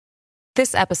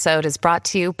This episode is brought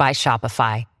to you by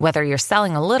Shopify. Whether you're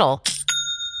selling a little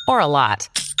or a lot,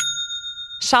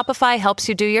 Shopify helps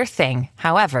you do your thing,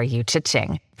 however you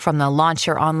cha-ching. From the launch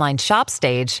your online shop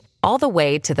stage, all the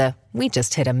way to the we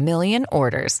just hit 1 million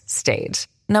orders stage.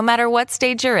 No matter what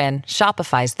stage you're in,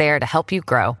 Shopify's there to help you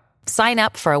grow. Sign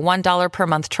up for a $1 per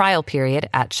month trial period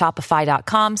at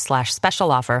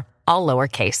shopify.com/special offer, all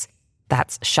lowercase.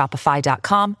 That's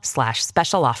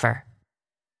shopify.com/special offer.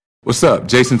 What's up?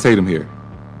 Jason Tatum here.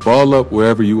 Ball up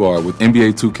wherever you are with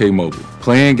NBA 2K Mobile.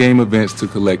 Playing game events to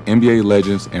collect NBA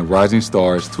legends and rising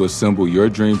stars to assemble your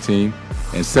dream team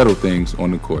and settle things on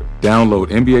the court.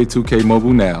 Download NBA 2K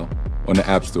Mobile now on the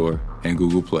App Store and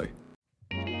Google Play.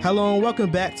 Hello and welcome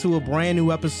back to a brand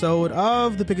new episode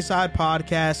of the Pick a Side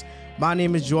podcast. My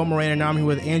name is Joel Moran and I'm here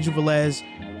with Andrew Velez,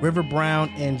 River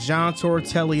Brown, and John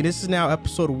Tortelli. This is now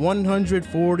episode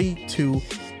 142.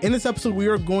 In this episode, we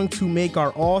are going to make our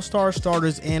all-star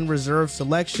starters and reserve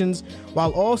selections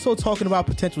while also talking about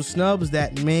potential snubs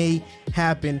that may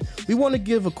happen. We want to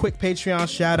give a quick Patreon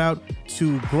shout out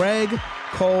to Greg,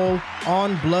 Cole,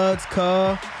 On Bloods,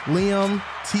 Liam,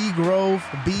 T Grove,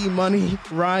 B Money,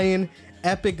 Ryan,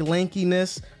 Epic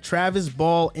Lankiness, Travis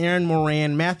Ball, Aaron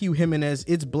Moran, Matthew Jimenez,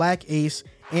 It's Black Ace,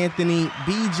 Anthony,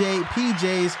 BJ,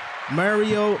 PJs,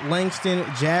 Mario, Langston,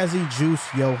 Jazzy, Juice,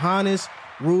 Johannes,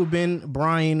 Ruben,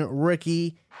 Brian,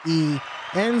 Ricky, E,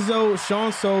 Enzo,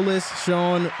 Sean Solis,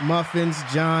 Sean, Muffins,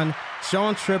 John,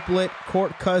 Sean Triplet,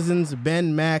 Court Cousins,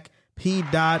 Ben Mack, P.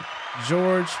 Dot,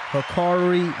 George,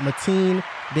 Hikari, Mateen,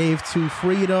 Dave 2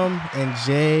 Freedom, and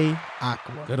Jay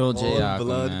Aqua. Good old Jay Aqua,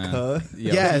 blood man.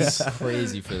 Yes.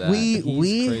 Crazy for that.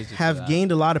 We have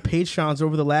gained a lot of Patrons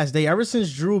over the last day. Ever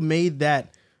since Drew made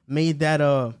that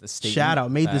shout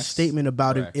out, made the statement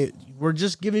about it. We're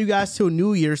just giving you guys till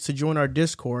New Year's to join our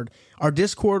Discord. Our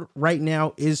Discord right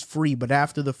now is free, but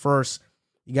after the first,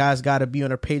 you guys got to be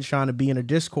on our Patreon to be in our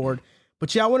Discord.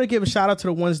 But yeah, I want to give a shout out to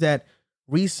the ones that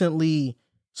recently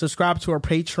subscribed to our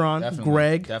Patreon. Definitely,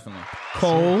 Greg, definitely.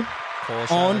 Cole,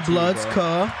 shout On out to you, Bloods,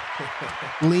 bro.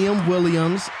 Liam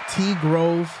Williams, T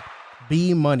Grove,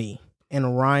 B Money,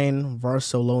 and Ryan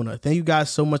Barcelona. Thank you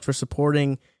guys so much for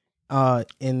supporting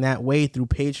in that way through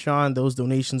Patreon. Those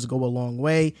donations go a long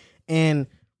way. And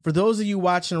for those of you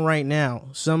watching right now,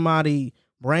 somebody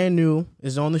brand new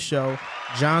is on the show,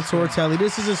 John Tortelli.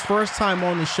 This is his first time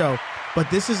on the show,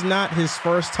 but this is not his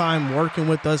first time working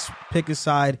with us, Pick a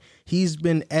Side. He's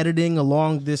been editing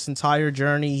along this entire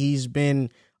journey. He's been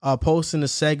posting the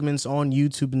segments on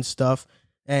YouTube and stuff,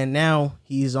 and now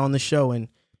he's on the show, and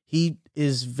he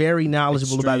is very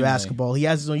knowledgeable about basketball. He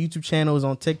has his own YouTube channel, he's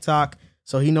on TikTok,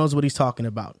 so he knows what he's talking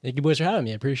about. Thank you boys for having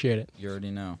me. I appreciate it. You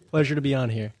already know. Pleasure to be on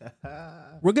here.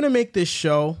 We're going to make this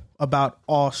show about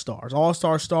all-stars,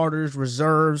 all-star starters,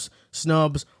 reserves,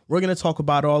 snubs. We're going to talk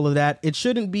about all of that. It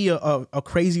shouldn't be a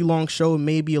crazy long show,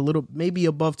 maybe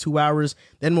above 2 hours.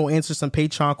 Then we'll answer some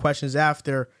Patreon questions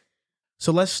after.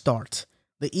 So let's start.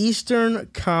 The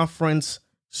Eastern Conference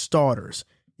starters.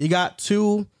 You got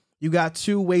two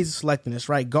ways of selecting this,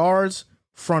 right? Guards,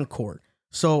 front court.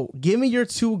 So give me your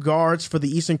two guards for the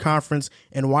Eastern Conference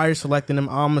and why you're selecting them.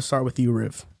 I'm going to start with you,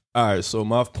 Riv. All right, so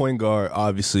my point guard,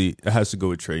 obviously, it has to go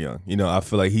with Trae Young. You know, I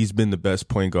feel like he's been the best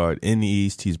point guard in the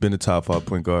East. He's been the top 5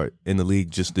 point guard in the league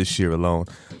just this year alone.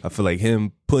 I feel like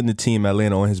him putting the team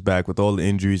Atlanta on his back with all the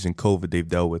injuries and COVID they've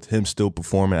dealt with, him still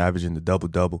performing, averaging the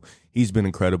double-double, he's been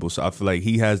incredible. So I feel like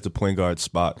he has the point guard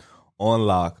spot on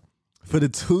lock. For the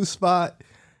 2 spot,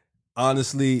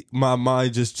 honestly, my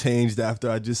mind just changed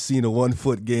after I just seen a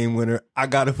 1-foot game winner. I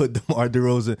got to put DeMar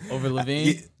DeRozan. Over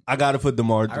Levine? I got to put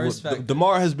DeMar. I respect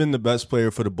DeMar has been the best player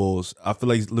for the Bulls. I feel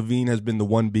like Levine has been the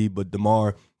 1B, but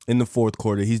DeMar in the fourth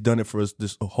quarter, he's done it for us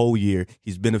this whole year.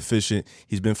 He's been efficient.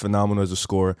 He's been phenomenal as a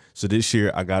scorer. So this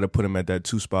year, I got to put him at that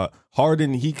 2 spot.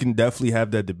 Harden, he can definitely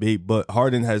have that debate, but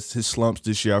Harden has his slumps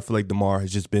this year. I feel like DeMar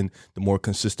has just been the more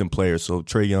consistent player. So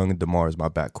Trae Young and DeMar is my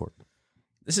backcourt.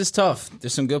 This is tough.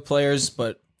 There's some good players,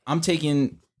 but I'm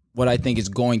taking what I think is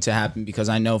going to happen because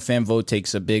I know fan vote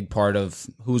takes a big part of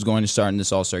who's going to start in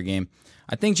this All-Star game.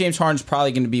 I think James Harden's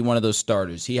probably going to be one of those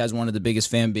starters. He has one of the biggest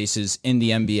fan bases in the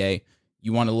NBA.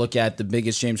 You want to look at the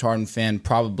biggest James Harden fan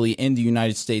probably in the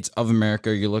United States of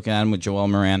America. You're looking at him with Joel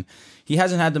Moran. He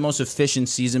hasn't had the most efficient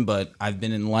season, but I've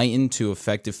been enlightened to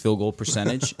effective field goal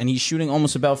percentage, and he's shooting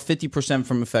almost about 50%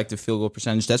 from effective field goal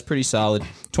percentage. That's pretty solid.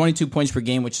 22 points per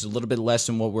game, which is a little bit less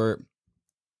than what we're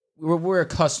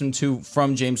accustomed to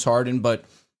from James Harden, but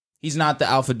he's not the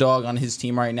alpha dog on his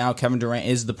team right now. Kevin Durant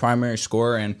is the primary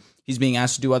scorer, and he's being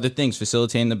asked to do other things,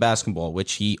 facilitating the basketball,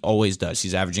 which he always does.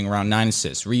 He's averaging around 9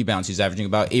 assists. Rebounds, he's averaging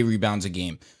about 8 rebounds a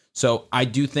game. So I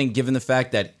do think, given the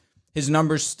fact that his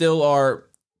numbers still are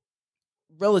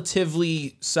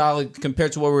relatively solid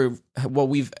compared to what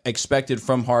we've expected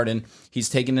from Harden. He's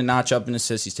taking a notch up in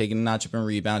assists. He's taking a notch up in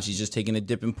rebounds. He's just taking a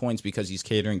dip in points because he's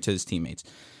catering to his teammates.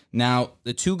 Now,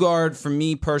 the 2 guard for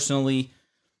me personally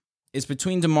is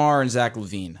between DeMar and Zach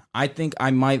LaVine. I think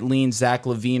I might lean Zach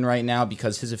LaVine right now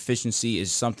because his efficiency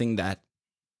is something that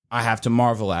I have to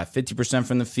marvel at. 50%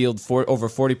 from the field, over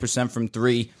 40% from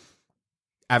 3,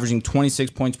 averaging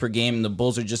 26 points per game, and the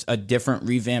Bulls are just a different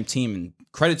revamped team. And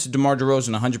credit to DeMar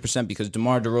DeRozan 100% because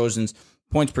DeMar DeRozan's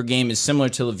points per game is similar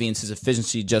to LaVine's. His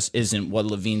efficiency just isn't what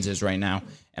LaVine's is right now.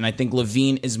 And I think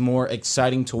LaVine is more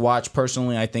exciting to watch.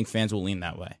 Personally, I think fans will lean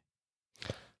that way.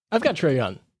 I've got Trae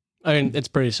Young. I mean, it's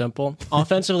pretty simple.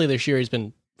 Offensively this year, he's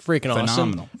been freaking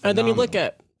awesome. And then you look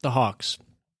at the Hawks.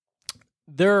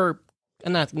 They're,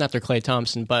 and not their Klay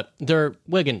Thompson, but they're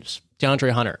Wiggins,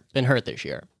 DeAndre Hunter, been hurt this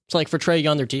year. It's like for Trae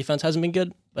Young, their defense hasn't been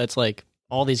good, but it's like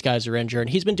all these guys are injured.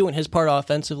 He's been doing his part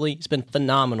offensively. He's been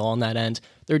phenomenal on that end.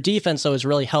 Their defense, though, has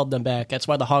really held them back. That's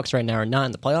why the Hawks right now are not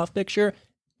in the playoff picture.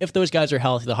 If those guys are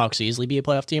healthy, the Hawks easily be a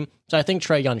playoff team. So I think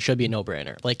Trae Young should be a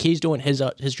no-brainer. Like, he's doing his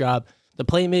job. The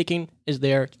playmaking is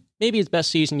there. Maybe his best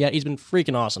season yet. He's been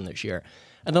freaking awesome this year.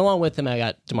 And then along with him, I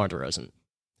got DeMar DeRozan.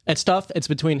 It's tough. It's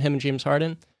between him and James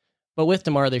Harden. But with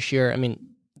DeMar this year, I mean,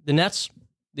 the Nets,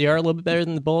 they are a little bit better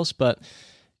than the Bulls, but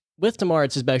with DeMar,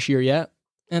 it's his best year yet.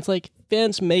 And it's like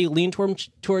fans may lean towards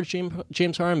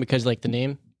James Harden because like the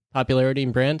name, popularity,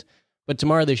 and brand. But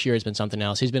DeMar this year has been something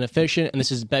else. He's been efficient, and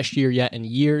this is his best year yet in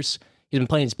years. He's been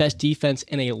playing his best defense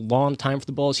in a long time for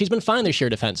the Bulls. He's been fine this year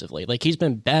defensively. Like, he's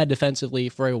been bad defensively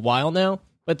for a while now,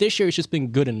 but this year he's just been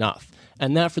good enough.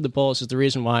 And that for the Bulls is the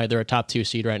reason why they're a top 2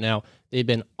 seed right now. They've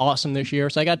been awesome this year,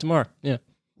 so I got DeMar. Yeah.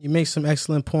 You make some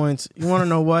excellent points. You want to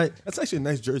know what? That's actually a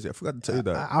nice jersey. I forgot to tell you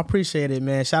that. I appreciate it,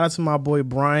 man. Shout out to my boy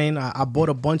Brian. I bought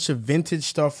a bunch of vintage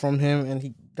stuff from him, and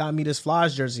he got me this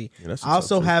Flies jersey. Yeah, I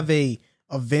also have a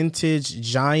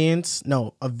vintage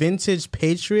a vintage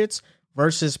Patriots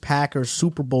versus Packers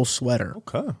Super Bowl sweater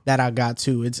that I got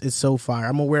too. It's so fire.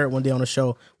 I'm gonna wear it one day on the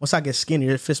show. Once I get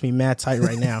skinnier, it fits me mad tight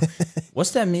right now. What's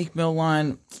that Meek Mill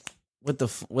line with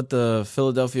the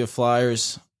Philadelphia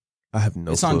Flyers? I have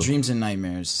no. It's clue. on Dreams and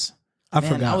Nightmares. I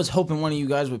forgot. I was hoping one of you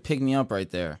guys would pick me up right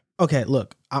there. Okay,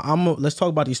 look, let's talk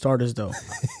about these starters though.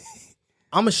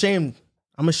 I'm ashamed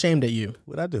at you.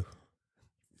 What'd I do?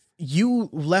 You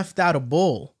left out a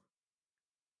Bull.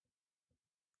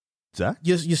 Zach?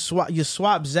 You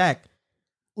swap Zach.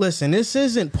 Listen, this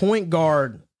isn't point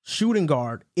guard, shooting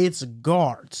guard. It's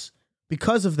guards.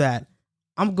 Because of that,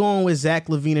 I'm going with Zach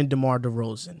LaVine and DeMar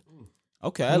DeRozan.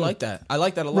 Okay, I like that. I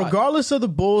like that a lot. Regardless of the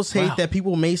Bulls hate that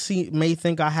people may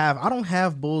think I have, I don't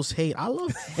have Bulls hate. I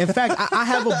love. In fact, I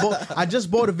have a Bull. I just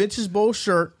bought a vintage Bulls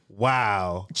shirt.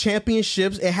 Wow.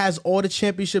 Championships. It has all the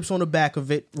championships on the back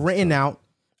of it written out.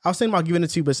 I was thinking about giving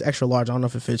it to you, but it's extra large. I don't know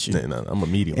if it fits you. No, I'm a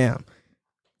medium. Yeah.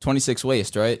 26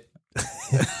 waist, right?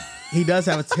 He does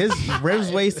have his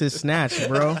ribs waist is snatched,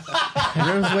 bro.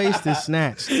 Ribs waist is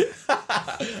snatched.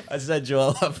 I set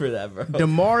Joel up for that, bro.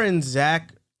 DeMar and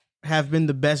Zach have been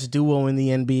the best duo in the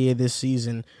NBA this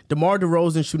season. DeMar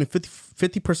DeRozan shooting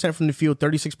 50% from the field,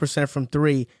 36% from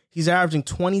 3. He's averaging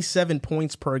 27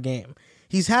 points per game.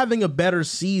 He's having a better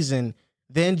season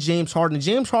than James Harden.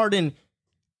 James Harden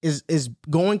is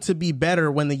going to be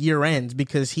better when the year ends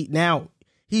because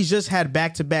he's just had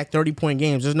back-to-back 30-point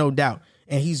games. There's no doubt.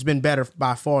 And he's been better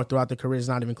by far throughout the career. It's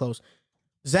not even close.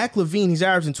 Zach LaVine, he's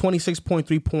averaging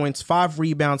 26.3 points, 5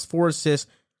 rebounds, 4 assists,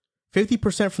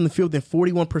 50% from the field and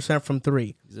 41% from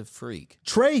 3. He's a freak.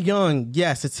 Trae Young,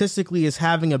 yes, statistically is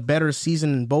having a better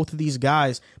season than both of these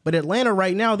guys. But Atlanta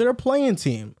right now, they're a playing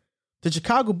team. The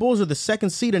Chicago Bulls are the 2nd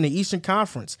seed in the Eastern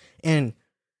Conference. And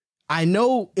I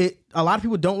know a lot of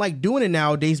people don't like doing it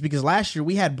nowadays because last year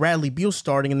we had Bradley Beal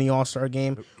starting in the All-Star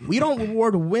game. We don't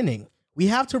reward winning. We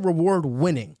have to reward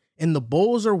winning. And the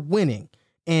Bulls are winning.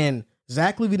 And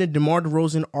Zach LaVine and DeMar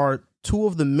DeRozan are 2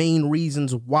 of the main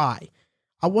reasons why.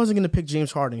 I wasn't going to pick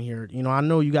James Harden here. You know, I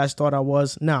know you guys thought I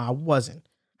was. No, I wasn't.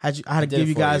 I had to give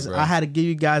you guys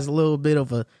a little bit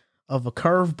of a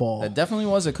curveball. That definitely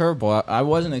was a curveball. I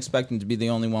wasn't expecting to be the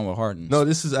only one with Harden. No,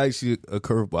 this is actually a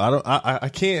curveball. I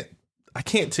can't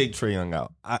take Trae Young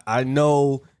out. I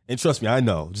know, and trust me, I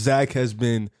know Zach has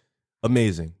been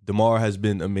amazing. DeMar has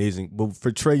been amazing. But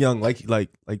for Trae Young, like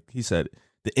he said,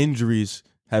 the injuries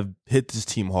have hit this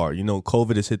team hard. You know,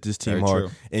 COVID has hit this team hard.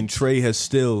 True. And Trae has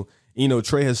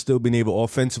still been able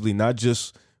offensively, not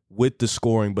just with the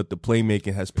scoring, but the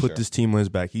playmaking has put this team on his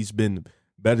back. He's been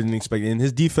better than expected. And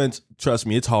his defense, trust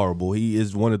me, it's horrible. He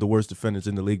is one of the worst defenders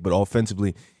in the league, but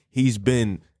offensively, he's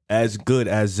been as good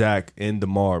as Zach and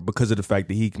DeMar because of the fact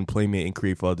that he can play make and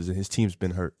create for others, and his team's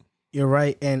been hurt. You're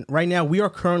right. And right now we are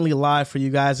currently live for you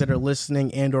guys that are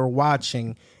listening and or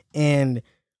watching. And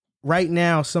right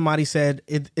now somebody said,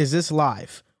 "Is this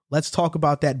live?" Let's talk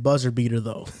about that buzzer beater,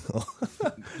 though.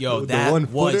 Yo,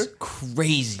 that was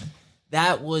crazy.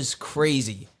 That was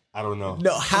crazy. I don't know.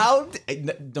 No, how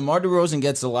DeMar DeRozan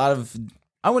gets a lot of,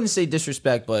 I wouldn't say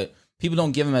disrespect, but people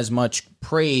don't give him as much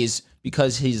praise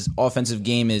because his offensive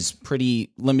game is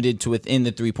pretty limited to within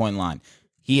the three-point line.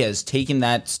 He has taken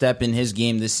that step in his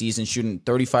game this season, shooting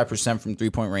 35% from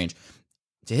three-point range.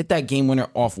 To hit that game winner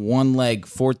off one leg,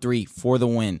 4-3 for the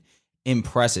win.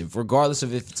 Impressive, regardless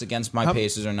of if it's against my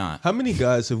Pacers or not. How many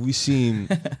guys have we seen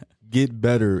get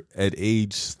better at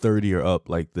age 30 or up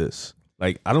like this?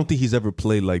 Like, I don't think he's ever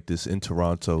played like this in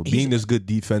Toronto. Being this good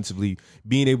defensively,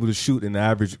 being able to shoot an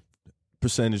average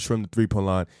percentage from the three-point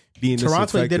line, being Toronto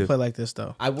this effective. did play like this,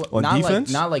 though. On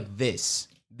defense? Not like this.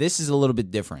 This is a little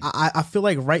bit different. I feel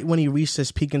like right when he reached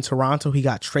his peak in Toronto, he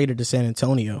got traded to San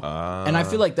Antonio. And I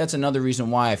feel like that's another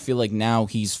reason why I feel like now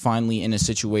he's finally in a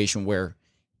situation where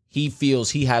he feels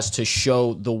he has to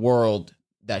show the world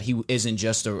that he isn't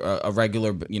just a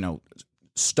regular,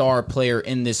 star player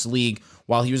in this league.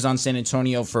 While he was on San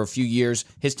Antonio for a few years,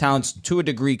 his talents, to a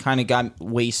degree, kind of got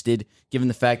wasted, given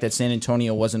the fact that San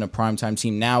Antonio wasn't a primetime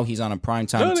team. Now he's on a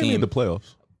primetime team. In the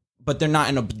playoffs. But they're not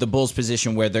in the Bulls'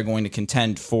 position where they're going to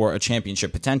contend for a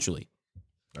championship, potentially.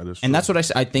 And that's what I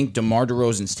say. I think DeMar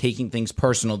DeRozan's taking things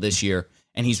personal this year,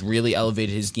 and he's really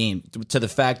elevated his game to the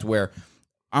fact where,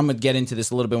 I'm going to get into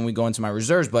this a little bit when we go into my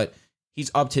reserves, but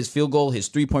he's upped his field goal, his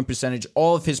three-point percentage.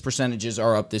 All of his percentages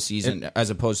are up this season as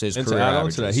opposed to his career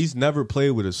averages. To that, he's never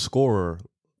played with a scorer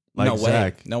like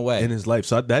Zach in his life.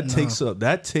 So that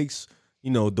takes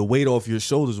the weight off your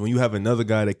shoulders when you have another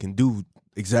guy that can do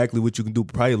exactly what you can do,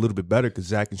 probably a little bit better because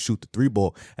Zach can shoot the three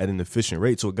ball at an efficient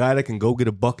rate. So a guy that can go get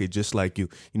a bucket just like you.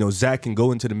 Zach can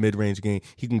go into the mid-range game.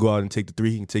 He can go out and take the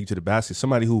three. He can take you to the basket.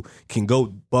 Somebody who can go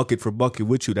bucket for bucket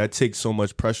with you, that takes so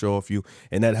much pressure off you,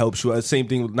 and that helps you. Same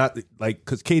thing, not like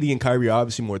because KD and Kyrie are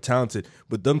obviously more talented,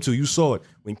 but them two, you saw it.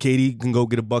 When KD can go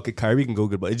get a bucket, Kyrie can go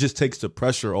get a bucket. It just takes the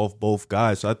pressure off both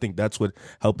guys. So I think that's what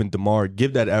helping DeMar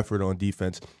give that effort on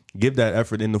defense. Give that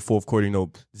effort in the fourth quarter.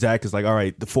 Zach is like, all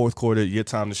right, the fourth quarter, your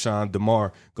time to shine.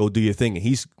 DeMar, go do your thing. And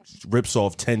he rips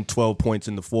off 10, 12 points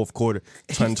in the fourth quarter,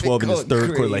 10, 12 in his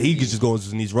third quarter. Like, he just goes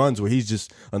in these runs where he's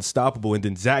just unstoppable. And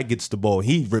then Zach gets the ball.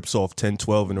 He rips off 10,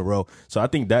 12 in a row. So I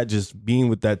think that just being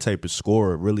with that type of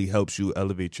scorer really helps you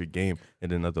elevate your game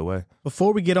in another way.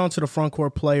 Before we get on to the front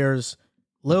court players,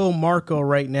 Lil Marco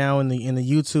right now in the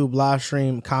YouTube live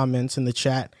stream comments in the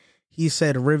chat, he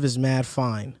said Riv is mad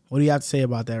fine. What do you have to say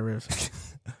about that, Riv?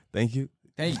 Thank you.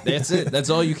 Hey, that's it. That's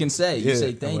all you can say. You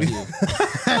say thank you.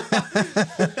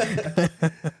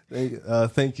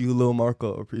 Thank you, Lil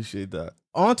Marco. Appreciate that.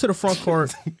 On to the front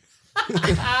court.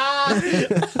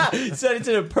 Said it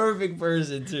to the perfect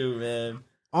person too, man.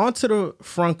 On to the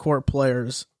front court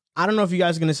players. I don't know if you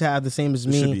guys are going to have the same as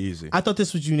me. It should be easy. I thought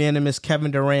this was unanimous.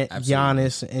 Kevin Durant, Absolutely.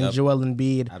 Giannis, and Joel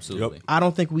Embiid. Absolutely. I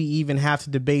don't think we even have to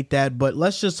debate that, but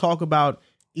let's just talk about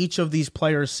each of these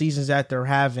players' seasons that they're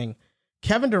having.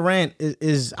 Kevin Durant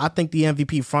is I think, the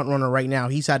MVP frontrunner right now.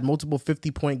 He's had multiple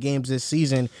 50-point games this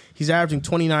season. He's averaging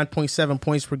 29.7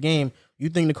 points per game. You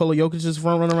think Nikola Jokic is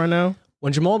frontrunner right now?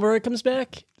 When Jamal Murray comes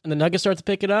back and the Nuggets start to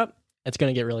pick it up, it's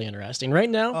going to get really interesting. Right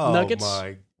now,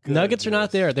 Nuggets are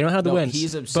not there. They don't have the wins.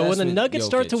 He's obsessed but when the with Nuggets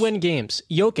start to win games,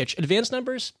 Jokic, advanced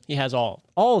numbers, he has all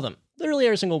of them. Literally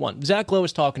every single one. Zach Lowe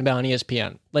was talking about on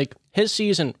ESPN. Like, his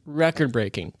season,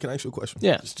 record-breaking. Can I ask you a question?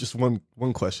 Yeah. Just one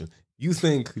question. You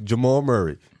think Jamal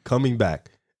Murray coming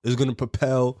back is going to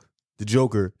propel the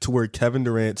Joker to where Kevin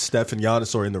Durant, Steph, and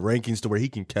Giannis are in the rankings to where he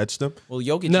can catch them? Well,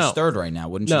 Jokic is third right now,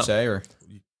 wouldn't you say? Or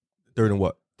third in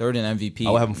what? Third in MVP.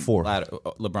 I would have him four.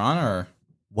 LeBron or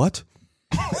what?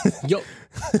 Yo,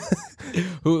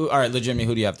 who? All right, legitimately,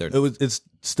 who do you have third? It's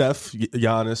Steph,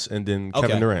 Giannis, and then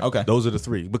Kevin Durant. Okay, those are the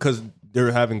three because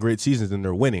they're having great seasons and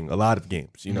they're winning a lot of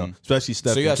games. Especially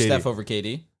Steph. So you and have KD. Steph over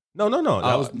KD? No.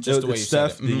 That was just the way you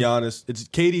Steph, said it. Giannis. It's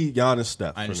KD, Giannis,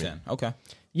 Steph. I understand. Okay.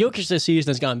 Jokic this season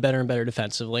has gotten better and better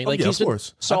defensively. Like, of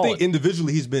course. Solid. I think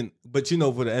individually he's been, but for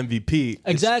the MVP,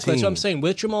 exactly. That's what I'm saying.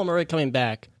 With Jamal Murray coming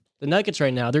back, the Nuggets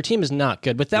right now, their team is not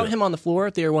good. Without him on the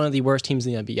floor, they are one of the worst teams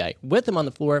in the NBA. With him on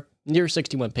the floor, near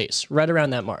 61 pace, right around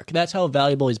that mark. That's how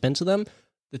valuable he's been to them.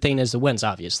 The thing is the wins,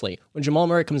 obviously. When Jamal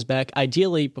Murray comes back,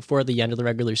 ideally before the end of the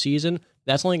regular season,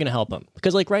 that's only going to help him.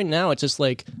 Because right now, it's just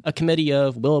like a committee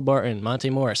of Will Barton, Monte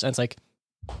Morris, and it's like,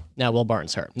 now Will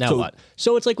Barton's hurt. Now what?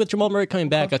 So it's like with Jamal Murray coming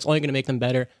back, that's only going to make them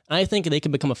better. And I think they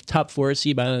can become a top 4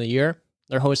 seed by the end of the year.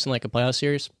 they're hosting like a playoff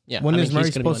series. Yeah, When is he's Murray gonna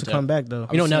be supposed to one come too. back though?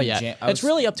 We don't know yet. It's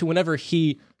really up to whenever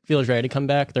he feels ready to come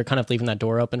back. They're kind of leaving that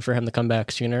door open for him to come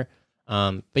back sooner.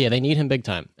 But yeah, they need him big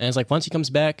time. And it's like once he comes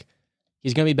back,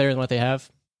 he's going to be better than what they have.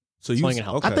 So you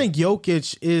help. I think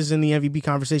Jokic is in the MVP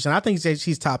conversation. I think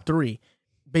he's top 3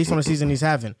 based on the season he's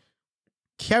having.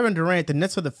 Kevin Durant, the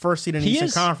Nets are the first seed in the Eastern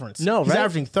Conference. No, he's right?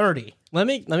 averaging 30. Let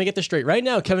me get this straight. Right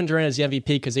now, Kevin Durant is the MVP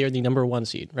because they are the number 1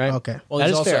 seed, right? Okay. Well, that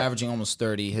he's is also fair. averaging almost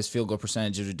 30. His field goal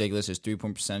percentage is ridiculous. His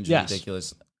 3-point percentage is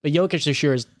ridiculous. But Jokic this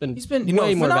year has been, He's been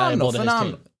way more valuable than his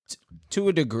phenomenal. team. To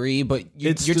a degree, but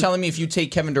you're telling me if you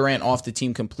take Kevin Durant off the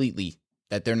team completely,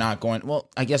 that they're not going. Well,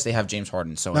 I guess they have James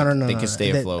Harden, so they can stay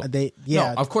afloat.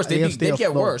 Of course they'd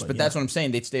get worse, but that's what I'm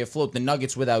saying. They'd stay afloat. The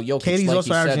Nuggets without Jokic, KD's like also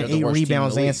you said, are averaging the 8 worst team in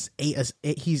rebounds the and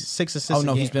league. he's 6 assists. Oh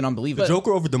no, a he's game. been unbelievable.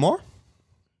 Joker over DeMar?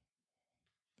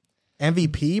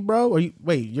 MVP, bro?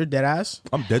 You're dead ass?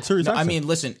 I'm dead serious. No, I mean,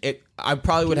 listen, I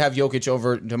probably would have Jokic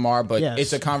over DeMar, but Yes.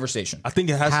 it's a conversation. I think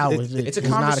it has How to. is it? It's a It's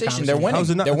not a conversation. They're conversation. winning. How is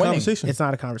it not They're a winning. conversation? It's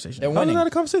not a conversation. They're How is it winning. not a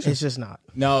conversation? It's just not.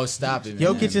 No, stop it,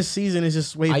 man. Jokic's season is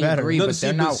just way I better. agree. No, but see,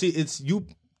 they're not- see, it's you.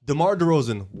 DeMar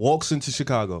DeRozan walks into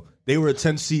Chicago. They were a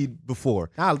 10th seed before.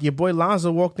 Nah, your boy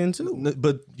Lonzo walked in too.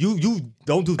 But you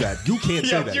don't do that. You can't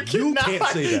say that. You can't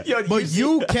say that. But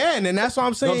you can, and that's what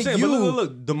I'm No, saying. I'm saying, you, but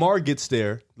look, DeMar gets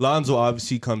there. Lonzo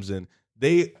obviously comes in.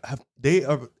 They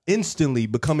are instantly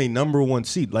become a number 1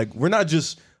 seed. Like, we're not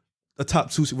just a top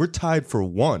 2 seed. We're tied for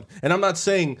 1. And I'm not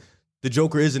saying the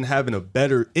Joker isn't having a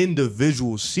better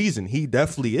individual season. He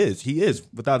definitely is. He is,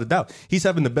 without a doubt. He's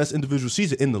having the best individual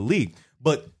season in the league.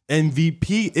 But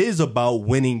MVP is about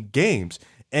winning games.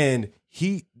 And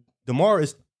DeMar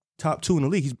is top 2 in the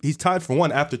league. He's tied for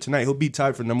 1 after tonight. He'll be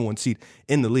tied for number 1 seed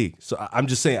in the league. So I'm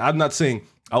just saying, I'm not saying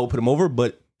I will put him over,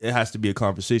 but it has to be a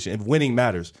conversation. If winning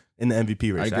matters in the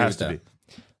MVP race, it has to be.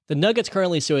 The Nuggets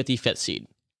currently sit at the 5th seed.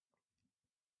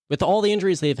 With all the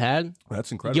injuries they've had,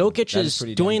 That's incredible. Jokic That is is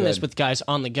pretty damn doing this good. with guys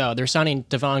on the go. They're signing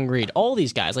Devon Reed, all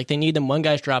these guys. Like, they need them. One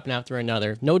guy's dropping after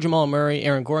another. No Jamal Murray.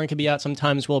 Aaron Gordon could be out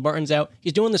sometimes. Will Barton's out.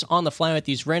 He's doing this on the fly with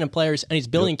these random players, and he's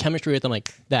building chemistry with them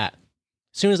like that.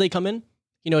 As soon as they come in,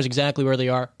 he knows exactly where they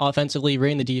are offensively,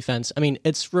 reading the defense. I mean,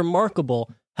 it's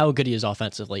remarkable how good he is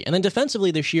offensively. And then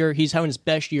defensively this year, he's having his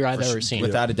best year I've ever seen.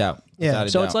 Without a doubt. Yeah. Without a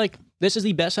So doubt. it's like, this is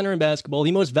the best center in basketball,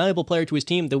 the most valuable player to his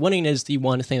team. The winning is the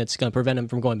one thing that's going to prevent him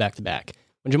from going back to back.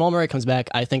 When Jamal Murray comes back,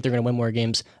 I think they're going to win more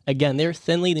games. Again, they're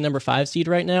thinly the number 5 seed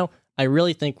right now. I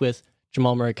really think with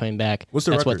Jamal Murray coming back, What's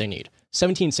the that's what record? they need.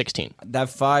 17-16. that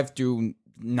 5 through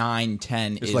 9,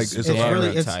 10 It's is like- it's it's a lot. really,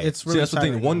 very it's, tight. it's See, really that's the tight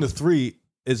thing. right 1 now. to 3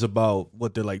 is about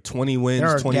what they're like 20 wins,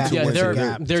 They're a 22 gap. Yeah, wins. they're a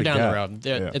gap. they're It's a down gap. the road.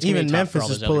 Yeah. It's gonna Even be tough for Memphis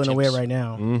all is those pulling other away teams. right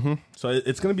now. Mm-hmm. So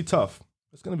it's going to be tough.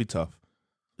 It's going to be tough.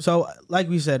 So, like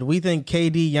we said, we think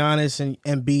KD, Giannis, and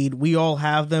Embiid, we all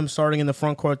have them starting in the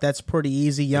front court. That's pretty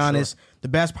easy. Giannis, the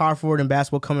best power forward in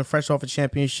basketball, coming fresh off a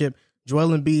championship. Joel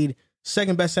Embiid,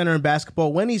 second best center in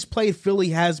basketball. When he's played, Philly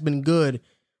has been good,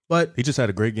 but He just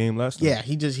had a great game last night. yeah,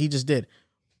 he just did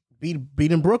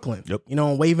beat in Brooklyn. Yep. You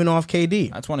know, waving off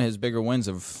KD. That's one of his bigger wins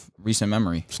of recent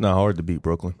memory. It's not hard to beat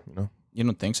Brooklyn, you know. You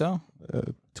don't think so?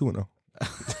 2-0.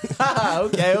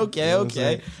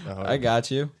 Okay. I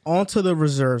got you. On to the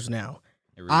reserves now.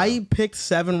 I picked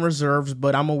 7 reserves,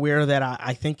 but I'm aware that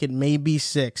I think it may be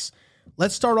 6.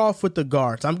 Let's start off with the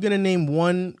guards. I'm going to name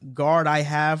one guard I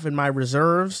have in my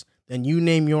reserves. Then you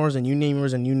name yours, and you name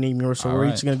yours, and you name yours. So we're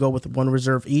each going to go with one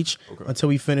reserve each until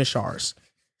we finish ours.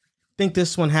 I think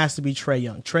this one has to be Trae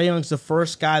Young. Trae Young's the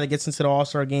first guy that gets into the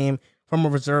All-Star game from a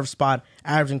reserve spot,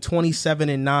 averaging 27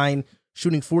 and 9,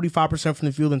 shooting 45% from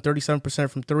the field and 37%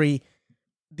 from 3.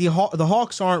 The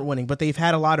Hawks aren't winning, but they've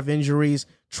had a lot of injuries.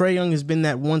 Trae Young has been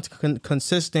that one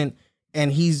consistent,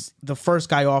 and he's the first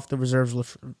guy off the reserves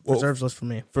list for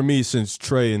me. For me, since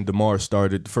Trey and DeMar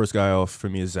started, the first guy off for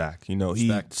me is Zach. You know,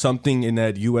 something in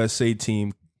that USA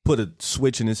team put a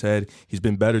switch in his head. He's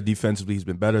been better defensively. He's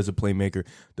been better as a playmaker.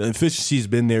 The efficiency's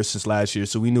been there since last year,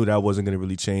 so we knew that wasn't going to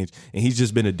really change. And he's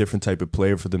just been a different type of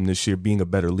player for them this year, being a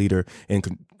better leader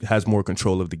and has more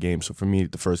control of the game. So for me,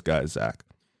 the first guy is Zach.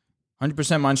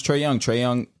 100% mine's Trae Young. Trae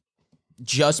Young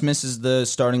just misses the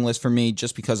starting list for me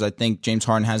just because I think James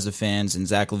Harden has the fans and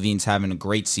Zach LaVine's having a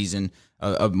great season,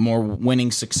 a more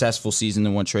winning, successful season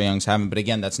than what Trae Young's having. But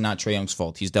again, that's not Trae Young's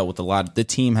fault. He's dealt with the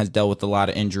team has dealt with a lot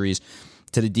of injuries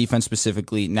to the defense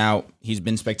specifically. Now, he's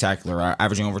been spectacular,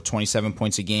 averaging over 27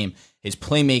 points a game. His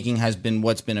playmaking has been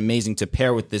what's been amazing to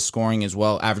pair with this scoring as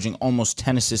well, averaging almost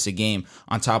 10 assists a game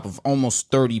on top of almost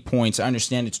 30 points. I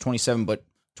understand it's 27, but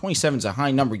 27 is a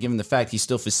high number given the fact he's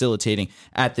still facilitating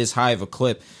at this high of a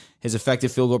clip. His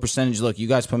effective field goal percentage. Look, you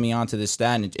guys put me onto this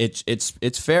stat, and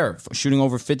it's fair. Shooting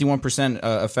over 51%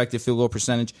 effective field goal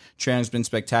percentage. Trae Young's been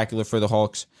spectacular for the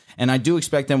Hawks, and I do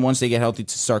expect them once they get healthy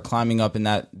to start climbing up in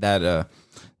that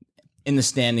in the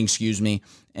standing. Excuse me,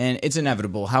 and it's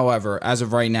inevitable. However, as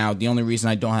of right now, the only reason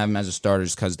I don't have him as a starter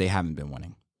is because they haven't been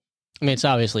winning. I mean, it's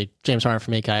obviously James Harden for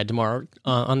me. I had DeMar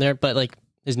on there, but like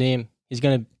his name, he's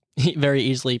going to very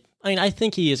easily. I mean, I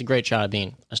think he has a great shot at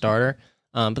being a starter.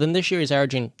 But then this year he's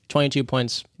averaging 22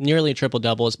 points, nearly a triple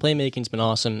double. His playmaking's been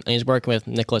awesome, and he's working with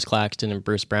Nicholas Claxton and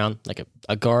Bruce Brown, like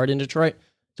a guard in Detroit.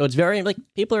 So it's very like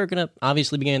people are going to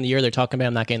obviously beginning of the year they're talking about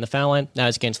him not getting the foul line. Now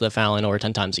he's getting to the foul line over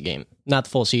 10 times a game, not the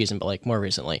full season, but like more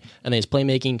recently. And then he's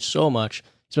playmaking so much.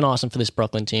 He's been awesome for this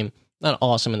Brooklyn team. Not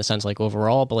awesome in the sense like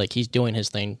overall, but like he's doing his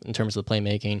thing in terms of the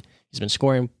playmaking. He's been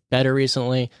scoring better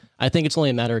recently. I think it's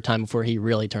only a matter of time before he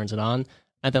really turns it on.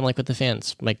 And then like with the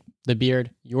fans, like the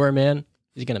beard, you're a man,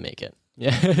 he's gonna make it.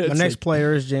 Yeah. My next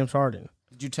player is James Harden.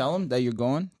 Did you tell him that you're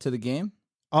going to the game?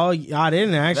 Oh, I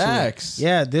didn't actually. Facts.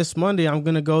 Yeah, this Monday I'm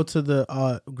gonna go to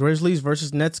the Grizzlies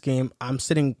versus Nets game. I'm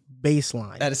sitting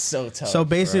baseline. That is so tough. So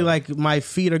basically, like my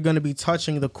feet are gonna be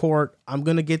touching the court. I'm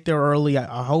gonna get there early.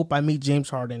 I hope I meet James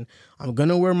Harden. I'm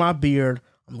gonna wear my beard.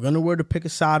 I'm gonna wear the Pick a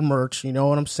Side merch. You know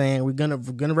what I'm saying? We're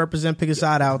gonna represent Pick a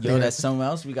Side out there. That's something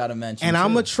else we gotta mention. And too.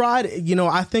 I'm gonna try to.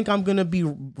 I think I'm gonna be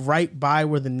right by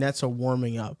where the Nets are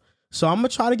warming up. So I'm gonna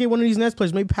try to get one of these Nets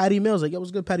players. Maybe Patty Mills. Like, yo,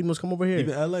 what's good, Patty Mills? Come over here.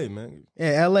 Even LA, man.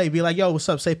 Yeah, LA. Be like, yo, what's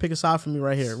up? Say Pick a Side for me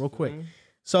right here, real quick.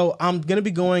 So I'm gonna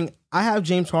be going. I have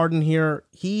James Harden here.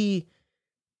 He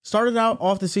started out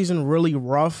off the season really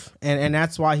rough, and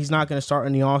that's why he's not going to start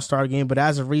in the All-Star game. But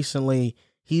as of recently,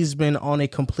 he's been on a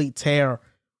complete tear.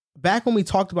 Back when we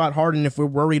talked about Harden, if we're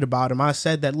worried about him, I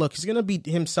said that, look, he's going to be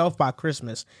himself by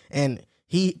Christmas. And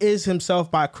he is himself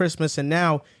by Christmas, and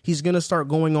now he's going to start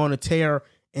going on a tear,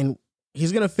 and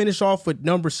he's going to finish off with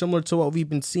numbers similar to what we've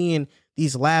been seeing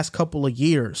these last couple of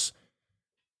years.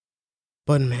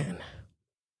 But, man,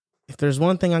 if there's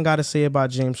one thing I got to say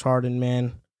about James Harden,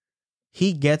 man,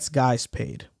 he gets guys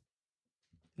paid.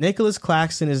 Nicholas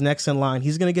Claxton is next in line.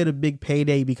 He's going to get a big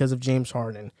payday because of James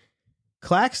Harden.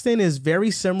 Claxton is very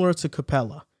similar to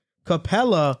Capella.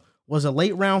 Capella was a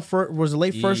late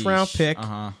first round pick,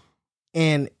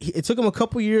 and it took him a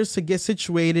couple years to get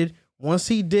situated. Once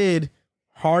he did,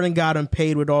 Harden got him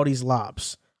paid with all these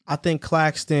lobs. I think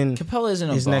Claxton Capella isn't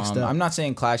a bum. Next up. I'm not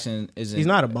saying Claxton isn't. He's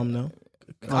not a bum though.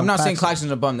 I'm not saying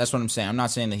Claxton's a bum. That's what I'm saying. I'm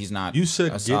not saying that he's not. You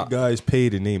said get guys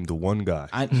paid and name the one guy.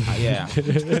 Yeah.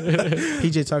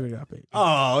 PJ Tucker got paid.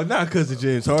 Oh, not because of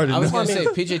James Harden. I was going to say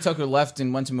PJ Tucker left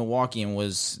and went to Milwaukee and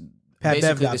was Pat Bev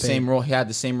basically got the same paid. role. He had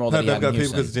the same role that Pat he Bev had got in paid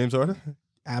Houston. because of James Harden?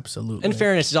 Absolutely. In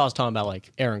fairness, he's always talking about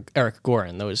like Eric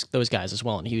Gordon, those guys as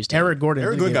well in Houston. Eric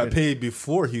Gordon got paid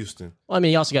before Houston. Well, I mean,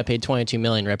 he also got paid $22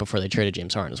 million right before they traded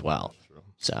James Harden as well.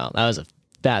 So that was a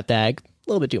fat bag, a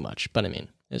little bit too much, but I mean,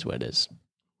 it is what it is.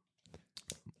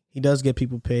 He does get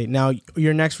people paid. Now,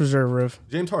 your next reserve, Riv.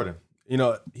 James Harden.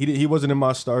 He wasn't in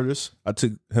my starters. I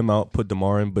took him out, put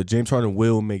DeMar in, but James Harden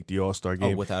will make the All-Star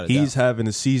game. Without a He's doubt. having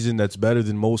a season that's better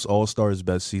than most All-Stars'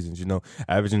 best seasons,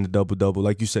 averaging the double-double.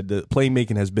 Like you said, the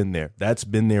playmaking has been there. That's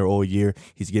been there all year.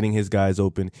 He's getting his guys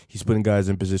open. He's putting guys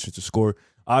in position to score.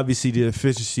 Obviously, the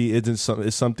efficiency is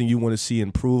something you want to see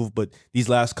improve, but these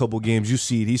last couple games, you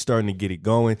see it. He's starting to get it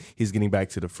going. He's getting back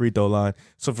to the free throw line.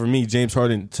 So for me, James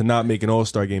Harden to not make an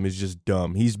All-Star game is just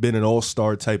dumb. He's been an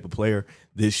All-Star type of player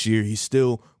this year. He's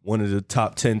still one of the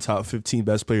top 10, top 15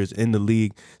 best players in the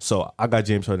league. So I got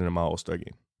James Harden in my All-Star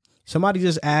game. Somebody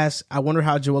just asked, I wonder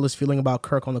how Joel is feeling about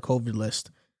Kirk on the COVID list.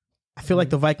 I feel like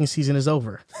the Viking season is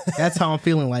over. That's how I'm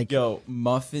feeling like. Yo,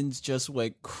 Muffins just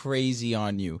went crazy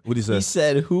on you. What'd he say? He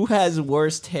said, who has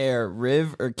worst hair,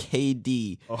 Riv or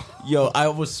KD? Yo, I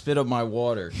almost spit up my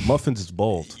water. Muffins is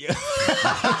bald. Yeah.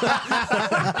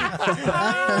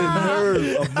 The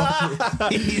nerve of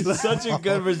Muffins. He's such a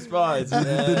good response,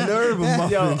 man. The nerve of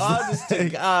Muffins. Yo, honest to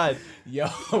God. Yo,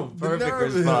 perfect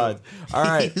response. All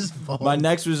right. My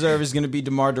next reserve is going to be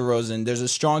DeMar DeRozan. There's a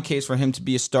strong case for him to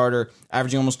be a starter,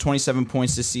 averaging almost 27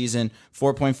 points this season,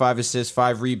 4.5 assists,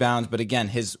 5 rebounds. But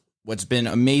again, what's been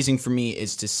amazing for me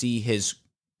is to see his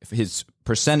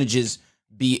percentages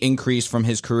be increased from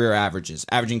his career averages.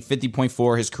 Averaging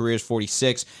 50.4, his career is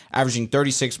 46. Averaging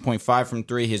 36.5 from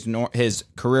three, his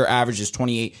career average is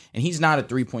 28. And he's not a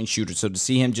three-point shooter. So to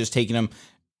see him just taking him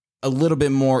a little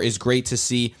bit more is great to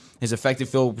see. His effective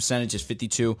field percentage is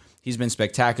 52. He's been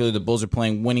spectacular. The Bulls are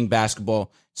playing winning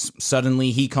basketball.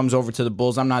 Suddenly, he comes over to the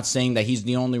Bulls. I'm not saying that he's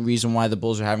the only reason why the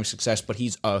Bulls are having success, but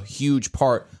he's a huge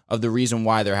part of the reason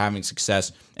why they're having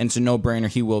success. And it's a no-brainer.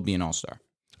 He will be an all-star.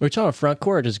 We're talking front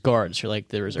court or just guards or like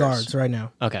the reserves? Guards right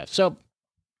now. Okay, so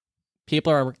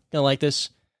people are going to like this.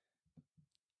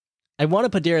 I want to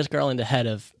put Darius Garland ahead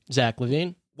of Zach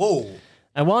LaVine. Whoa.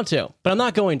 I want to, but I'm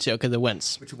not going to because it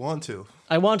wins. But you want to.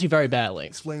 I want to very badly.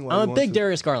 Explain why I'm you a want big to.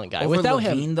 Darius Garland guy. Over Without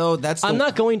Levine, him, though, that's I'm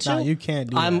not going to. No, you can't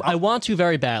do that. I want to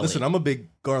very badly. Listen, I'm a big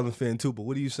Garland fan too, but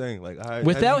what are you saying? Like,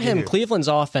 Without him, Cleveland's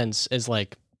offense is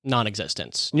like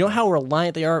non-existent. You know how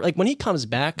reliant they are? Like when he comes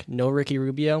back, no Ricky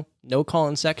Rubio, no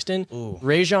Colin Sexton,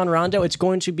 Rajon Rondo, it's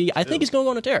going to be, I think he's going to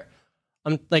go on a tear.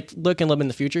 I'm like looking a little bit in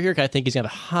the future here because I think he's going to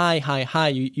have a high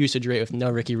usage rate with no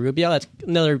Ricky Rubio. That's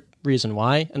another reason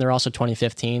why. And they're also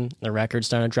 2015. The record's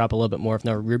starting to drop a little bit more with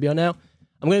no Rubio now.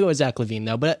 I'm going to go with Zach LaVine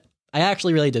though, but I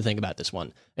actually really did think about this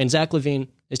one. And Zach LaVine,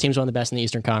 his team's one of the best in the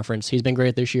Eastern Conference. He's been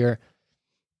great this year.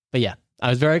 But yeah, I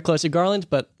was very close to Garland,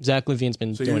 but Zach LaVine's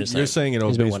been doing his thing. You're saying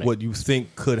He's been winning. what you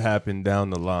think could happen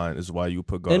down the line is why you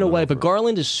put Garland in a way, over. but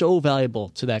Garland is so valuable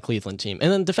to that Cleveland team.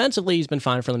 And then defensively, he's been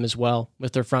fine for them as well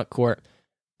with their front court.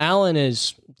 Allen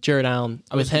is Jared Allen.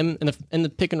 With him in the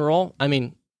pick and roll, I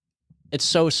mean, it's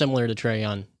so similar to Trae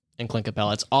Young and Clint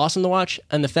Capella. It's awesome to watch.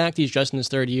 And the fact he's just in his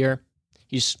third year,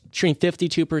 he's shooting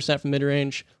 52% from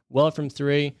mid-range, well from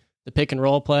three, the pick and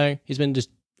roll play. He's been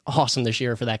just awesome this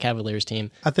year for that Cavaliers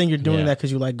team. I think you're doing that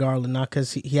because you like Garland, not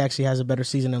because he actually has a better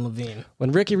season than LaVine.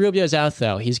 When Ricky Rubio's out,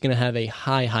 though, he's going to have a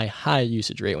high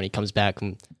usage rate when he comes back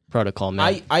from protocol,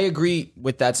 man. I agree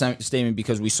with that statement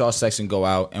because we saw Sexton go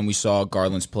out and we saw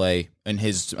Garland's play and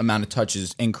his amount of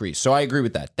touches increase. So I agree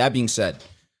with that. That being said,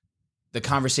 the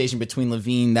conversation between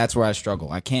LaVine, that's where I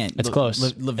struggle. I can't. It's close.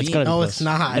 LaVine, It's gonna be close. It's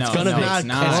not. It's going to be. It's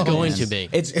not. It's going to be.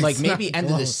 It's like maybe not end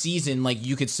of the close. season, like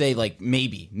you could say, like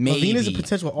maybe. LaVine is a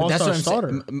potential But that's all-star what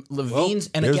I'm saying. starter. LaVine's,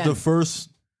 and There's again, the first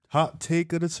hot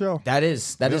take of the show. that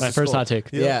is My the first score. hot take.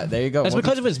 Yeah, there you go. That's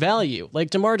because of his value.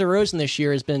 Like DeMar DeRozan this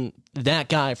year has been that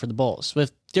guy for the Bulls.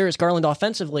 With Darius Garland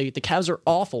offensively, the Cavs are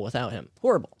awful without him.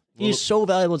 Horrible. He's so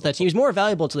valuable to that team. He's more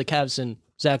valuable to the Cavs than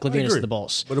Zach LaVine is to the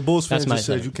Bulls. But the Bulls fans That's my just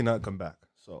said thing. you cannot come back.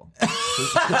 So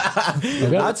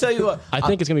I'll tell you what. I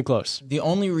think it's going to be close. The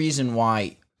only reason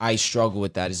why I struggle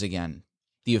with that is, again,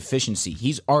 the efficiency.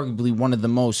 He's arguably one of the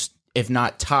most, if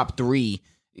not top three,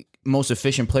 most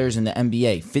efficient players in the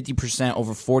NBA. 50%,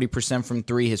 over 40% from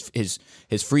three.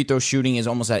 His free throw shooting is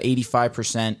almost at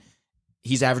 85%.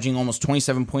 He's averaging almost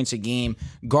 27 points a game.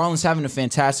 Garland's having a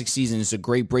fantastic season. It's a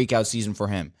great breakout season for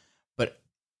him. But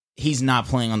he's not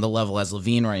playing on the level as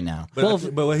LaVine right now.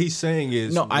 But what he's saying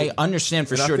is... No, I understand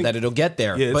for and I sure think- that it'll get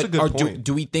there. Yeah, it's but a good point.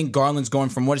 do we think Garland's going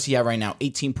from, what is he at right now?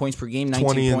 18 points per game, 19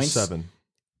 20 points? and 7.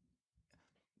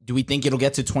 Do we think it'll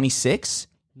get to 26?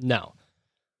 No.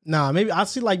 Nah, maybe I'll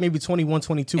see like maybe 21,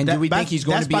 22. And do we think he's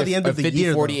going to be by the end a of the 50,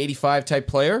 year, 40, though. 85 type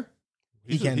player?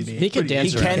 He can be. He can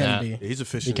dance he around can that. be. Yeah, he's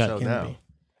efficient He as hell can now. be.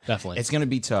 Definitely. It's going to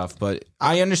be tough, but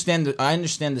I understand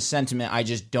the sentiment. I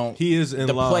just don't. He is in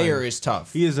the line. player is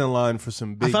tough. He is in line for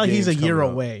some big I feel like he's a games year coming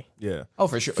up. away. Yeah. Oh,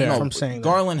 for sure. Fair. No, From saying that.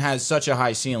 Garland has such a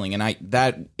high ceiling, and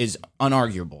that is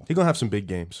unarguable. He's going to have some big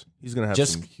games. He's going to have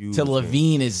Just some huge to games.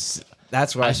 LaVine is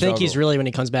that's why I think he's really, when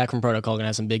he comes back from protocol, going to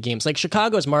have some big games. Like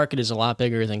Chicago's market is a lot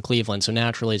bigger than Cleveland, so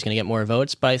naturally he's going to get more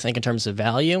votes. But I think in terms of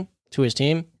value to his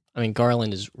team, I mean,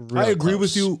 Garland is really I agree close.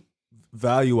 with you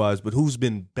value-wise, but who's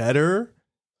been better?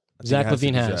 I think Zach it has to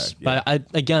LaVine be has. Zach, yeah. But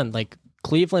again, like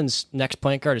Cleveland's next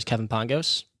point guard is Kevin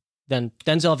Pangos. Then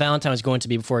Denzel Valentine is going to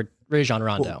be before Rajon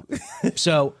Rondo.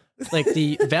 So like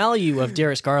the value of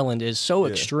Darius Garland is so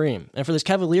extreme. And for this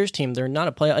Cavaliers team, they're not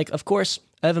a player. Like, of course,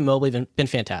 Evan Mobley been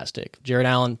fantastic. Jared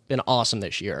Allen been awesome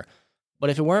this year. But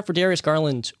if it weren't for Darius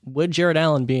Garland, would Jared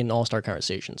Allen be in all-star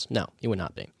conversations? No, he would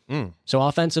not be. So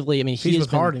offensively, I mean, He's with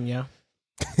Harden, yeah.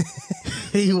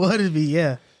 He would be,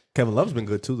 yeah. Kevin Love's been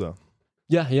good too, though.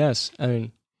 Yeah, yes. I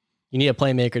mean, you need a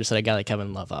playmaker to set a guy like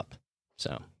Kevin Love up.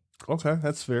 So Okay,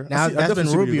 that's fair. Now I that's definitely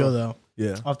been see where you're Rubio going. though,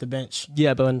 Yeah. off the bench.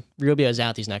 yeah, but when Rubio is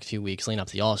out these next few weeks, leading up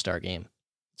to the All-Star game,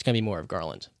 it's going to be more of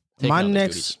Garland. taking My on those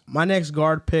duties. next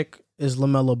guard pick is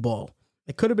LaMelo Ball.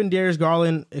 It could have been Darius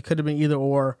Garland. It could have been either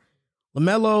or.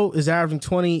 LaMelo is averaging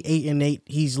 28 and 8.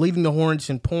 He's leading the Hornets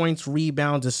in points,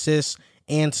 rebounds, assists,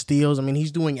 and steals. I mean,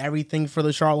 he's doing everything for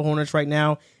the Charlotte Hornets right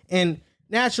now. And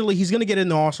naturally, he's going to get in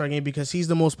the All-Star game because he's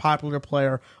the most popular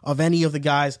player of any of the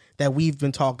guys that we've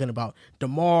been talking about.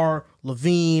 DeMar,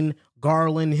 LaVine,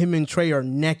 Garland, him and Trae are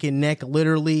neck and neck,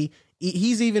 literally.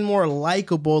 He's even more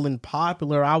likable and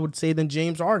popular, I would say, than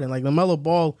James Harden. Like, LaMelo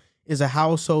Ball is a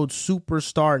household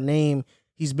superstar name.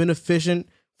 He's been efficient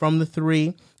from the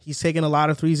three. He's taken a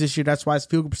lot of threes this year. That's why his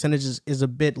field goal percentage is a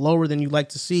bit lower than you'd like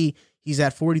to see. He's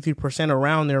at 43%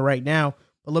 around there right now.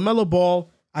 But LaMelo Ball,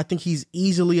 I think he's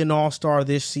easily an all-star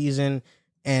this season,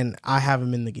 and I have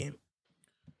him in the game.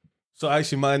 So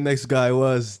actually, my next guy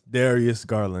was Darius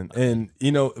Garland, and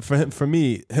for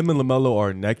me, him and LaMelo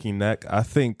are neck and neck. I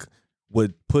think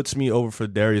what puts me over for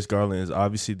Darius Garland is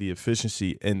obviously the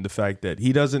efficiency and the fact that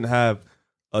he doesn't have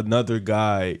another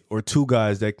guy or two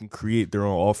guys that can create their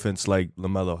own offense like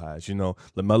LaMelo has.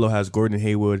 LaMelo has Gordon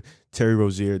Hayward, Terry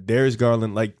Rozier. Darius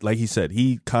Garland, like he said,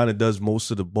 he kind of does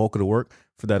most of the bulk of the work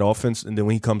for that offense. And then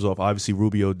when he comes off, obviously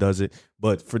Rubio does it.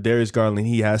 But for Darius Garland,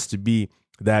 he has to be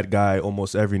that guy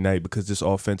almost every night because this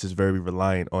offense is very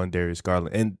reliant on Darius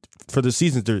Garland. And for the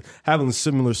seasons, they're having a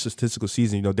similar statistical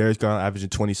season. Darius Garland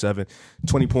averaging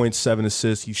 20 points, 7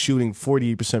 assists. He's shooting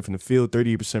 48% from the field,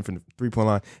 38% from the three-point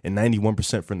line, and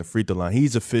 91% from the free throw line.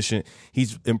 He's efficient.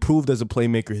 He's improved as a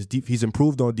playmaker. He's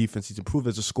improved on defense. He's improved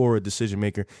as a scorer, decision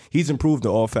maker. He's improved in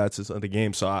all facets of the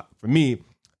game. So for me,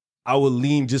 I would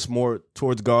lean just more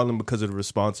towards Garland because of the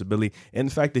responsibility and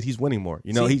the fact that he's winning more.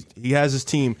 He has his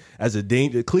team as a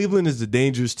danger. Cleveland is the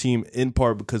dangerous team in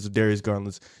part because of Darius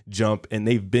Garland's jump, and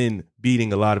they've been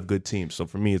beating a lot of good teams. So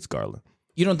for me, it's Garland.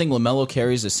 You don't think LaMelo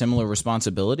carries a similar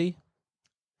responsibility?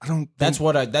 I don't.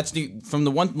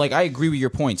 I agree with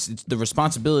your points. It's the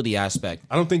responsibility aspect.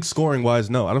 I don't think scoring wise,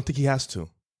 no. I don't think he has to.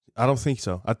 I don't think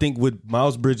so. I think with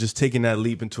Miles Bridges taking that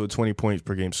leap into a 20 points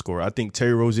per game score, I think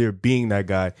Terry Rozier being that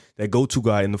guy, that go-to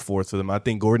guy in the fourth for them, I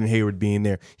think Gordon Hayward being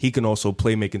there, he can also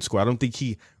play, make, and score. I don't think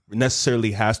he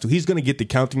necessarily has to. He's going to get the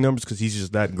counting numbers because he's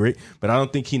just that great, but I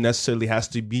don't think he necessarily has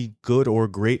to be good or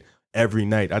great every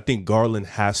night. I think Garland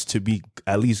has to be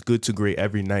at least good to great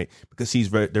every night because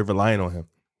they're relying on him.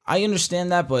 I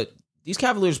understand that, but these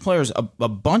Cavaliers players, a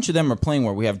bunch of them are playing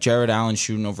where we have Jared Allen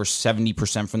shooting over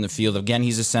 70% from the field. Again,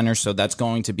 he's a center, so that's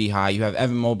going to be high. You have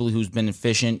Evan Mobley, who's been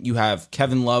efficient. You have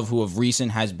Kevin Love, who of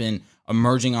recent has been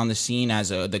emerging on the scene as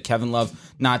the Kevin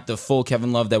Love, not the full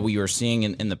Kevin Love that we were seeing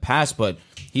in the past, but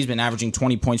he's been averaging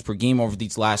 20 points per game over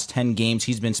these last 10 games.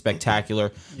 He's been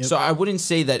spectacular. Yep. So I wouldn't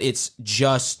say that it's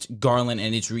just Garland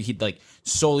and he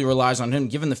solely relies on him,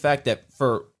 given the fact that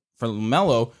for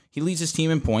LaMelo, he leads his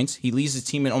team in points. He leads his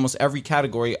team in almost every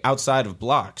category outside of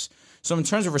blocks. So in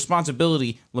terms of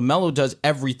responsibility, LaMelo does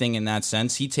everything in that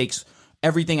sense. He takes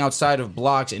everything outside of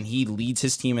blocks, and he leads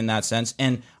his team in that sense.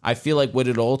 And I feel like what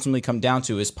it'll ultimately come down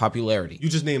to is popularity. You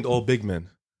just named all big men.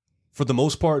 For the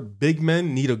most part, big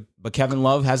men need a... But Kevin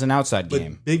Love has an outside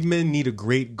game. Big men need a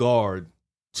great guard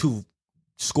to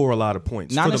score a lot of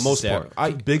points. Not for the most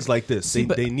part. Bigs like this,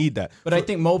 they need that. But I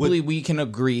think Mobley, we can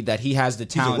agree that he has the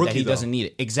talent that he doesn't need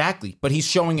it. Exactly. But he's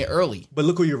showing it early. But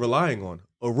look what you're relying on.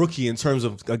 A rookie in terms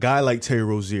of a guy like Terry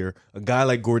Rozier, a guy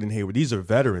like Gordon Hayward. These are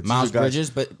veterans. Miles Bridges,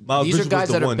 but these are guys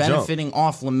that are benefiting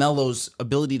off LaMelo's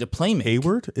ability to play make.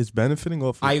 Hayward is benefiting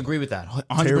off. I agree with that.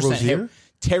 100%.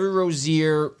 Terry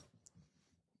Rozier,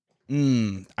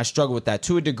 I struggle with that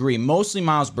to a degree. Mostly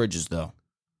Miles Bridges, though.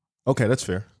 Okay, that's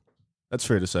fair. That's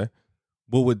fair to say.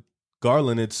 But with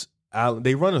Garland, it's Allen.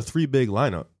 They run a 3-big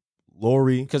lineup.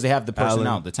 Laurie, because they have the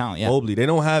personnel, Allen, the talent. Yeah, Mobley. They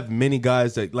don't have many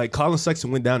guys that like Colin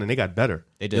Sexton went down and they got better.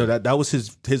 They did. That was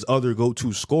his other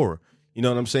go-to scorer. You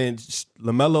know what I'm saying?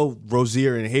 LaMelo,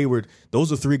 Rozier, and Hayward. Those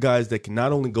are 3 guys that can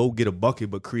not only go get a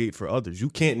bucket but create for others. You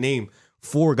can't name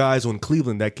 4 guys on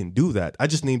Cleveland that can do that. I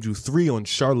just named you 3 on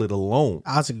Charlotte alone.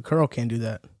 Isaac Okoro can't do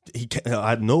that. He can.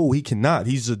 I know he cannot.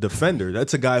 He's a defender.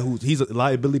 That's a guy he's a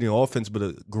liability in offense, but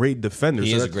a great defender.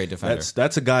 He is a great defender.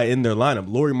 That's a guy in their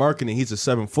lineup. Lauri Markkanen, he's a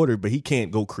 7-footer, but he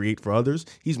can't go create for others.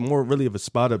 He's more really of a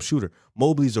spot-up shooter.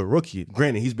 Mobley's a rookie.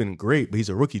 Granted, he's been great, but he's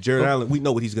a rookie. Jared Allen, we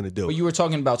know what he's going to do. But you were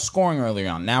talking about scoring earlier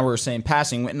on. Now we're saying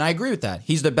passing, and I agree with that.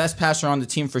 He's the best passer on the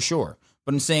team for sure.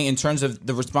 But I'm saying in terms of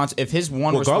the response, if his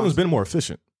one response... Garland's been more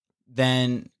efficient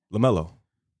than LaMelo.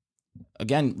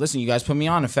 Again, listen, you guys put me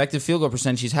on. Effective field goal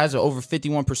percentage, he has over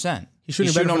 51%. He's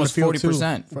shooting almost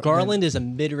 40%. Garland is a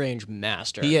mid-range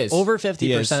master. He is. Over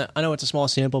 50%. I know it's a small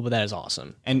sample, but that is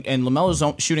awesome. And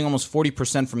LaMelo's shooting almost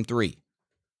 40% from 3.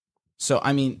 So,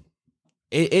 I mean,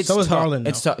 it's so is tough. Garland.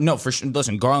 It's tough. No, for sure.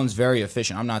 Listen, Garland's very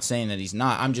efficient. I'm not saying that he's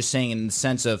not. I'm just saying in the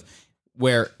sense of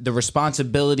where the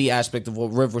responsibility aspect of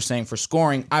what Riv was saying for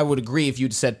scoring, I would agree if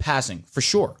you'd said passing, for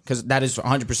sure, because that is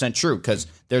 100% true, because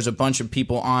there's a bunch of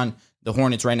people on the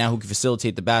Hornets right now who can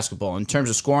facilitate the basketball. In terms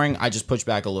of scoring, I just push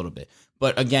back a little bit.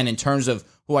 But again, in terms of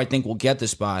who I think will get the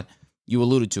spot, you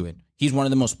alluded to it. He's one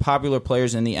of the most popular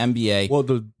players in the NBA. Well,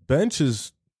 the bench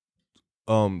is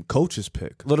coach's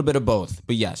pick. A little bit of both,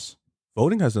 but yes.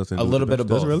 Voting has nothing to do with a little bit of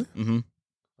both. Does it really? Mm-hmm.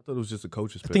 I thought it was just a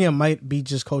coach's pick. I think it might be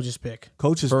just coach's pick.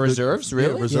 Coach's for pick, reserves,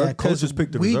 really? Yeah, reserve. Coaches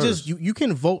pick the reserves. You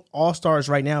can vote all-stars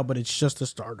right now, but it's just the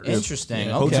starters. Interesting.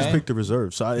 Yeah. Okay. Coaches pick the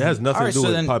reserves, so it has nothing to do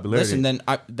with popularity. Listen,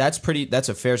 that's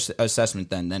a fair assessment.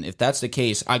 Then if that's the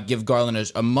case, I'd give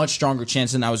Garland a much stronger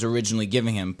chance than I was originally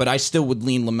giving him. But I still would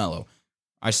lean LaMelo.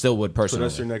 I still would personally. So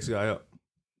that's your next guy up.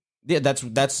 Yeah, that's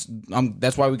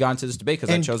why we got into this debate,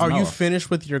 because I chose Are Melo. you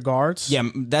finished with your guards? Yeah,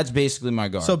 that's basically my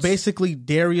guards. So basically,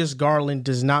 Darius Garland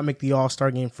does not make the All-Star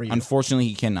game for you. Unfortunately,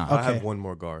 he cannot. I have one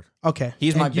more guard. Okay.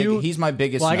 He's my And he's my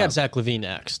biggest. Well, I got snub. Zach LaVine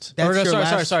next. That's your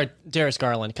sorry, last- Darius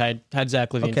Garland. I had Zach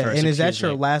LaVine Okay, first. and is that excuse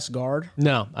your me. last guard?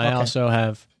 No, I Okay. also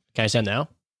have. Can I say now?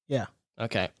 Yeah.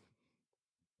 Okay.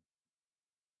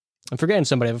 I'm forgetting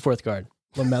somebody. I have a fourth guard.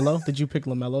 LaMelo? Did you pick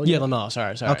LaMelo? Yeah, yet? Lamelo.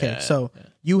 Sorry. Okay, yeah, so yeah.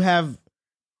 you have.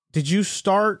 Did you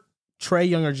start Trae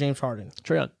Young or James Harden?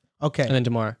 Trae Young. Okay, And then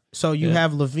DeMar. so you yeah.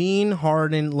 have Levine,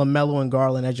 Harden, LaMelo, and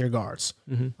Garland as your guards.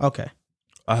 Mm-hmm. Okay.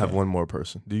 I have one more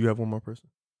person. Do you have one more person?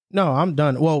 No, I'm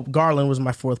done. Well, Garland was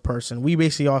my fourth person. We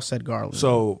basically all said Garland.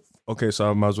 So, okay, so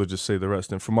I might as well just say the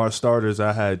rest. And from our starters,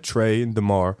 I had Trey and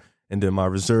DeMar. And then my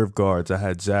reserve guards, I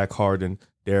had Zach, Harden,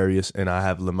 Darius, and I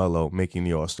have LaMelo making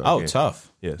the All-Star game.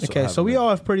 Tough. Yeah. okay, so we all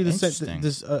have pretty Interesting.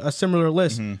 a similar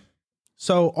list. Mhm.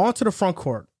 So on to the front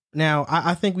court. Now,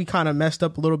 I think we kind of messed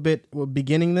up a little bit with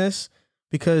beginning this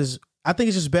because I think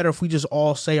it's just better if we just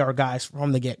all say our guys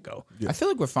from the get-go. I feel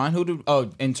like we're fine. Who do?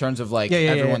 Oh, in terms of like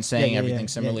everyone saying everything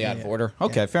similarly out of order.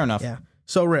 Okay, fair enough. Yeah.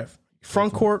 So, Riff,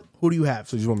 front court, who do you have?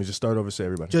 So you want me to start over, say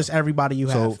everybody? Just everybody you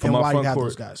So have for and my why you front have court,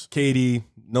 those guys. KD,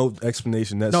 no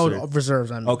explanation necessary. No,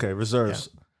 reserves, I mean. Okay, reserves.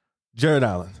 Jared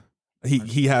Allen.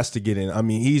 He has to get in. I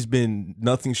mean, he's been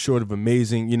nothing short of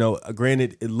amazing. You know,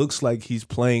 granted, it looks like he's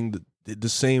playing the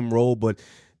same role, but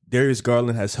Darius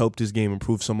Garland has helped his game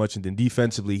improve so much. And then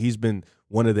defensively, he's been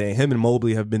him and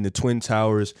Mobley have been the twin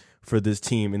towers for this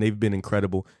team, and they've been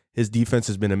incredible. His defense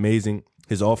has been amazing.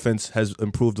 His offense has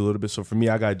improved a little bit. So for me,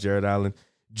 I got Jared Allen.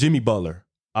 Jimmy Butler,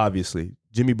 obviously.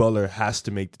 Jimmy Butler has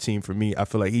to make the team for me. I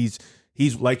feel like he's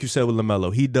like you said with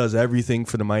LaMelo. He does everything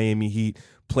for the Miami Heat.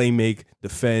 Play, make,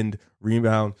 defend,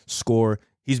 rebound, score.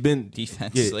 He's been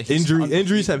Defensively,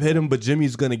 injuries have hit him, but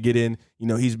Jimmy's gonna get in. You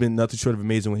know, he's been nothing short of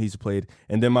amazing when he's played.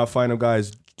 And then my final guy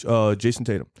is Jason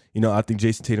Tatum. You know, I think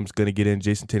Jason Tatum's gonna get in.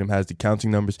 Jason Tatum has the counting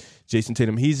numbers. Jason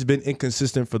Tatum, he's been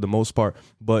inconsistent for the most part,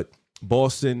 but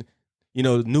Boston, you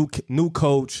know, new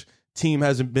coach. Team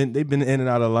they've been in and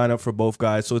out of the lineup for both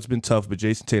guys, so it's been tough. But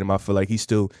Jason Tatum, I feel like he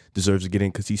still deserves to get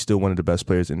in because he's still one of the best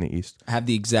players in the East. I have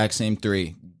the exact same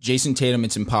three. Jason Tatum,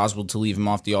 it's impossible to leave him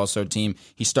off the All-Star team.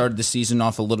 He started the season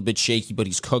off a little bit shaky, but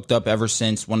he's cooked up ever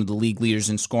since. One of the league leaders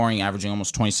in scoring, averaging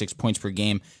almost 26 points per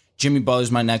game. Jimmy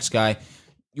Butler's my next guy.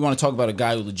 You want to talk about a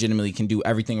guy who legitimately can do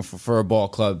everything for a ball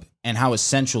club and how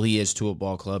essential he is to a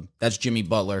ball club. That's Jimmy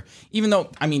Butler. Even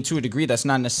though, I mean, to a degree, that's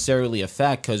not necessarily a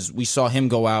fact because we saw him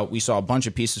go out. We saw a bunch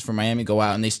of pieces from Miami go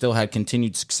out, and they still had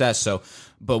continued success. So,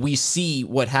 but we see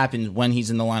what happens when he's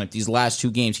in the lineup. These last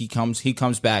two games, he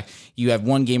comes back. You have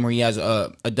one game where he has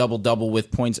a double-double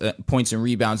with points and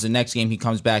rebounds. The next game he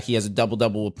comes back, he has a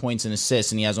double-double with points and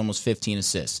assists, and he has almost 15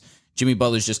 assists. Jimmy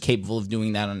Butler's just capable of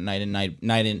doing that on a night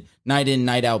in,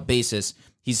 night out basis.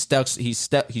 He stuffs the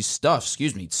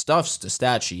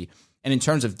stat sheet. And in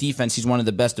terms of defense, he's one of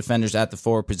the best defenders at the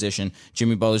forward position.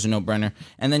 Jimmy Butler's a no-brainer.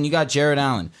 And then you got Jared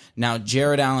Allen. Now,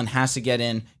 Jared Allen has to get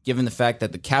in, given the fact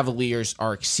that the Cavaliers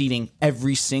are exceeding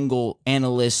every single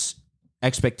analyst's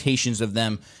expectations of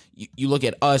them. You look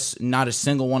at us, not a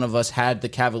single one of us had the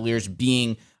Cavaliers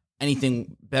being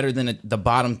anything better than the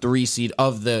bottom 3 seed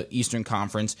of the Eastern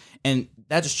Conference. And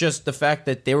that's just the fact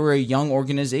that they were a young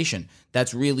organization.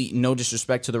 That's really no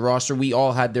disrespect to the roster. We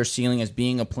all had their ceiling as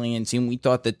being a play-in team. We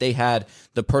thought that they had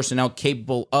the personnel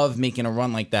capable of making a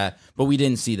run like that, but we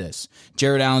didn't see this.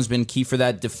 Jared Allen's been key for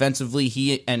that. Defensively,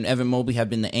 he and Evan Mobley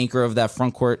have been the anchor of that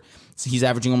front court. He's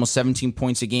averaging almost 17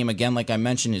 points a game. Again, like I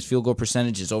mentioned, his field goal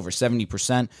percentage is over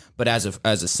 70%. But as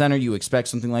a center, you expect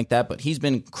something like that. But he's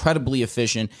been incredibly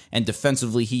efficient, and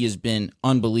defensively, he has been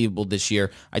unbelievable this year.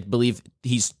 I believe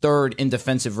he's third in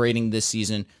defensive rating this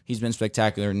season. He's been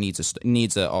spectacular and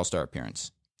needs an All-Star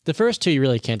appearance. The first two you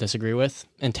really can't disagree with,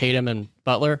 and Tatum and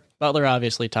Butler. Butler,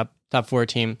 obviously, top 4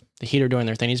 team. The Heat are doing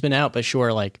their thing. He's been out, but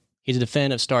sure, like he's a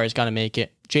definitive star. He's got to make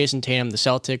it. Jason Tatum, the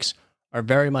Celtics are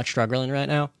very much struggling right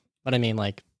now. But I mean,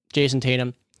 like, Jason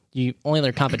Tatum, only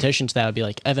other competition to that would be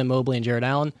like Evan Mobley and Jared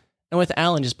Allen. And with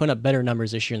Allen just putting up better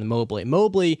numbers this year than Mobley.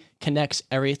 Mobley connects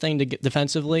everything to get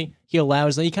defensively. He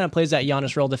kind of plays that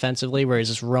Giannis role defensively where he's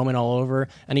just roaming all over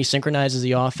and he synchronizes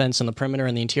the offense on the perimeter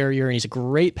and the interior. And he's a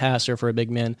great passer for a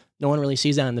big man. No one really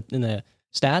sees that in the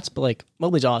stats, but like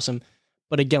Mobley's awesome.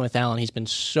 But again, with Allen, he's been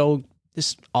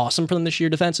this awesome for them this year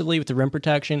defensively with the rim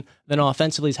protection. Then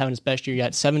offensively, he's having his best year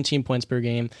yet, 17 points per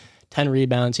game. 10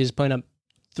 rebounds. He's putting up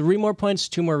 3 more points,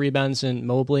 2 more rebounds than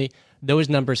Mobley. those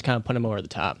numbers kind of put him over the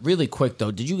top. Really quick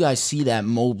though, did you guys see that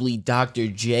Mobley Dr.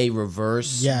 J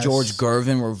reverse? Yes. George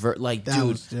Gervin reverse. Like, That dude,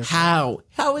 was different.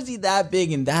 how is he that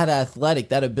big and that athletic?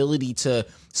 That ability to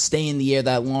stay in the air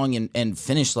that long and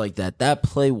finish like that. That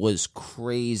play was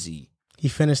crazy. He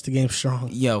finished the game strong.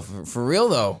 Yo, for real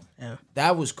though. Yeah.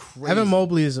 That was crazy. Evan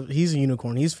Mobley he's a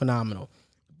unicorn. He's phenomenal.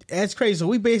 That's crazy. So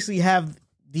we basically have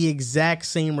the exact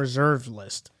same reserve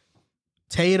list.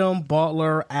 Tatum,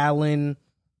 Butler, Allen.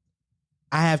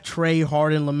 I have Trey,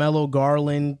 Harden, LaMelo,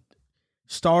 Garland.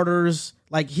 Starters.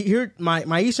 Like here,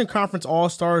 my Eastern Conference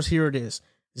All-Stars, here it is.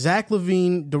 Zach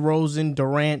LaVine, DeRozan,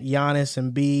 Durant, Giannis,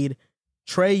 Embiid,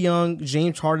 Trey Young,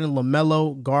 James Harden,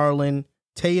 LaMelo, Garland,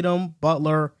 Tatum,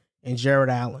 Butler, and Jared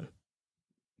Allen.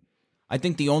 I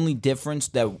think the only difference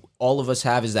that all of us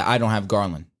have is that I don't have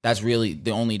Garland. That's really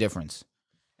the only difference.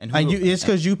 And It's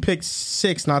because you picked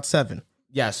 6, not 7.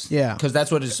 yes, Yeah. because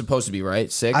that's what it's supposed to be,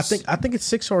 right? 6. I think it's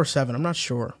 6 or 7. I'm not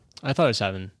sure. I thought it was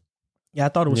 7. Yeah, I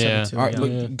thought it was Yeah. 7 too. All right,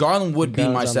 yeah. look, Garland would be my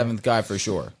Garland's on 7th guy for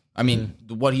sure. I mean,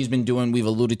 what he's been doing, we've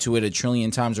alluded to it a trillion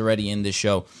times already in this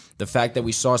show. The fact that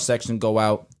we saw Sexton go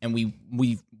out and we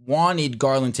wanted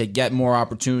Garland to get more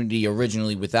opportunity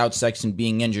originally without Sexton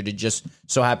being injured. It just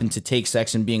so happened to take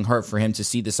Sexton being hurt for him to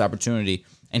see this opportunity.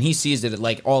 And he sees it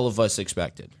like all of us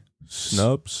expected.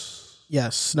 Snubs.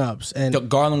 Yes, Snubs. And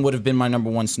Garland would have been my number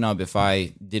 1 snub if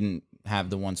I didn't have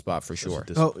the 1 spot for sure.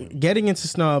 so getting into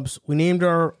snubs, we named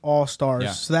our All-Stars.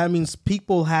 Yeah. So that means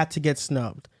people had to get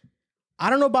snubbed. I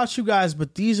don't know about you guys,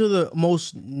 but these are the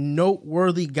most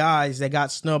noteworthy guys that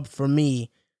got snubbed for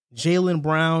me. Jaylen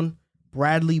Brown,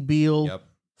 Bradley Beal, Yep.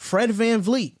 Fred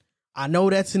VanVleet. I know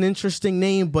that's an interesting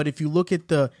name, but if you look at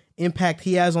the impact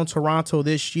he has on Toronto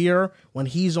this year, when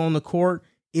he's on the court,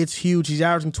 it's huge. He's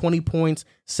averaging 20 points,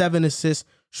 7 assists,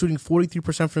 shooting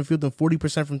 43% from the field and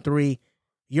 40% from 3.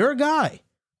 You're a guy,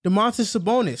 Domantas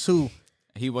Sabonis, who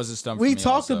He was a stump for we me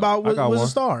talked also. about I got was one. a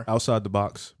star. Outside the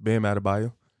box. Bam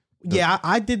Adebayo. Yeah,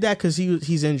 I did that because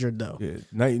he's injured though. Yeah. Did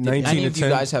 19 any to of you 10.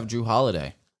 guys have Drew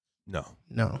Holiday? No.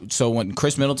 No, So when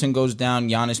Chris Middleton goes down,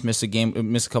 Giannis missed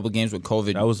a couple of games with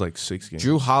COVID. That was like 6 games.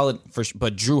 Drew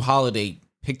Holiday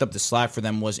picked up the slack for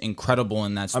them, was incredible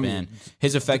in that span.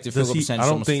 His effective field goal percentage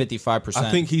is almost 55%.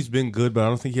 I think he's been good, but I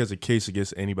don't think he has a case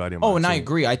against anybody. On my Oh, and I team.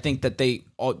 agree. I think that the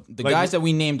Like, guys that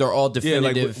we named are all Yeah,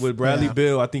 like definitive. with Bradley Yeah.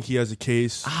 Beal, I think he has a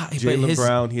case. but Jaylen his-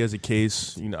 Brown, he has a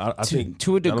case. You know, I think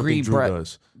to a I don't degree, think Drew Brad-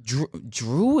 does.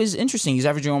 Drew is interesting. He's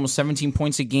averaging almost 17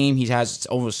 points a game. He has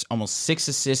almost 6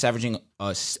 assists, averaging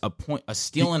a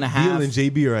steal and a half. Beal and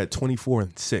JB are at 24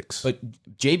 and 6. But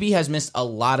JB has missed a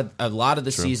lot of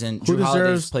the season. Drew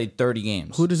Holiday's played 30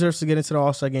 games. who deserves to get into the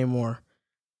All-Star game more,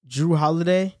 Drew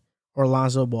Holiday or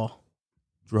Lonzo Ball?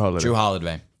 Drew Holiday. Drew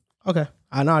Holiday. Okay,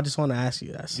 I know. I just want to ask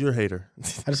you guys. You're a hater. I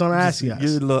just want to ask you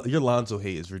guys. Your Lonzo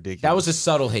hate is ridiculous. That was a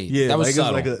subtle hate. yeah. that was like,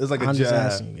 subtle. It's like a I'm just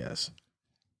jab. asking you guys.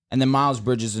 And then Miles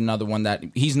Bridges is another one that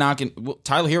he's not going. Well,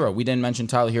 Tyler Hero. We didn't mention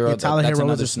Tyler Hero. Yeah, Tyler That's Hero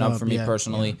was another a snub snub, for me yeah,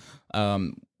 personally.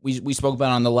 We spoke about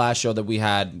it on the last show that we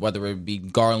had, whether it be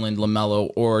Garland, LaMelo,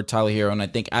 or Tyler Hero. And I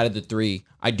think out of the 3,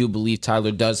 I do believe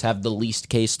Tyler does have the least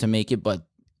case to make it. But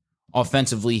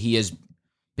offensively, he has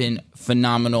been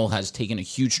phenomenal, has taken a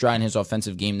huge stride in his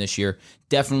offensive game this year.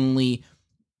 Definitely,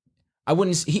 I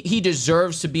wouldn't. He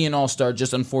deserves to be an All-Star,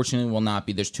 just unfortunately will not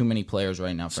be. There's too many players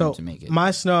right now for him to make it. My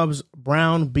snubs: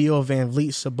 Brown, Beal, VanVleet,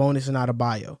 Sabonis, and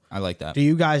Adebayo. I like that. Do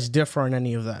you guys differ on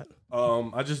any of that?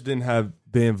 I just didn't have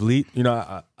VanVleet. You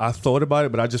know, I thought about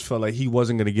it, but I just felt like he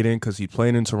wasn't going to get in because he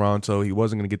played in Toronto. He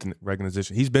wasn't going to get the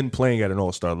recognition. He's been playing at an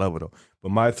All-Star level though.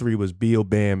 But my 3 was Beal,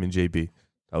 Bam, and JB.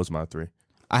 That was my 3.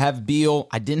 I have Beal.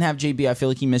 I didn't have JB. I feel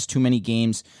like he missed too many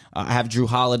games. I have Drew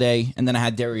Holiday, and then I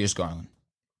had Darius Garland.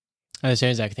 I had the same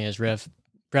exact thing as Riff.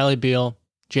 Bradley Beal,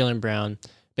 Jaylen Brown,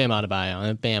 Bam Adebayo.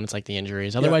 And Bam, it's like the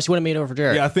injuries. Otherwise, he would have made it over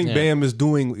Jared. Yeah, I think Bam is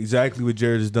doing exactly what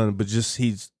Jared has done, but just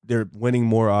they're winning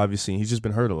more, obviously. He's just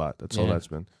been hurt a lot. That's all that's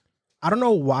been. I don't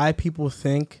know why people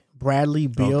think Bradley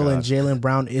Beal and God. Jaylen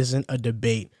Brown isn't a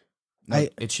debate. No,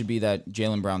 it should be that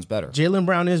Jaylen Brown's better. Jaylen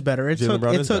Brown is better. It Jaylen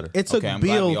Brown is better. took Okay, I'm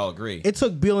glad Beal. we all agree. It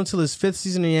took Beal until his 5th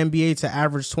season in the NBA to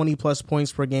average 20+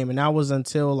 points per game, and that was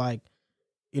until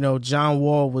John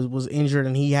Wall was injured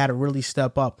and he had to really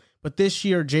step up. But this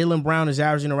year, Jaylen Brown is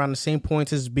averaging around the same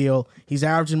points as Beal. He's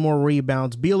averaging more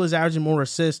rebounds. Beal is averaging more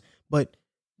assists, but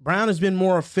Brown has been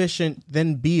more efficient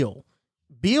than Beal.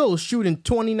 Beal is shooting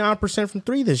 29% from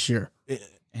 3 this year.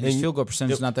 And his field goal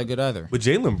percentage is not that good either. But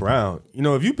Jaylen Brown,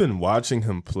 if you've been watching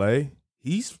him play,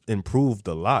 he's improved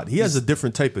a lot. He has a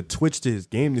different type of twitch to his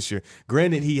game this year.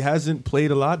 Granted, he hasn't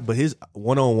played a lot, but his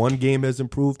one-on-one game has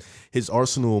improved. His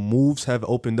arsenal of moves have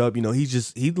opened up. You know,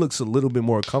 he looks a little bit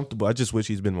more comfortable. I just wish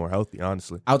he's been more healthy,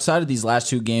 honestly. Outside of these last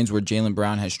two games where Jaylen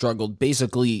Brown has struggled,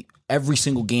 basically every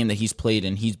single game that he's played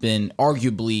in, he's been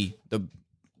arguably the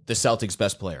Celtics'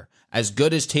 best player. As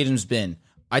good as Tatum's been,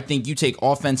 I think you take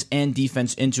offense and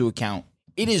defense into account,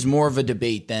 it is more of a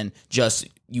debate than just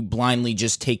you blindly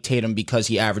just take Tatum because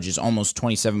he averages almost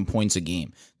 27 points a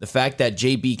game. The fact that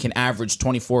JB can average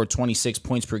 24 or 26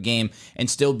 points per game and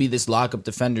still be this lockup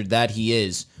defender that he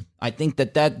is, I think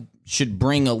that should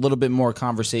bring a little bit more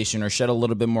conversation or shed a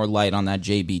little bit more light on that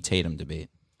JB Tatum debate.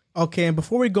 Okay, and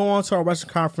before we go on to our Western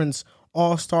Conference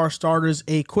All-Star starters,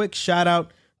 a quick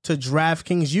shout-out to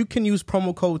DraftKings. You can use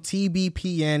promo code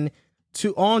TBPN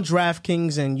on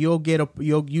DraftKings, and you'll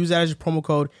use that as your promo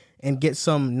code and get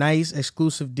some nice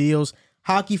exclusive deals.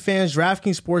 Hockey fans,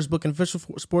 DraftKings Sportsbook, an official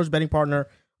sports betting partner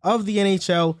of the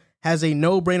NHL, has a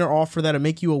no-brainer offer that'll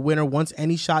make you a winner once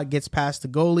any shot gets past the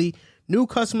goalie. New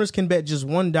customers can bet just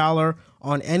 $1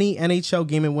 on any NHL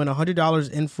game and win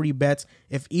 $100 in free bets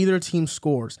if either team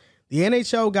scores. The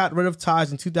NHL got rid of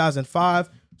ties in 2005,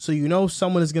 so you know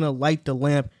someone is going to light the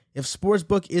lamp. If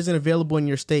Sportsbook isn't available in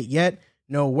your state yet,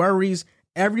 no worries.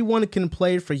 Everyone can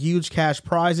play for huge cash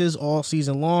prizes all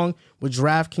season long with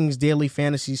DraftKings Daily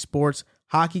Fantasy Sports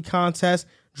Hockey Contest.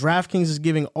 DraftKings is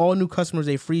giving all new customers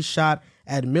a free shot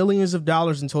at millions of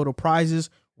dollars in total prizes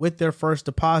with their first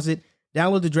deposit.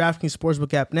 Download the DraftKings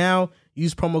Sportsbook app now.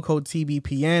 Use promo code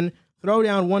TBPN. Throw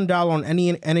down $1 on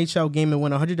any NHL game and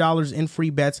win $100 in free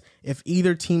bets if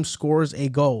either team scores a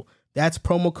goal. That's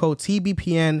promo code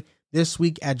TBPN this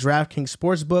week at DraftKings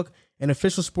Sportsbook, an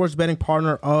official sports betting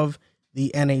partner of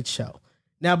the NHL.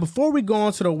 Now, before we go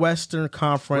on to the Western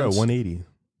Conference... We're at 180.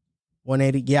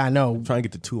 180, yeah, I know. I'm trying to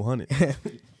get to 200.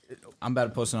 I'm about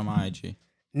to post it on my IG.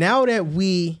 Now that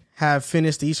we have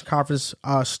finished the Eastern Conference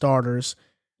starters,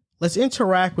 let's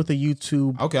interact with the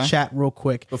YouTube chat real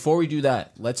quick. Before we do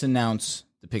that, let's announce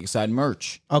the Pick a Side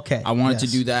merch. Okay. I wanted to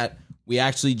do that. We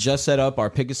actually just set up our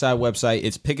Pick a Side website.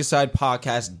 It's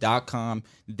pickasidepodcast.com.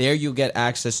 There you'll get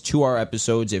access to our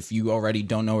episodes if you already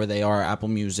don't know where they are. Apple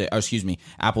Podcasts,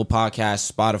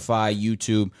 Spotify,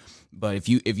 YouTube. But if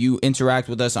you interact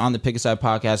with us on the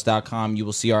pickasidepodcast.com, you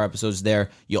will see our episodes there.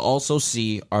 You'll also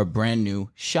see our brand new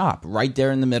shop right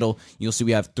there in the middle. You'll see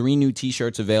we have 3 new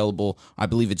t-shirts available. I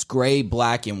believe it's gray,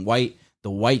 black, and white.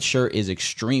 The white shirt is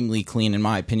extremely clean in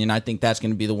my opinion. I think that's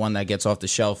going to be the one that gets off the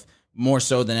shelf more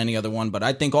so than any other one, but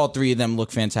I think all 3 of them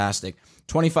look fantastic.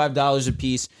 $25 a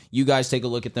piece. You guys take a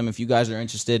look at them if you guys are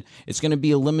interested. It's going to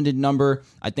be a limited number.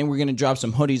 I think we're going to drop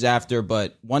some hoodies after,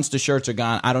 but once the shirts are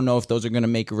gone, I don't know if those are going to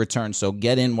make a return, so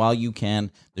get in while you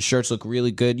can. The shirts look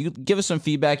really good. You give us some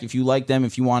feedback if you like them,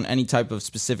 if you want any type of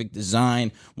specific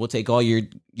design. We'll take all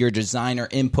your designer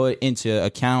input into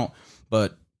account,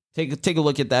 but take a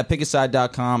look at that.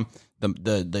 Pickaside.com.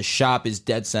 The shop is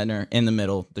dead center in the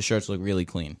middle. The shirts look really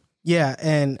clean. Yeah,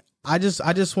 and I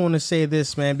just want to say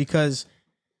this, man, because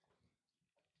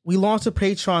we launched a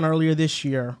Patreon earlier this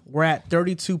year. We're at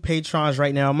 32 patrons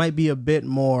right now. It might be a bit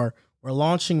more. We're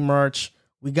launching merch.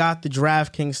 We got the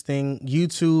DraftKings thing.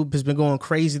 YouTube has been going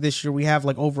crazy this year. We have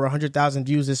like over 100,000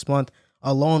 views this month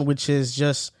alone, which is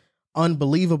just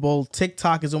unbelievable.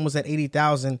 TikTok is almost at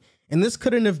 80,000. And this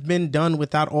couldn't have been done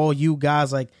without all you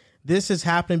guys. Like, this is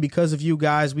happening because of you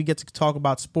guys. We get to talk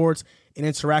about sports and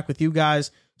interact with you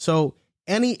guys. So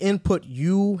any input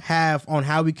you have on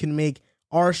how we can make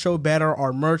our show better,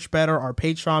 our merch better, our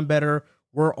Patreon better,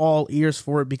 we're all ears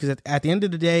for it, because at the end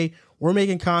of the day, we're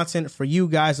making content for you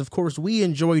guys. Of course, we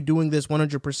enjoy doing this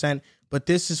 100%, but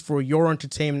this is for your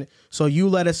entertainment. So you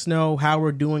let us know how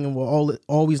we're doing, and we'll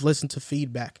always listen to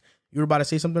feedback. You were about to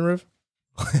say something, Riv?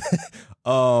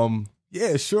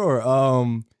 Yeah, sure.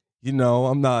 You know,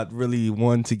 I'm not really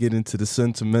one to get into the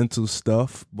sentimental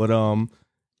stuff, but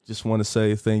just want to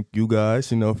say thank you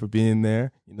guys, you know, for being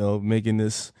there, you know, making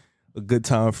this a good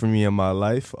time for me in my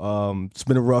life. It's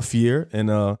been a rough year, and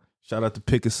shout out to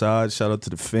Pick a Side, shout out to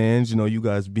the fans, you know, you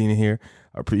guys being here.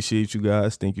 I appreciate you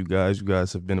guys. Thank you guys. You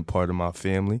guys have been a part of my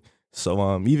family.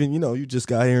 So even, you know, you just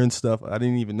got here and stuff. I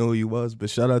didn't even know who you was, but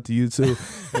shout out to you too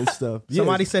and stuff.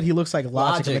 Somebody said he looks like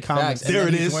Logic in the comments. There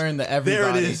it is. Wearing the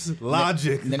everybody. There it is.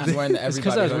 Logic. And then he's wearing the everybody.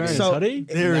 Because I was wearing his hoodie?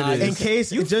 There it is. In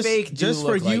case you just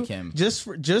for you, like him.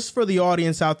 just for the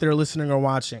audience out there listening or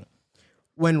watching,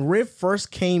 when Riv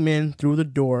first came in through the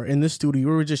door in the studio,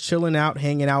 we were just chilling out,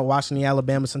 hanging out, watching the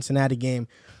Alabama-Cincinnati game.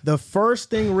 The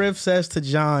first thing Riv says to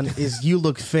John is, "You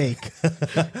look fake."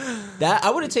 That I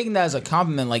would have taken that as a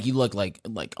compliment. Like you look like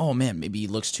oh man, maybe he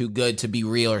looks too good to be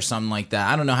real or something like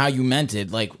that. I don't know how you meant it.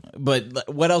 Like,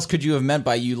 but what else could you have meant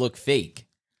by you look fake?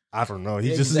 I don't know.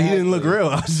 He didn't look real.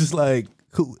 I was just like,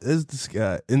 who is this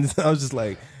guy? And I was just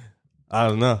like, I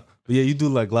don't know. But yeah, you do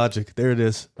like Logic. There it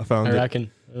is. I found it. I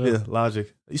reckon. Yeah, Logic.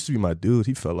 It used to be my dude.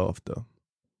 He fell off though.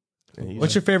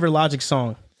 What's your favorite Logic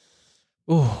song?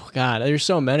 Oh God, there's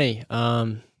so many.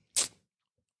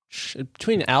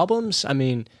 Between albums, I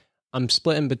mean, I'm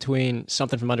splitting between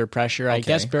Something from Under Pressure. I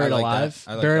guess Buried Alive.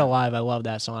 Buried Alive. I love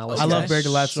that song. I love Buried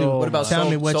Alive too. What about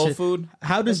Soul Food?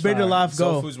 How does Buried Alive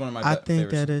go? Soul Food's one of my I think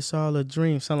favorites. that it's all a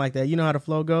dream. Something like that. You know how the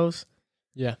flow goes?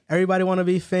 Yeah. Everybody want to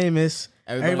be famous.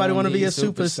 Everybody want to be a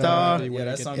superstar. Yeah,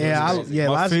 that song My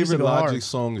My favorite Logic Logic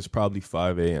song is probably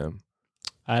 5 a.m.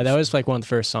 That was like one of the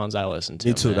first songs I listened to.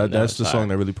 Me too. Man. That's the song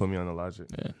that really put me on the Logic.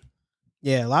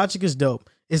 Yeah, Logic is dope.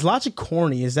 Is Logic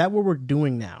corny? Is that what we're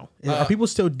doing now? Are people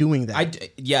still doing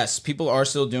that? Yes, people are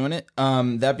still doing it.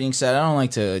 That being said, I don't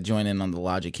like to join in on the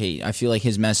Logic hate. I feel like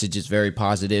his message is very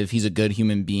positive. He's a good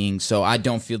human being, so I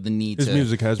don't feel the need His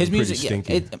music has been pretty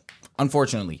stinky.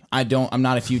 Unfortunately, I'm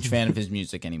not a huge fan of his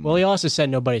music anymore. Well, he also said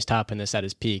nobody's topping this at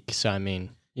his peak. So I mean,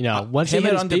 you know, once he him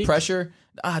hit his under peak, pressure.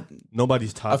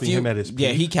 Nobody's topping him at his peak. Yeah,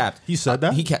 he capped. He said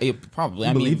that? He probably.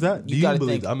 You believe that? You got to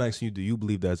think. I'm asking you, do you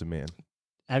believe that as a man?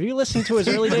 have you listened to his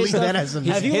early days stuff? that as a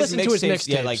Have you his listened to his mixtapes, mixtapes?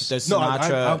 yeah, like the No,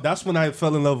 Sinatra. that's when I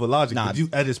fell in love with Logic. Nah. If you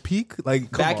at his peak,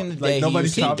 like come Back on. in the like, day, he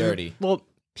nobody's was topping him. dirty. Well,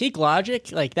 peak Logic,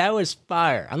 like that was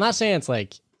fire. I'm not saying it's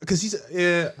like. Because he's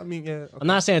okay. I'm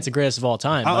not saying it's the greatest of all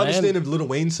time. I but understand if Lil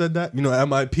Wayne said that. You know, at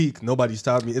my peak, nobody's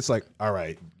topping me. It's like, all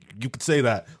right, you could say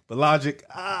that, but Logic.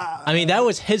 I mean, that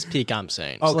was his peak. I'm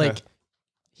saying. So, Okay. like,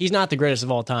 he's not the greatest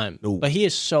of all time, No. but he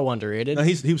is so underrated. No,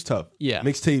 he was tough. Yeah.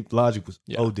 Mixtape Logic was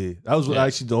OD. That was Yeah.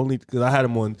 actually the only, because I had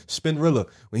him on Spinrilla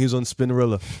when he was on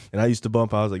Spinrilla, and I used to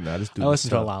bump. I was like, nah, this dude. I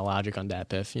listened to a tough. lot of Logic on that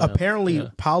Piff. You know? Apparently,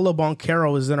 Paulo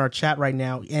Boncaro is in our chat right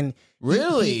now, and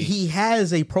Really? he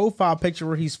has a profile picture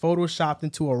where he's photoshopped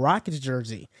into a Rockets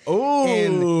jersey. Oh,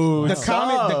 And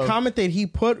the comment that he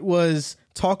put was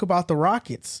talk about the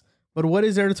Rockets. But what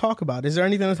is there to talk about? Is there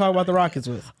anything to talk about the Rockets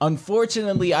with?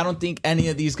 Unfortunately, I don't think any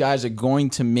of these guys are going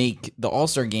to make the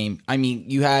All-Star game. I mean,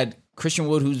 you had Christian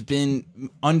Wood, who's been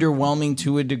underwhelming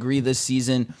to a degree this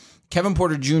season. Kevin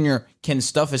Porter Jr. can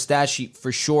stuff a stat sheet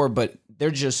for sure, but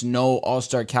there's just no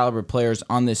All-Star caliber players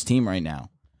on this team right now.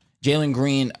 Jalen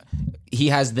Green, he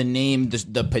has the name,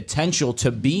 the potential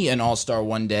to be an All-Star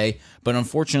one day, but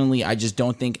unfortunately, I just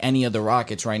don't think any of the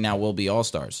Rockets right now will be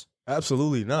All-Stars.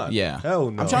 Absolutely not. Yeah. Hell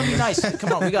no. I'm trying to be nice.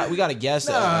 Come on, we got to guess.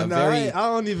 I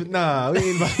don't even. Nah, we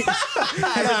ain't.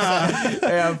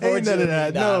 Yeah, Ain't none of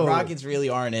that. No. Rockets really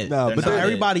aren't it. Nah, They're but not it.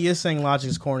 Everybody is saying Logic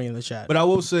is corny in the chat. But I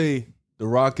will say the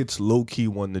Rockets low key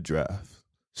won the draft.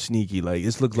 Sneaky, like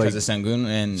it's looked like because of Sengun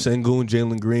and Sengun,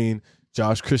 Jalen Green,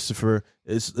 Josh Christopher.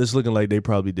 It's looking like they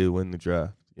probably did win the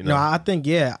draft. You know, No, I think,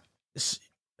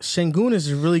 Sengun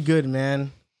is really good,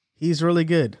 man. He's really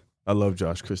good. I love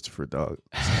Josh Christopher, dog.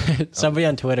 Somebody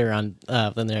on Twitter on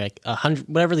then they're like 100,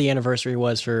 whatever the anniversary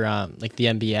was for like the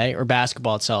NBA or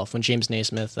basketball itself when James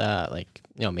Naismith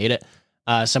made it.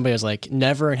 Somebody was like,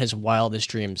 never in his wildest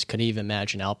dreams could he even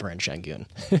imagine Alperen Şengün.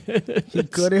 He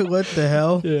couldn't. What the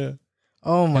hell? Yeah.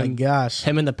 Oh my gosh.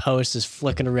 Him in the post is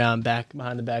flicking around back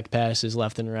behind the back passes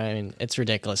left and right. I mean, it's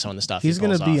ridiculous some of the stuff He's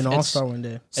going to be an all-star one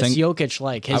day. It's Jokic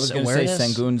like his I was going to say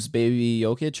awareness. Sengun's baby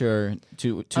Jokic or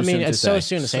too I mean, soon to it's say? so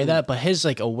soon to say that, but his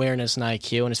like awareness and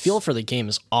IQ and his feel for the game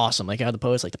is awesome. Like out of the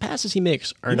post, like the passes he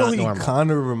makes are You know not who he normal. kind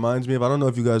of reminds me of? I don't know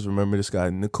if you guys remember this guy,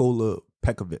 Nikola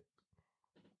Pekovic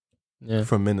Yeah.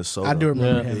 from Minnesota. I do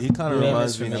remember Yeah, him. he kind of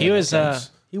reminds me. He was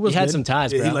He was he had good. some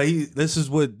ties, bro. Yeah, this is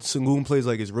what Sengun plays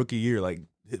like his rookie year, like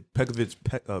Pekovic's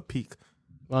peak.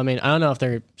 Well, I mean, I don't know if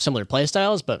they're similar play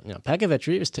styles, but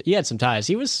Pekovic, he had some ties.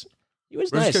 He was But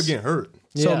he nice. kept getting hurt.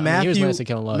 So Yeah, I mean, he was Matthew, nice to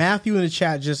Kevin Love. Matthew in the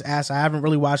chat just asked, I haven't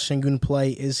really watched Şengün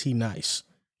play. Is he nice?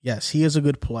 Yes, he is a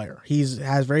good player.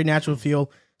 Has very natural feel.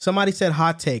 Somebody said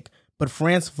hot take, but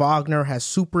Franz Wagner has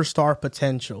superstar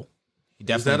potential. He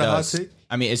definitely that a hot does. take?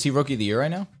 I mean, is he rookie of the year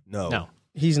right now? No.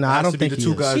 He's not. I Has don't to be think the he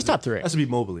two is. guys. He's top three. Has to be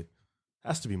Mobley.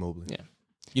 Has to be Mobley. Yeah.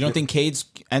 You don't think Cade's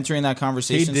entering that They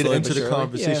conversation? did slowly enter but the surely?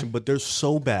 conversation, but they're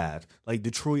so bad. Like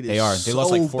Detroit is. They are. They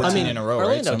lost like 14 I mean, in a row, right?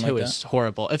 Orlando Something too like is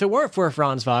horrible. If it weren't for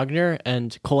Franz Wagner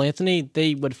and Cole Anthony,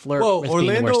 they would flirt Well, with being the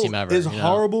Orlando worst team ever. is you know?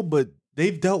 horrible, but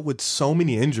they've dealt with so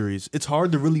many injuries. It's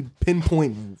hard to really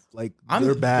pinpoint like I'm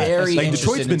they're bad. very Like interested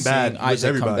Detroit's in been bad seeing with Isaac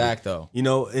everybody. come back, though. You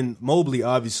know, and Mobley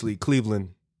obviously Cleveland,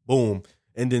 boom,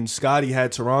 and then Scotty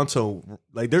had Toronto.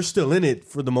 Like they're still in it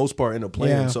for the most part in the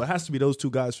play-in. Yeah. So it has to be those two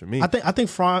guys for me. I think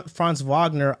Franz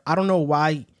Wagner, I don't know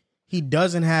why he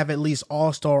doesn't have at least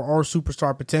all-star or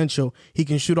superstar potential. He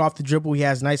can shoot off the dribble. He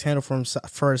has nice handle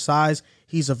for his size.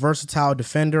 He's a versatile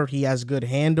defender. He has good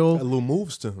handle. Got little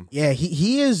moves to him. Yeah,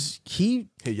 he's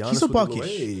a bucket.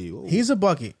 He's a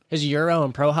bucket. His Euro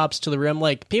and pro hops to the rim,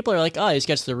 like people are like, oh, he just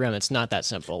gets to the rim. It's not that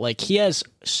simple. Like he has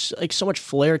like so much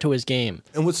flair to his game.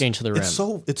 And what's getting to the rim.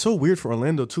 It's so weird for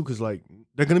Orlando too, because like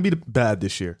they're gonna be bad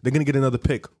this year. They're gonna get another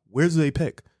pick. Where's they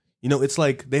pick? You know, it's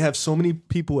like they have so many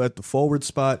people at the forward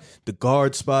spot, the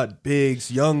guard spot, bigs,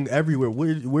 young, everywhere.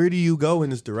 Where do you go in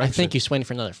this direction? I think you swing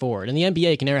for another forward. And the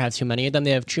NBA can never have too many of them.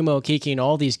 They have Chumo, Kiki, and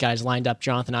all these guys lined up,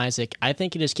 Jonathan Isaac. I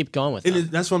think you just keep going with them.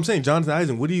 That's what I'm saying. Jonathan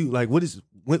Isaac, what do you like? What are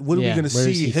we going to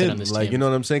see him? Like, you know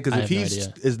what I'm saying? Because if he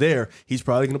is there, he's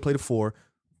probably going to play the 4.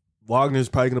 Wagner's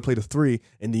probably going to play the 3.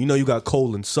 And then, you got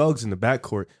Cole and Suggs in the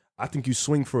backcourt. I think you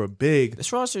swing for a big.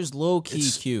 This roster is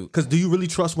low-key cute. Because do you really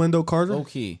trust Wendell Carter?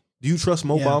 Low-key. Do you trust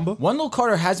Mo Bamba? Wendell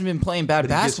Carter hasn't been playing bad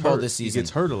basketball this season. He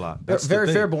gets hurt a lot.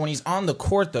 Very fair, but when he's on the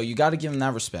court, though, you got to give him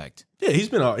that respect. Yeah, he's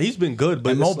been good.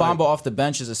 But and Mo Bamba off the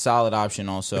bench is a solid option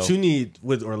also. But you need,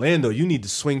 with Orlando, you need to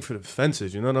swing for the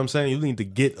fences. You know what I'm saying? You need to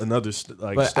get another star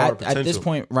potential. At this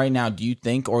point right now, do you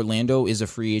think Orlando is a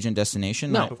free agent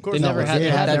destination? No, of course they never had.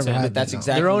 That's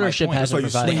exactly their ownership my point. hasn't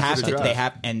provided. They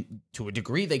have, and to a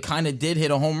degree, they kind of did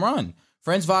hit a home run.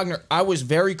 Franz Wagner, I was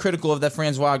very critical of that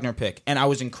Franz Wagner pick, and I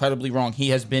was incredibly wrong. He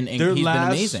has been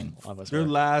amazing.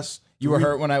 You were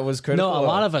hurt when I was critical? No, a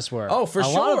lot of us were. Oh, for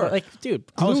sure. Dude,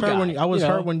 I was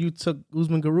hurt when you took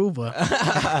Usman Garuba.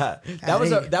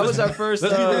 that was our first.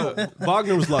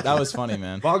 Wagner was lucky. That was funny,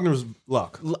 man. Wagner was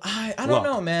luck. I don't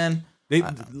know, man.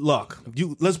 Luck.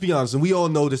 Let's be honest, and we all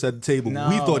know this at the table.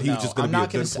 We thought he was just going to be a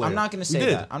good player. I'm not going to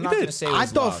say that. I'm not going to say. I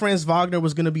thought Franz Wagner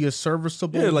was going to be a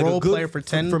serviceable role player for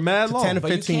 10 to 15 years.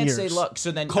 But you can't say luck.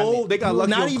 So then Cole, they got lucky.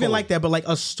 Not even like that, but like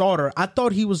a starter. I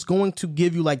thought he was going to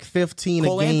give you like 15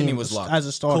 Cole a game Anthony was luck. as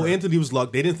a starter. Cole Anthony was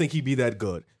luck. They didn't think he'd be that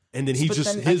good, and then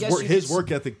his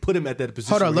work ethic put him at that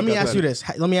position. Hold on, let me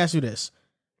ask you this.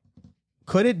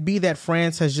 Could it be that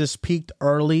Franz has just peaked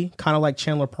early, kind of like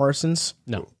Chandler Parsons?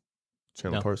 No.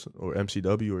 Chandler Parsons or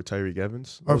MCW or Tyreek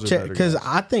Evans? Because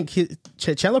I think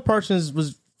Chandler Parsons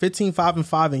was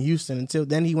 15-5-5 in Houston until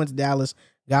then he went to Dallas,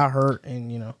 got hurt,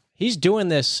 and He's doing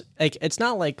this, like, it's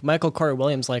not like Michael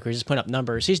Carter-Williams, like, where he's just putting up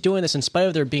numbers. He's doing this in spite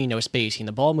of there being no spacing.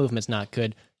 The ball movement's not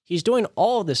good. He's doing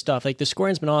all of this stuff. Like, the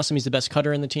scoring's been awesome. He's the best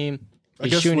cutter in the team.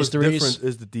 He's shooting his threes. Different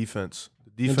is the defense.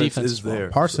 The defense is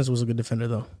there. Parsons was a good defender,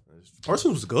 though.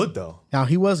 Parsons was good, though. Now,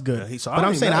 he was good. Yeah, but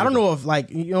I'm saying, I don't know if, like,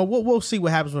 we'll see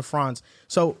what happens with Franz.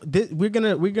 So, we're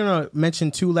gonna mention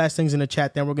 2 last things in the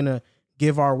chat, then we're going to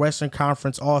give our Western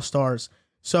Conference All-Stars.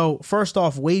 So, first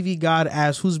off, Wavy God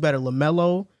asks, who's better,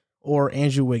 LaMelo or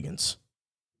Andrew Wiggins?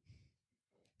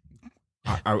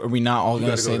 Are we not all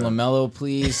going to say LaMelo,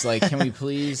 please? Like, can we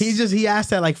please? He asked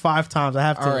that like 5 times. I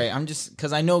have to. All right, I'm just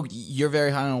because I know you're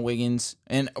very high on Wiggins,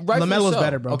 and LaMelo's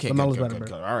better, bro. Okay, LaMelo's good, better.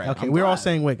 Good. All right, okay, we're all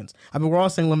saying Wiggins. I mean, we're all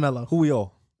saying LaMelo. Who we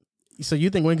all? So you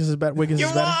think Wiggins is better?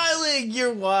 You're wilding.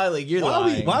 You're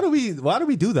lying. Why do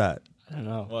we do that? I don't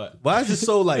know. What? Why is it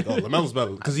so like? Oh, LaMelo's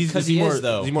better because he's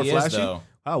more flashy.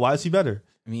 Why is he better?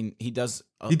 I mean, he does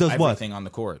everything on the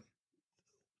court.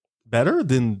 Better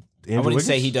than Andrew I wouldn't Wiggins?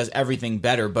 say he does everything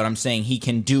better, but I'm saying he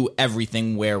can do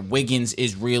everything where Wiggins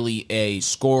is really a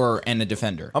scorer and a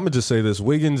defender. I'm gonna just say this: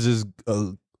 Wiggins is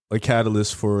a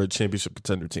catalyst for a championship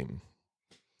contender team.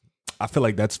 I feel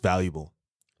like that's valuable.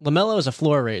 LaMelo is a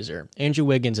floor raiser. Andrew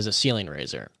Wiggins is a ceiling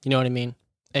raiser. You know what I mean?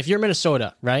 If you're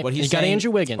Minnesota, right? What he's you got saying,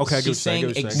 Andrew Wiggins. Okay, I get he's saying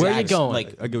exactly, where are you going?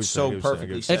 Like, I get what so you're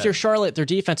perfectly saying. If you're Charlotte, their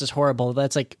defense is horrible.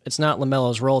 That's like it's not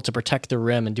LaMelo's role to protect the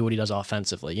rim and do what he does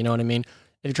offensively. You know what I mean?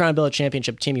 If you're trying to build a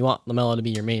championship team, you want LaMelo to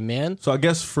be your main man. So I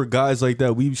guess for guys like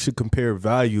that, we should compare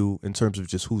value in terms of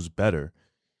just who's better.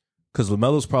 Because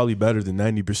LaMelo's probably better than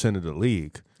 90% of the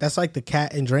league. That's like the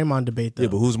Cat and Draymond debate, though. Yeah,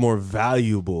 but who's more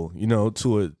valuable,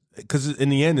 to it? Because in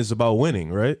the end, it's about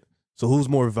winning, right? So who's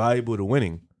more valuable to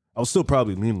winning? I'll still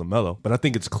probably lean LaMelo, but I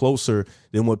think it's closer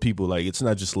than what people like. It's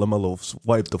not just LaMelo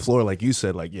wipe the floor like you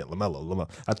said, like, yeah, LaMelo.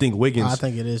 I think Wiggins. I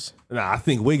think it is. I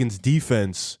think Wiggins'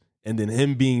 defense and then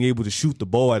him being able to shoot the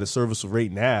ball at a serviceable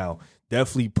rate now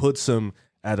definitely puts him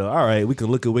at all right, we can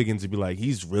look at Wiggins and be like,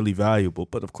 he's really valuable.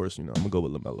 But of course, I'm going to go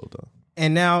with LaMelo, though.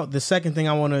 And now the second thing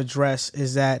I want to address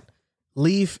is that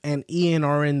Leaf and Ian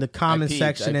are in the comment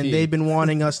section, and they've been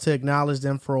wanting us to acknowledge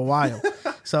them for a while.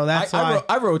 So that's why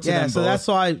I wrote to them. So that's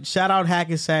why shout out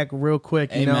Hackensack real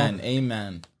quick.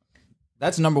 Amen.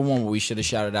 That's number one. What we should have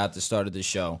shouted out at the start of the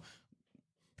show.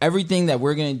 Everything that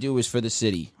we're going to do is for the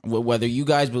city. Whether you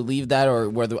guys believe that or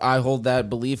whether I hold that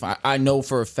belief, I know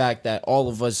for a fact that all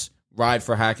of us ride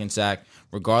for Hackensack,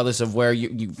 regardless of where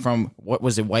you from. What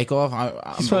was it, Wyckoff?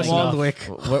 He's from Waldwick.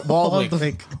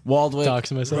 Waldwick.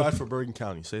 Talks myself. Ride for Bergen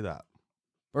County. Say that.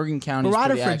 Bergen County. We're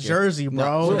riding for Jersey,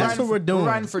 bro. That's what we're doing. We're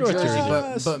riding for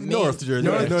Jersey, but North Jersey.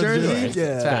 North Jersey.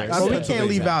 Yeah. Well, we can't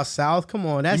leave out South. Come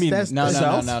on, that's No,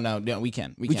 South? no. We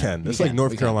can. It's like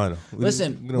North Carolina.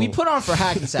 Listen, we put on for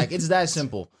Hackensack. It's that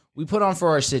simple. We put on for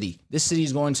our city. This city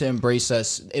is going to embrace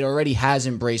us. It already has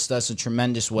embraced us a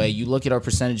tremendous way. You look at our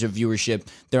percentage of viewership.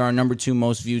 They're our number 2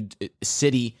 most viewed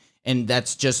city. And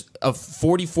that's just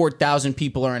 44,000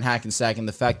 people are in Hackensack. And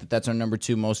the fact that that's our number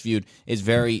 2 most viewed is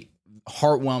very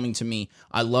heartwarming to me.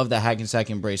 I love that Hackensack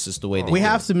embraces us the way they do. We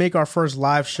have to make our first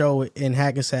live show in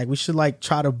Hackensack. We should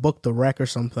try to book the Rec or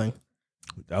something.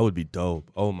 That would be dope.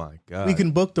 Oh my god. We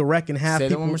can book the Rec and have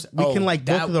people. We can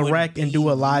book the Rec and do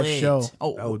a live show.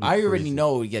 Oh, I already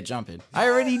know it would get jumping.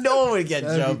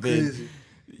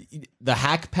 The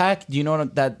Hack Pack. Do you know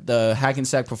that the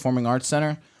Hackensack Performing Arts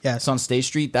Center? Yes. It's on State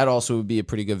Street. That also would be a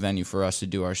pretty good venue for us to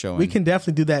do our show. We can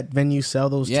definitely do that venue, sell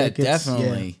those tickets.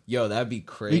 Definitely. Yo, that'd be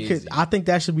crazy. I think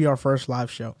that should be our first live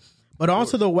show. But on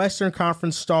to the Western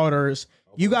Conference starters.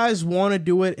 You guys want to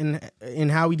do it in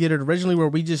how we did it originally, where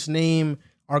we just name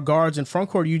our guards in front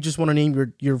court? Or you just want to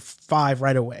name your 5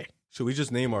 right away? Should we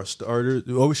just name our starters?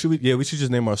 We should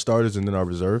just name our starters and then our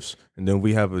reserves, and then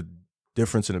we have a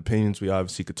difference in opinions. We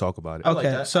obviously could talk about it.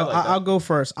 Okay, I'll go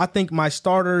first. I think my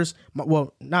starters.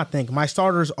 My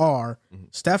starters are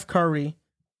Steph Curry,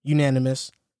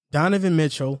 unanimous. Donovan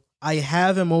Mitchell. I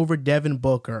have him over Devin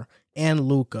Booker and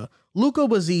Luka. Luka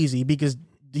was easy because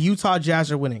the Utah Jazz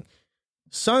are winning.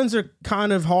 Suns are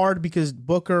kind of hard because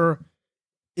Booker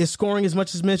is scoring as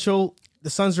much as Mitchell. The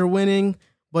Suns are winning,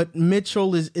 but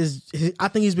Mitchell is I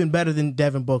think he's been better than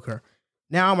Devin Booker.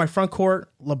 Now my front court,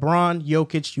 LeBron,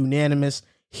 Jokic, unanimous.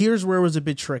 Here's where it was a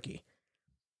bit tricky.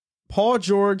 Paul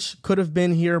George could have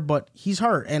been here, but he's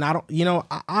hurt, and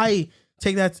I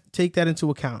take that into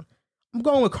account. I'm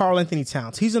going with Karl Anthony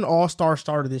Towns. He's an all-star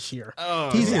starter this year.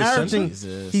 He's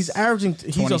averaging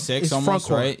 26 almost,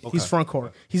 right? Okay. He's front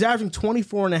court. He's averaging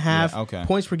 24.5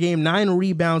 points per game, 9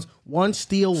 rebounds, 1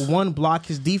 steal, 1 block.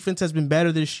 His defense has been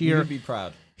better this year. You'd be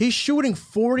proud. He's shooting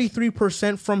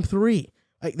 43% from 3.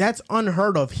 That's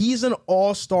unheard of. He's an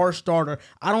all-star starter.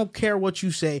 I don't care what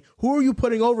you say. Who are you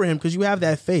putting over him? Because you have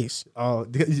that face. Are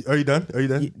you done?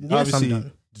 Yes, Obviously, I'm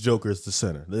done. The Joker is the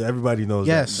center. Everybody knows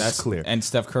that's clear. And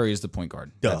Steph Curry is the point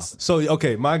guard.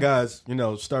 My guys,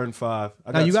 starting 5.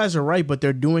 Now, you guys are right, but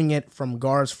they're doing it from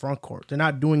guards front court. They're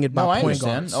not doing it by point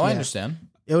guards. I understand.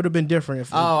 It would have been different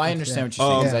if. I understand what you're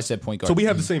saying because I said point guard. So we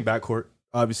have the same backcourt.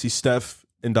 Obviously, Steph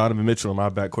and Donovan Mitchell in my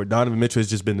backcourt. Donovan Mitchell has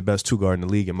just been the best 2 guard in the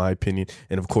league, in my opinion.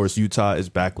 And of course, Utah is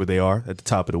back where they are at the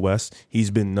top of the West. He's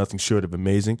been nothing short of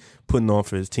amazing, putting on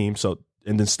for his team.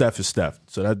 And then Steph is Steph,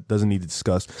 so that doesn't need to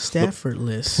discuss.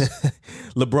 Staffordless.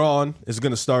 LeBron is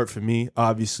going to start for me.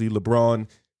 Obviously, LeBron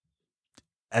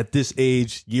at this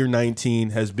age, year 19,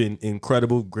 has been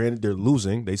incredible. Granted, they're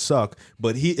losing. They suck.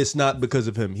 But it's not because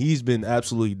of him. He's been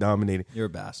absolutely dominating. You're a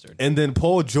bastard. And then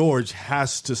Paul George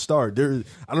has to start. I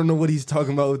don't know what he's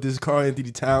talking about with this Karl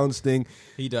Anthony Towns thing.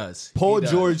 He does. Paul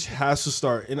George has to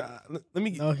start. And let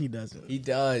me. No, he doesn't. He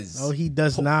does. No, he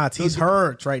does not. He's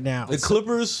hurt right now. The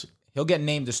Clippers. He'll get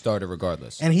named a starter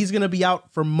regardless. And he's going to be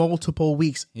out for multiple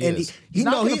weeks. He's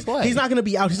not going to play. He's not going to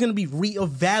be out. He's going to be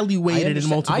reevaluated in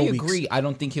multiple weeks. I agree. I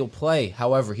don't think he'll play.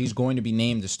 However, he's going to be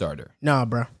named a starter. Nah,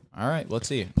 bro. All right, let's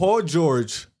see. Paul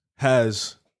George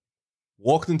has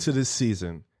walked into this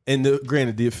season, and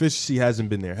granted, the efficiency hasn't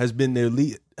been there. Has been their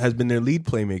lead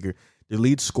playmaker, their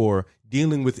lead scorer,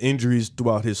 dealing with injuries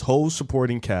throughout his whole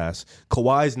supporting cast.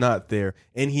 Kawhi's not there,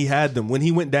 and he had them when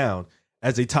he went down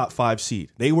as a top 5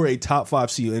 seed. They were a top 5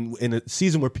 seed in a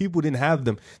season where people didn't have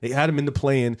them. They had them in the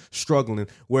play-in, struggling,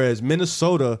 whereas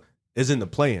Minnesota is in the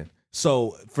play-in.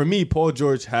 So for me, Paul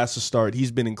George has to start.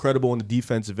 He's been incredible on the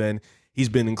defensive end. He's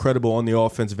been incredible on the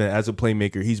offensive end as a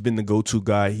playmaker. He's been the go-to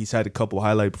guy. He's had a couple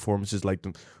highlight performances like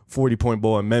the 40-point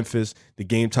ball in Memphis, the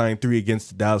game-tying 3 against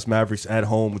the Dallas Mavericks at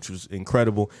home, which was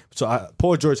incredible. So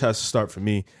Paul George has to start for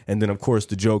me. And then, of course,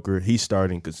 the Joker, he's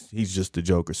starting because he's just the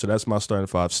Joker. So that's my starting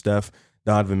 5. Steph,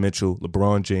 Donovan Mitchell,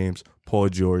 LeBron James, Paul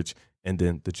George, and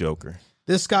then the Joker.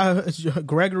 This guy,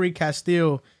 Gregory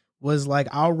Castile, was like,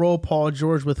 I'll roll Paul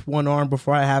George with one arm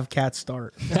before I have Cat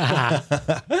start. Yeah,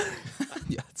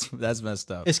 that's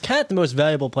messed up. Is Cat the most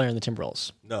valuable player in the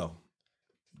Timberwolves? No.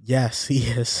 Yes, he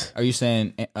is. Are you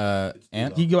saying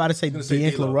Ant? You go out and say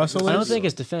D'Angelo Russell is? I don't think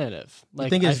it's definitive. Like,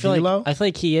 think it's D'Lo? I feel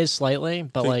like he is slightly,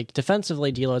 but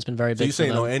defensively, D'Lo has been very big. So you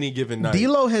saying on any given night?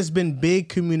 D'Lo has been big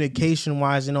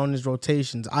communication-wise and on his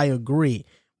rotations. I agree.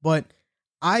 But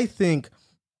I think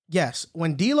yes,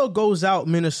 when D'Lo goes out,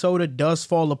 Minnesota does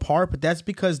fall apart, but that's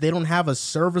because they don't have a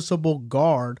serviceable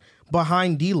guard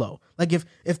behind D'Lo. Like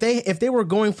if they were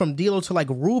going from D'Lo to like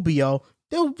Rubio,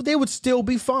 they would still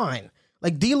be fine.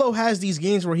 Like D'Lo has these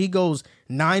games where he goes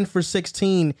 9 for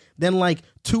 16, then like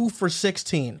 2 for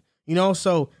 16. You know,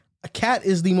 so Cat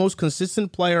is the most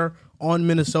consistent player on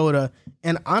Minnesota,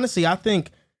 and honestly, I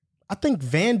think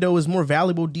Vando is more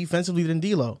valuable defensively than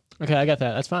D'Lo. Okay, I got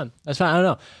that. That's fine. I don't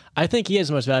know. I think he is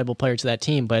the most valuable player to that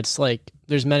team, but it's like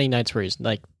there's many nights where he's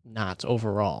like not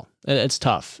overall. It's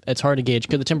tough. It's hard to gauge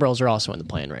because the Timberwolves are also in the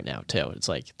play-in right now too. It's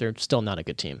like they're still not a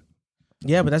good team.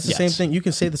 Yeah, but that's the same thing. You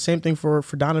can say the same thing for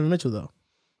Donovan Mitchell though.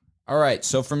 All right,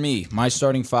 so for me, my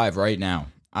starting 5 right now,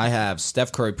 I have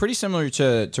Steph Curry, pretty similar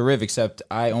to Riv, except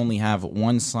I only have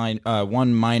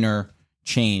one minor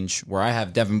change where I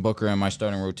have Devin Booker in my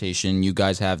starting rotation. You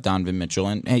guys have Donovan Mitchell,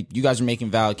 and hey, you guys are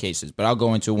making valid cases, but I'll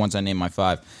go into it once I name my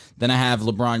 5. Then I have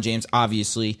LeBron James,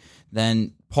 obviously.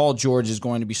 Then Paul George is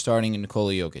going to be starting in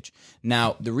Nikola Jokic.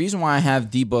 Now, the reason why I have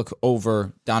D-Book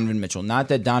over Donovan Mitchell, not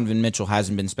that Donovan Mitchell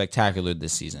hasn't been spectacular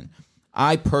this season.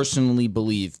 I personally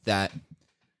believe that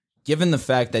given the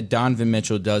fact that Donovan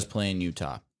Mitchell does play in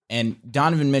Utah, and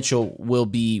Donovan Mitchell will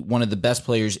be one of the best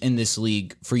players in this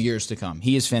league for years to come.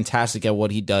 He is fantastic at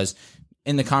what he does.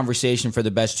 In the conversation for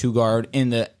the best 2 guard in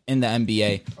the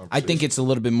NBA, I think it's a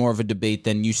little bit more of a debate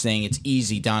than you saying it's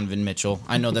easy Donovan Mitchell.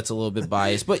 I know that's a little bit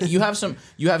biased, but you have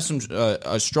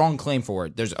a strong claim for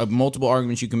it. There's multiple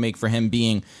arguments you can make for him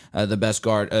being the best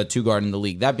 2 guard in the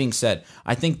league. That being said,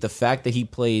 I think the fact that he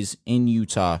plays in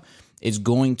Utah is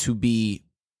going to be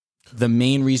the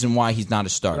main reason why he's not a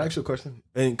starter. Can I ask you a question?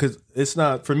 And because it's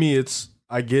not, for me,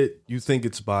 I get you think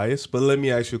it's biased, but let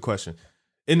me ask you a question.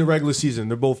 In the regular season,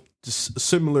 they're both just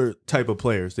similar type of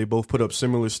players. They both put up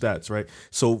similar stats, right?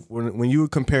 So when you were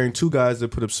comparing 2 guys that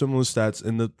put up similar stats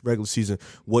in the regular season,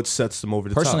 what sets them over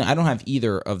the top? Personally, I don't have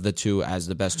either of the 2 as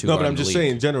the best 2 guard in the league. No, but I'm just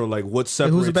saying in general, like what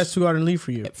separates... Who's the best 2 guard in the league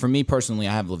for you? For me personally,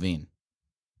 I have Levine.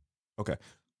 Okay.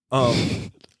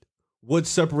 What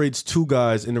separates 2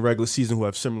 guys in the regular season who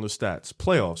have similar stats?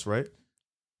 Playoffs, right?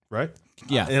 Right?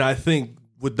 Yeah. And I think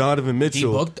with Donovan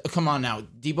Mitchell... D-Book, come on now.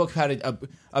 D-Book had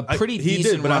a pretty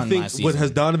decent but run I think last season. what has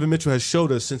Donovan Mitchell has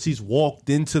showed us since he's walked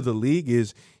into the league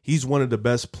is he's one of the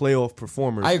best playoff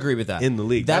performers. I agree with that. In the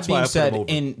league. That That's why being I put said, him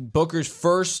over. in Booker's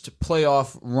first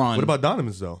playoff run... What about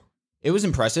Donovan's, though? It was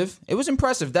impressive.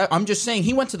 I'm just saying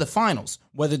he went to the finals.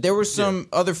 Whether there were some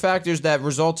other factors that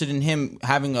resulted in him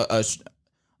having a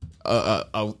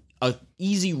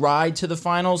easy ride to the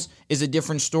finals is a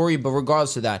different story, but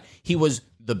regardless of that, he was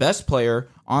the best player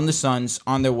on the Suns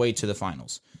on their way to the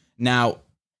finals. Now,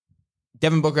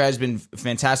 Devin Booker has been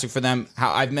fantastic for them.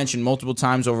 How I've mentioned multiple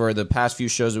times over the past few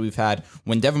shows that we've had,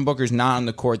 when Devin Booker's not on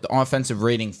the court, the offensive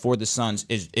rating for the Suns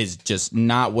is just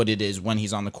not what it is when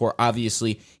he's on the court.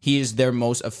 Obviously, he is their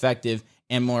most effective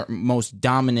and most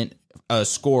dominant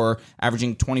scorer,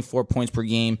 averaging 24 points per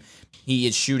game. He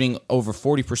is shooting over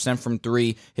 40% from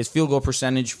 3. His field goal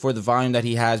percentage for the volume that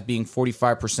he has being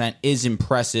 45% is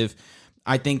impressive.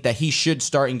 I think that he should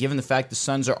start, and given the fact the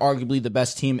Suns are arguably the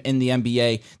best team in the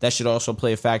NBA, that should also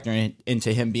play a factor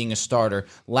into him being a starter.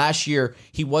 Last year,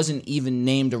 he wasn't even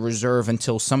named a reserve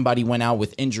until somebody went out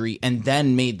with injury and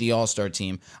then made the All-Star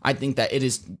team. I think that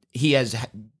he has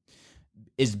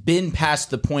been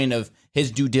past the point of his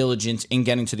due diligence in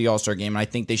getting to the All-Star game, and I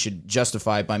think they should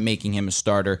justify it by making him a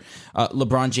starter.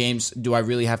 LeBron James, do I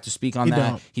really have to speak on that?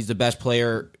 Don't. He's the best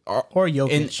player or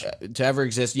Jokic to ever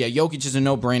exist. Yeah, Jokic is a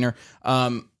no-brainer.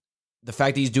 The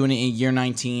fact that he's doing it in year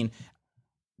 19,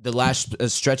 the last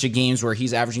stretch of games where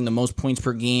he's averaging the most points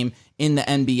per game in the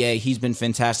NBA, he's been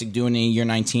fantastic. Doing it in year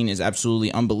 19 is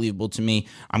absolutely unbelievable to me.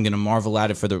 I'm going to marvel at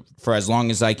it for as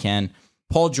long as I can.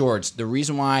 Paul George, the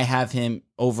reason why I have him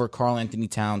over Karl Anthony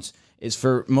Towns is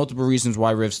for multiple reasons why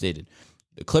Riv stated.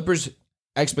 The Clippers'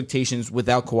 expectations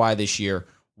without Kawhi this year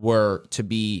were to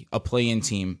be a play-in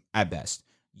team at best.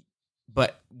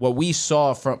 But what we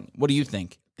saw from, what do you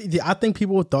think? I think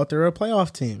people thought they were a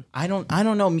playoff team. I don't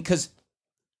know, because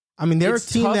I mean, they're a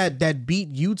team that beat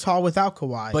Utah without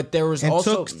Kawhi, but there was and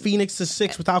also took Phoenix to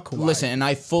 6 without Kawhi. Listen, and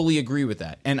I fully agree with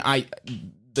that. And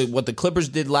what the Clippers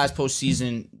did last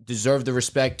postseason deserved the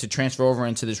respect to transfer over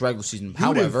into this regular season.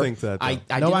 However, didn't think that, though.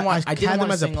 I had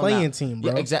them as a play-in team,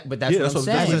 bro. Yeah, exactly. But that's what I'm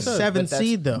saying. That's a 7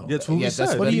 seed, though. That's what we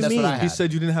said. What do you mean? He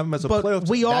said you didn't have him as a playoff team.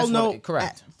 We all know,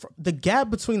 correct. the gap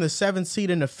between the 7th seed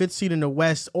and the 5th seed in the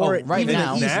West, or right even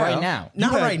now, the East, right now.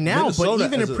 Not right now, Minnesota but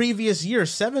even as in a- previous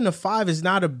years, 7-5 is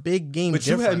not a big game. But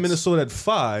difference. you had Minnesota at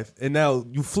 5, and now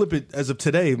you flip it as of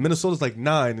today. Minnesota's like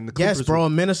 9, and the Clippers Yes, bro. were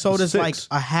Minnesota's 6.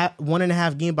 like a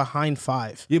 1.5 game behind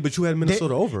 5. Yeah, but you had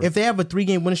Minnesota over. If they have a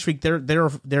 3-game winning streak, they're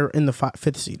in the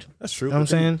 5th seed. That's true. You know what I'm but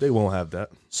saying? they won't have that.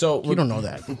 So You don't know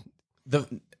that.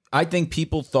 I think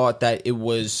people thought that it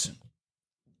was.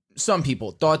 Some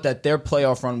people thought that their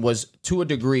playoff run was to a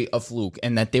degree a fluke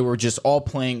and that they were just all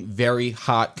playing very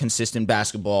hot, consistent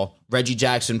basketball. Reggie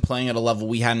Jackson playing at a level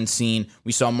we hadn't seen.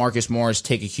 We saw Marcus Morris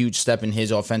take a huge step in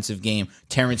his offensive game.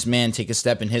 Terrence Mann take a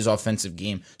step in his offensive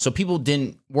game. So people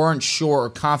weren't sure or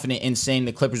confident in saying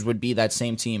the Clippers would be that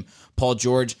same team. Paul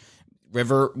George,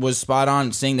 River was spot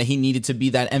on saying that he needed to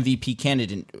be that MVP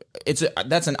candidate.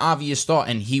 That's an obvious thought,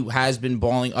 and he has been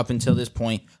balling up until this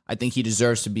point. I think he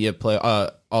deserves to be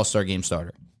a All-Star game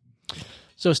starter.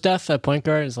 So Steph at point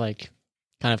guard is like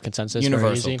kind of consensus. very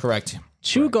Universal, easy. correct.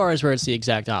 Two guards where it's the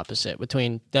exact opposite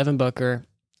between Devin Booker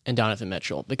and Donovan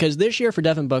Mitchell. Because this year for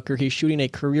Devin Booker, he's shooting a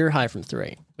career high from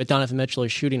 3. But Donovan Mitchell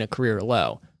is shooting a career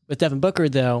low. With Devin Booker,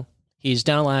 though, he's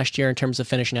down last year in terms of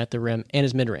finishing at the rim and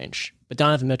his mid-range. But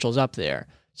Donovan Mitchell's up there.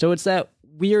 So it's that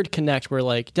weird connect where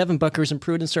like Devin Booker's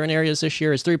improved in certain areas this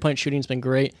year. His three-point shooting's been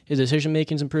great. His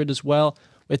decision-making's improved as well.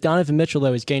 With Donovan Mitchell,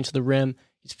 though, he's getting to the rim.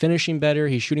 He's finishing better.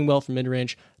 He's shooting well from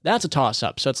mid-range. That's a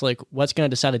toss-up. So it's like, what's going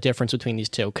to decide the difference between these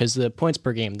two? Because the points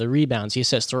per game, the rebounds, the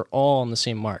assists, are all on the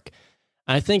same mark.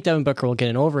 And I think Devin Booker will get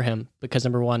in over him because,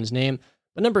 number one, his name.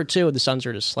 But number two, the Suns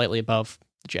are just slightly above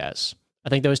the Jazz. I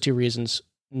think those two reasons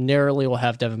narrowly will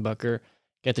have Devin Booker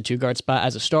get the 2-guard spot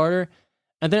as a starter.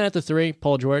 And then at the 3,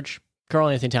 Paul George. Karl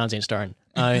Anthony Towns ain't starting.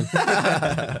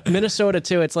 Minnesota,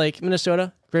 too. It's like,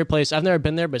 Minnesota, great place. I've never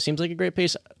been there, but it seems like a great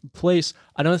place.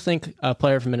 I don't think a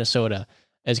player from Minnesota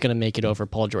is going to make it over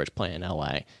Paul George playing in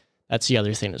LA. That's the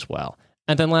other thing as well.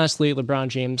 And then lastly, LeBron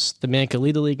James, the man could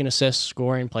lead the league in assists,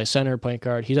 scoring, play center, point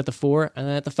guard. He's at the 4. And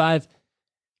then at the 5,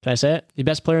 can I say it? The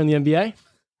best player in the NBA?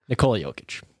 Nikola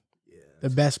Jokic. The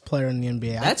best player in the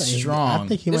NBA. That's strong. I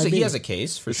think he might be. He has a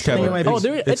case for I think he sure. might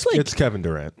be. It's Kevin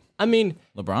Durant. I mean,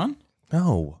 LeBron?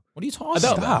 No. What are you talking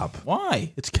about? Stop.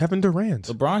 Why? It's Kevin Durant.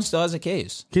 LeBron still has a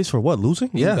case. Case for what? Losing?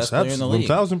 He's the Yes, best player in the league.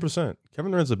 1,000%.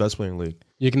 Kevin Durant's the best player in the league.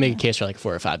 you can make a case for like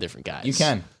 4 or 5 different guys. You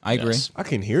can. I agree. Yes. I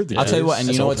can hear the I'll tell you what, and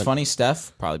That's you know what's open. funny?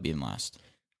 Steph probably being last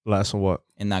Last one what?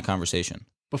 in that conversation.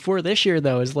 Before this year,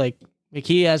 though, is like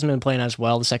he hasn't been playing as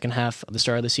well the second half of the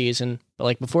start of the season. But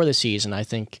like before the season, I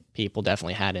think people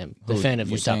definitely had him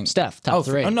definitively you saying? top. Steph, top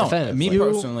 3. no, definitively. me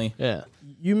personally. Yeah.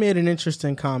 You made an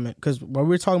interesting comment because when we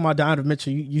were talking about Donovan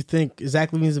Mitchell, you think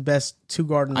Zach LaVine's the best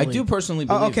 2-guard in the I league. do personally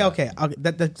Oh, believe okay.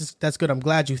 That's good. I'm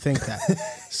glad you think that.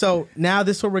 So now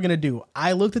this is what we're gonna do.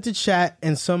 I looked at the chat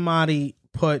and somebody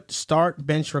put start,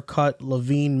 bench, or cut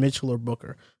LaVine, Mitchell, or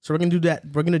Booker. So we're gonna do that.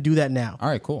 We're gonna do that now. All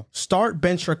right, cool. Start,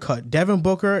 bench, or cut Devin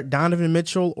Booker, Donovan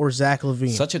Mitchell, or Zach LaVine.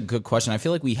 Such a good question. I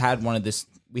feel like we had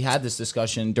this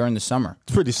discussion during the summer.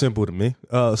 It's pretty simple to me.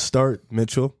 Start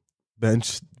Mitchell,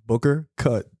 bench Booker,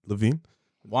 cut Levine.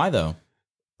 Why though?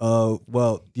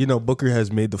 Well, Booker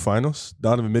has made the finals.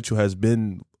 Donovan Mitchell has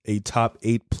been a top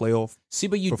 8 playoff. See,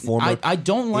 but performer I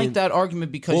don't like that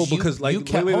argument because you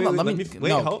kept. wait, hold on, let me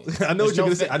hold. I know what you're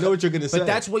gonna say. I know what you're gonna say. But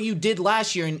that's what you did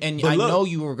last year, and But I look, know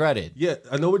you regretted. Yeah,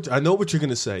 I know what you're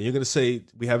gonna say. You're gonna say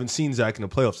we haven't seen Zach in the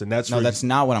playoffs, and that's No, where that's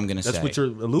not what I'm going to say. That's what you're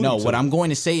alluding No, to. what I'm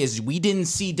going to say is we didn't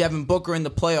see Devin Booker in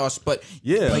the playoffs, but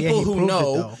Yeah. he people who proved it,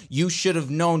 know, though. you should have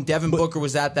known Devin Booker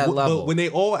was at that level. But when they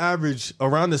all average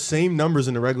around the same numbers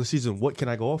in the regular season, what can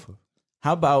I go off of?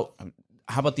 How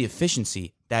about the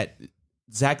efficiency? That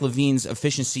Zach LaVine's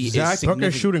efficiency Zach is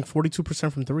Booker's significant. shooting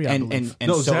 42% from 3. I believe. And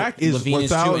No, so Zach is LaVine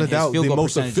without too, a and doubt his field the goal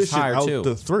most percentage is efficient higher out too.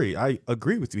 the 3. I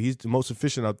agree with you. He's the most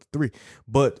efficient out the 3.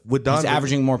 But with He's Donovan,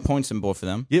 averaging more points than both of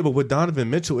them. yeah, but with Donovan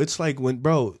Mitchell, it's like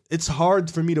it's hard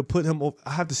for me to put him.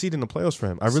 I have to see it in the playoffs for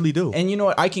him. I really do. And you know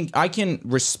what? I can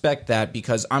respect that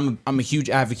because I'm a huge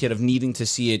advocate of needing to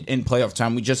see it in playoff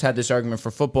time. We just had this argument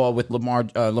for football with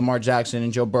Lamar Jackson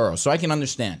and Joe Burrow, so I can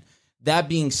understand. That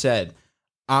being said,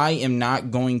 I am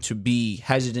not going to be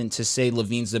hesitant to say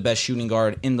LaVine's the best shooting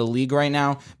guard in the league right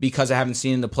now because I haven't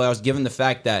seen in the playoffs, given the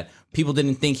fact that people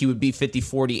didn't think he would be 50,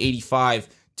 40, 85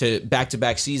 to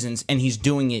back-to-back seasons, and he's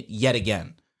doing it yet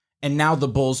again. And now the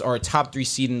Bulls are a top 3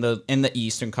 seed in the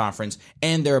Eastern Conference,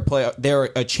 and they're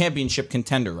a championship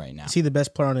contender right now. Is he the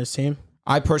best player on his team?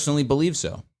 I personally believe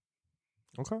so.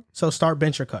 Okay. So start,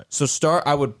 bench, or cut. So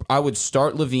I would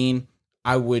start LaVine.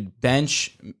 I would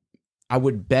bench.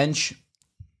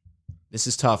 This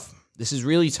is tough. This is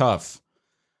really tough.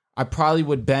 I probably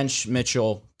would bench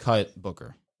Mitchell, cut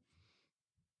Booker.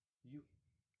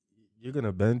 You're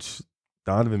gonna bench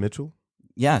Donovan Mitchell?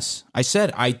 Yes, I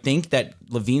said I think that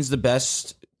LaVine's the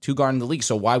best two guard in the league.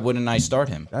 So why wouldn't I start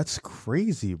him? That's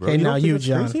crazy, bro. Okay, now don't think you, that's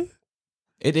John. crazy?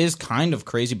 It is kind of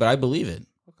crazy, but I believe it.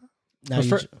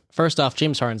 First off,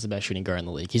 James Harden's the best shooting guard in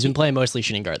the league. He's been playing mostly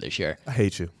shooting guard this year. I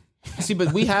hate you. See,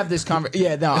 but we have this conversation.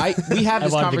 Yeah, no, we have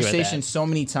this conversation so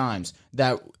many times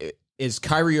that is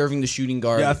Kyrie Irving the shooting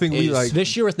guard. Yeah, I think we like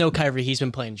this year with no Kyrie, he's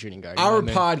been playing shooting guard. Our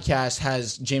podcast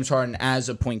has James Harden as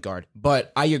a point guard,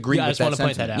 but I agree with that. I just want to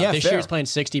point that out. Yeah, this year he's playing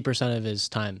 60% of his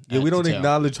time. we don't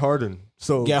acknowledge Harden.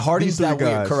 So yeah, Harden's that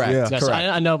weird. Correct. Yeah. Yes, correct.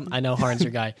 I know Harden's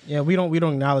your guy. Yeah, we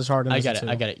don't acknowledge Harden. I get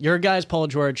it. Your guy's Paul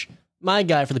George. My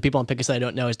guy, for the people on Pickets that I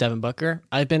don't know, is Devin Booker.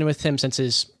 I've been with him since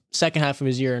his second half of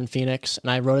his year in Phoenix, and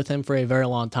I rode with him for a very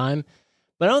long time.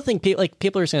 But I don't think people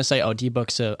are just going to say, "Oh,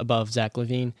 D-Book's above Zach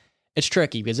LaVine." It's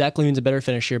tricky because Zach LaVine's a better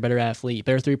finisher, better athlete,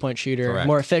 better three-point shooter, Correct.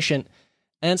 more efficient.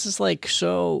 And it's just like,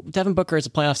 so Devin Booker is a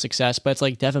playoff success, but it's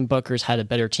like Devin Booker's had a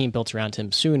better team built around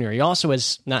him sooner. He also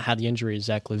has not had the injuries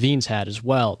Zach LaVine's had as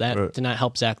well. That did not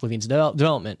help Zach LaVine's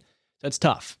development. So it's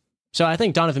tough. So I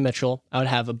think Donovan Mitchell, I would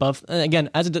have above. Again,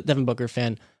 as a Devin Booker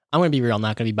fan, I'm going to be real. I'm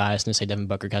not going to be biased and say Devin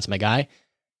Booker, that's my guy.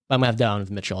 But I'm going to have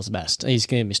Donovan Mitchell as the best. He's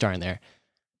going to be starting there.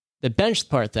 The bench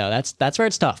part, though, that's where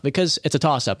it's tough because it's a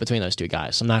toss-up between those two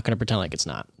guys. I'm not going to pretend like it's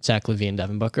not. Zach LaVine and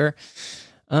Devin Booker.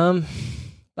 I'm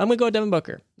going to go with Devin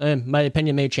Booker. My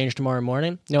opinion may change tomorrow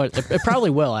morning. No, it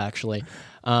probably will, actually.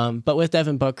 But with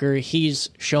Devin Booker, he's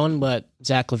shown what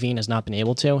Zach LaVine has not been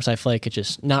able to. So I feel like it's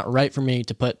just not right for me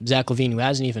to put Zach LaVine, who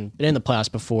hasn't even been in the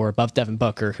playoffs before, above Devin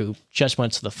Booker, who just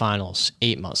went to the finals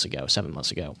 7 months ago,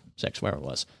 6, wherever it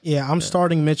was. Yeah, I'm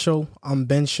starting Mitchell. I'm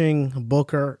benching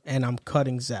Booker, and I'm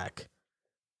cutting Zach.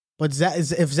 But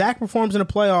if Zach performs in the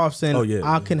playoffs, then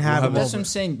I can have him. That's what I'm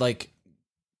saying. Like,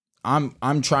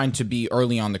 I'm trying to be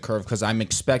early on the curve because I'm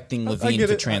expecting LaVine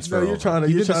to transfer.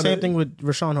 You did the same thing with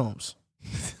Rashawn Holmes.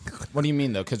 What do you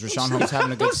mean, though? Because Rashawn Holmes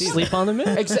having a good season. Sleep on the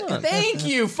minute. Thank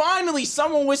you. Finally,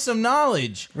 someone with some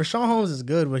knowledge. Rashawn Holmes is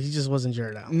good, but he just wasn't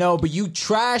jared out. No, but you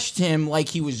trashed him like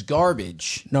he was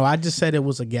garbage. No, I just said it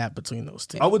was a gap between those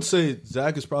two. I would say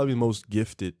Zach is probably the most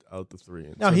gifted out the three.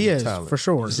 No, he is, for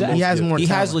sure. He has more talent. He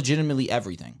has legitimately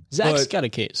everything. Zach's got a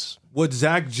case. What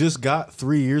Zach just got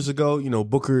 3 years ago,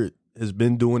 Booker has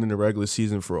been doing in the regular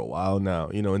season for a while now.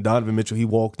 And Donovan Mitchell, he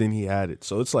walked in, he had it.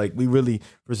 So it's like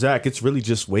for Zach, it's really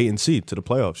just wait and see to the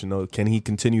playoffs. Can he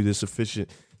continue this efficient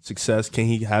success? Can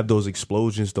he have those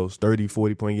explosions, those 30,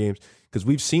 40-point games? Because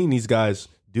we've seen these guys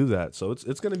do that. So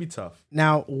it's going to be tough.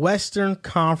 Now, Western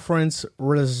Conference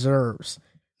reserves.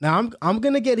 Now, I'm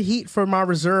going to get heat for my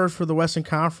reserves for the Western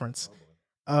Conference.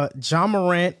 Ja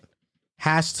Morant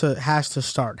has to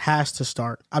start. Has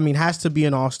to be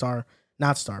an all-star.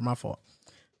 Not start, my fault.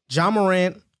 Ja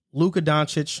Morant, Luka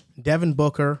Doncic, Devin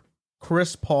Booker,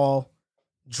 Chris Paul,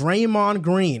 Draymond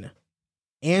Green,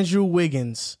 Andrew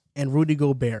Wiggins, and Rudy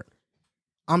Gobert.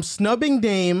 I'm snubbing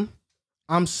Dame.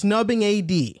 I'm snubbing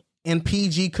AD and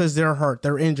PG because they're hurt.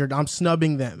 They're injured. I'm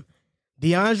snubbing them.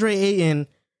 DeAndre Ayton,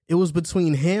 it was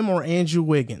between him or Andrew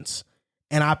Wiggins.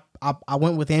 And I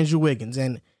went with Andrew Wiggins.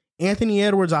 And Anthony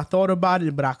Edwards, I thought about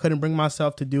it, but I couldn't bring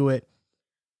myself to do it.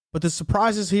 But the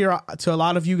surprises here to a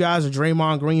lot of you guys are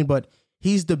Draymond Green, but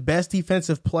he's the best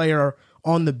defensive player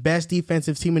on the best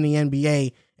defensive team in the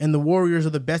NBA, and the Warriors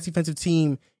are the best defensive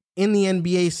team in the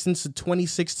NBA since the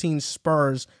 2016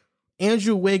 Spurs.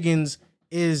 Andrew Wiggins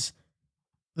is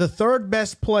the third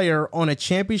best player on a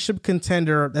championship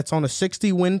contender that's on a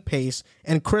 60-win pace,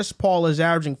 and Chris Paul is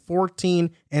averaging 14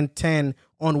 and 10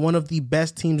 on one of the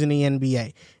best teams in the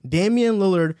NBA. Damian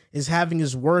Lillard is having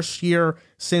his worst year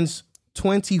since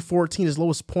 2014, his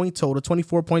lowest point total,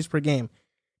 24 points per game.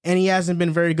 And he hasn't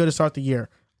been very good to start the year.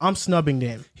 I'm snubbing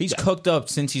Dame. He's cooked up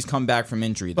since he's come back from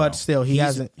injury, though. But still, he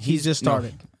hasn't. He's just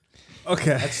started.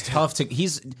 Okay. That's tough to...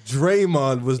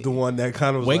 Draymond was the one that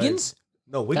kind of was Wiggins?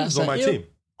 No, Wiggins was on my team.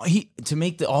 To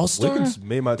make the All-Star? Wiggins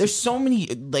made my team. There's so many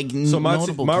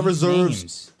notable my reserves,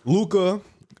 names. Luka,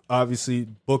 obviously,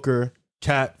 Booker,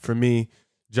 Cat for me,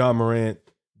 Ja Morant,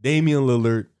 Damian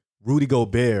Lillard, Rudy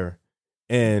Gobert,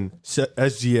 and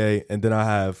SGA, and then I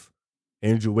have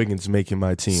Andrew Wiggins making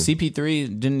my team.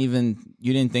 CP3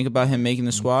 you didn't think about him making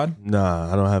the squad?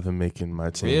 Nah, I don't have him making my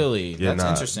team. Really? That's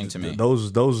interesting to me.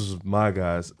 Those are my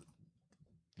guys.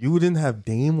 You didn't have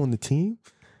Dame on the team?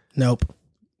 Nope.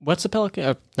 What's the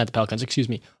Pelicans? Not the Pelicans, excuse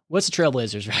me. What's the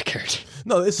Trailblazers record?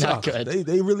 No, it's not good.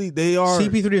 They are.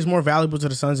 CP3 is more valuable to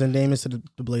the Suns than Dame is to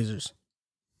the Blazers.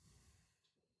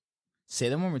 Say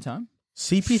that one more time.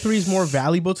 CP3 is more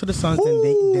valuable to the Suns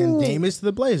than Dame is to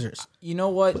the Blazers. You know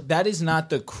what? That is not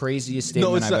the craziest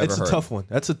statement I've ever heard. It's a tough one.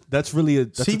 That's really a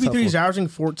tough CP3 is one. averaging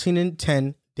 14 and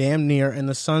 10. damn near, and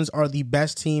the Suns are the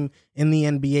best team in the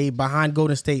NBA behind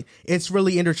Golden State. It's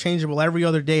really interchangeable. Every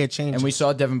other day it changes. And we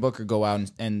saw Devin Booker go out,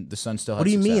 and the Suns still had What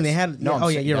do you success. mean? They had... No, oh,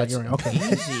 yeah, you're right. Okay.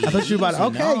 Easy, I thought you were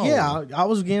about... easy, Okay, no. yeah. I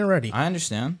was getting ready. I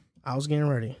understand. I was getting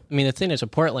ready. I mean, the thing is,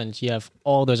 with Portland, you have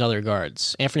all those other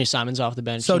guards. Anthony Simon's off the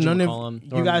bench. So TJ none McCollum, of... You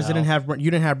Norman guys didn't Powell. have...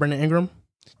 You didn't have Brandon Ingram?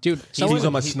 Dude, He's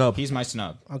on my snub. He's my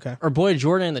snub. Okay. our boy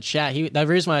Jordan in the chat, the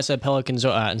reason why I said Pelicans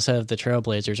instead of the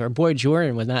Trailblazers, our boy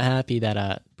Jordan was not happy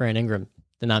that Brandon Ingram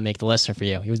did not make the list for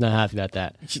you. He was not happy about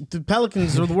that. The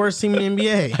Pelicans are the worst team in the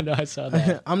NBA. I know, I saw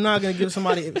that. I'm not going to give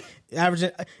somebody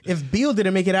averaging... If Beal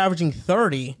didn't make it averaging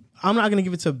 30, I'm not going to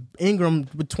give it to Ingram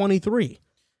with 23.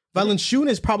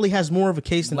 Valanciunas probably has more of a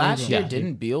case than Last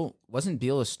Ingram. year, wasn't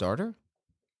Beal a starter?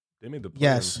 They made the play.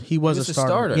 Yes, he was, was a a starter.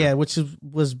 starter. Yeah, which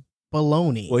was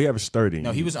baloney. Well, he averaged 30.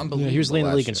 No, he was unbelievable. He was leading the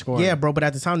last league in year. scoring. Yeah, bro, but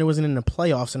at the time, they wasn't in the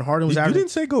playoffs, and Harden was You averaging...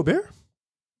 didn't say Gobert?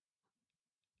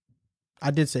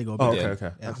 I did say Gobert. Oh, okay, Yeah.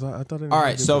 okay. Yeah. I thought All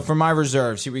right, so for my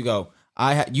reserves, here we go.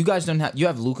 You guys don't have... You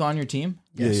have Luka on your team?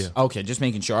 Yes. Yeah, yeah. Okay, just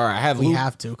making sure. All right, I have We Luka.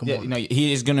 have to. Come Yeah, on. no,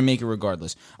 he is going to make it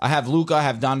regardless. I have Luka. I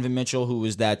have Donovan Mitchell, who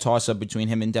is that toss-up between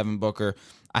him and Devin Booker.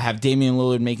 I have Damian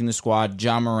Lillard making the squad,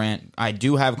 John Morant. I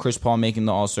do have Chris Paul making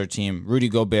the All-Star team, Rudy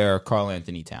Gobert, Karl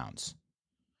Anthony Towns.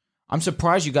 I'm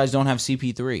surprised you guys don't have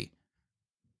CP3.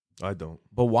 I don't.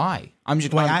 But why? I'm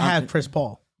just... Wait, I'm- I I'm- have Chris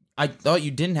Paul. I thought you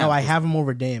didn't have... No, I Chris- have him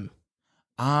over Dame.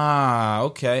 Ah,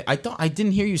 okay. I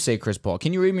didn't hear you say Chris Paul.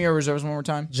 Can you read me your reserves one more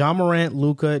time? John Morant,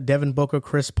 Luka, Devin Booker,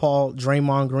 Chris Paul,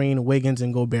 Draymond Green, Wiggins,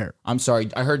 and Gobert. I'm sorry.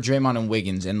 I heard Draymond and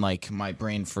Wiggins, and like my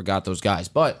brain forgot those guys.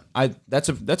 But that's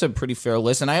a pretty fair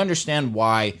list, and I understand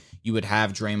why you would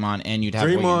have Draymond and you'd have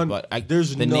Draymond, Wiggins. But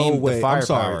there's the no name, way. the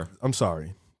firepower. I'm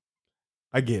sorry.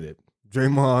 I get it.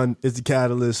 Draymond is the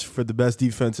catalyst for the best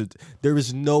defensive. There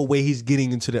is no way he's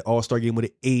getting into the All-Star game with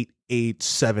an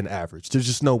 8.87 average. There's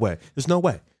just no way. There's no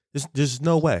way. There's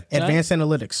no way. Advanced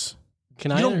analytics.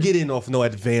 Can You I? don't get in off no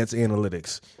advanced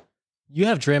analytics. You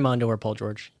have Draymond over Paul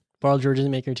George. Paul George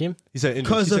didn't make your team He said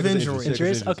Because of injuries.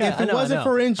 Injuries? Okay, If I it know, wasn't I know.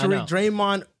 for I injury, know.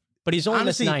 Draymond... but he's only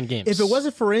Honestly, missed 9 games. if it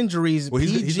wasn't for injuries, Well,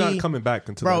 PG... he's not coming back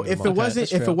until Bro, the end if of it the month. wasn't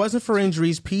that's if true. it wasn't for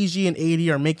injuries, PG and AD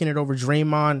are making it over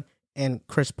Draymond and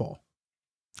Chris Paul.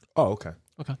 Oh, okay.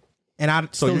 And I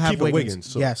still you're have keeping Wiggins. Wiggins,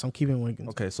 so- Yes, I'm keeping Wiggins.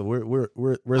 Okay, so we're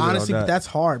Honestly, on but that. that's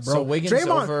hard, bro. So Wiggins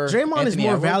Draymond over is Anthony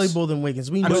more Edwards? valuable than Wiggins.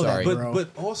 We I'm know sorry. that, bro. But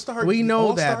All-Star, We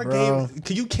know that, All-Star bro. game,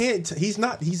 you can't.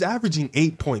 He's averaging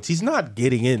 8 points. He's not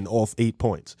getting in off 8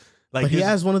 points. Like But he his-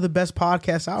 has one of the best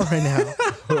podcasts out right now.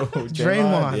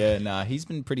 Draymond. Yeah, nah, he's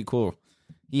been pretty cool.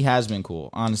 He has been cool,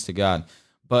 honest to God.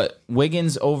 But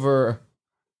Wiggins over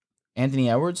Anthony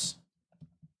Edwards?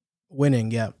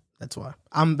 Winning, yeah. That's why.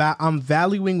 I'm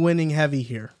valuing winning heavy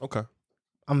here. Okay.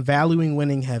 I'm valuing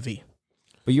winning heavy.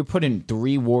 But you're putting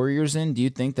 3 Warriors in? Do you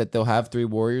think that they'll have 3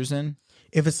 Warriors in?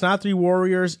 If it's not 3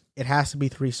 Warriors, it has to be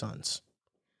 3 Suns.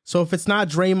 So if it's not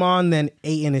Draymond, then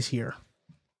Ayton is here.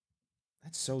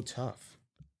 That's so tough.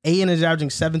 Ayton is averaging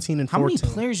 17 and How 14.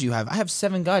 many players do you have? I have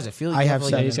 7 guys. I feel like I you have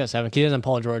like, Yeah, 7. he's got 7. He doesn't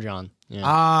Paul George on. Yeah.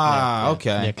 Ah, Yeah, okay.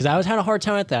 Yeah, because I had a hard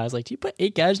time with that. I was like, do you put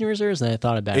 8 guys in your reserves? And I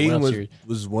thought about it. Aiden What else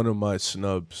was one of my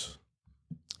snubs.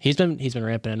 He's been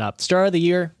ramping it up. Start of the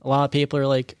year, a lot of people are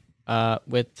like,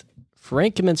 with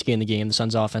Frank Kaminsky in the game, the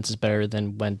Suns' offense is better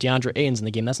than when DeAndre Ayton's in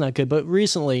the game. That's not good. But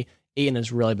recently, Ayton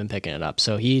has really been picking it up.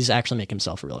 So he's actually making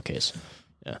himself a real case.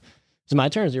 Yeah. Is it my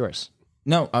turn or is it yours?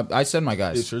 No, I said my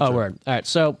guys. It's your Oh, turn. word. All right.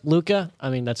 So Luka, I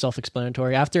mean, that's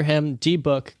self-explanatory. After him,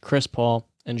 D-Book, Chris Paul,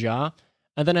 and Ja.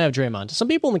 And then I have Draymond. Some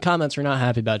people in the comments are not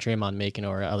happy about Draymond making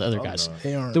or other guys.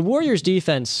 They aren't. The Warriors'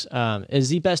 defense is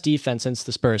the best defense since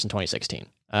the Spurs in 2016.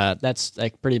 That's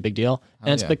like pretty big deal.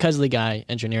 And it's yeah. because of the guy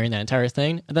engineering that entire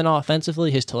thing. And then offensively,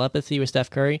 his telepathy with Steph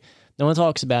Curry. No one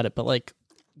talks about it, but like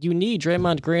you need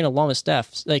Draymond Green along with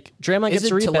Steph. Like Draymond Is gets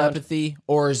it a rebound. telepathy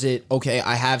or is it, okay,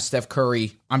 I have Steph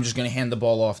Curry, I'm just going to hand the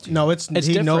ball off to you? No, he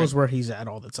different. knows where he's at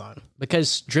all the time.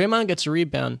 Because Draymond gets a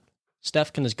rebound,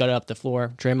 Steph can just gut it up the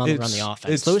floor. Draymond will run the offense.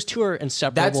 it's- Those two are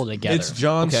inseparable together. It's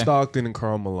John Okay. Stockton and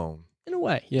Karl Malone. in a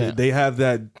way. Yeah. They have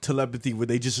that telepathy where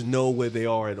they just know where they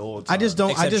are at all times. I just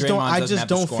don't. Except I just don't. Draymond I doesn't just have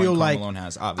the don't scoring feel Karl like. Malone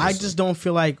has, I obviously. just don't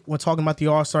feel like when talking about the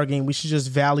All-Star game, we should just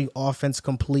value offense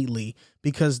completely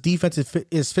because defense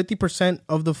is 50%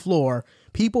 of the floor.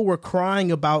 People were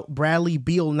crying about Bradley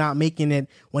Beal not making it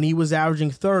when he was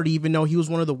averaging 30, even though he was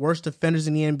one of the worst defenders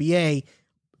in the NBA.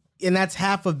 And that's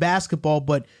half of basketball,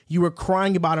 but you were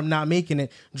crying about him not making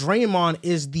it. Draymond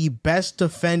is the best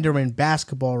defender in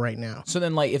basketball right now. So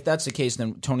then, like, if that's the case,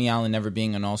 then Tony Allen never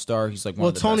being an all-star, he's like one Well,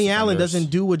 of the Tony best Allen defenders.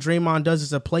 doesn't do what Draymond does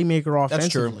as a playmaker That's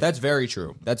offensively. true. That's very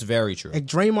true. That's very true. Like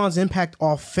Draymond's impact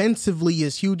offensively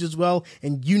is huge as well,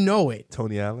 and you know it.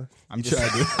 Tony Allen. I'm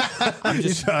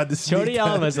just tried to sneak Tony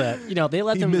Allen was that. They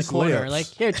let them in the corner. Like,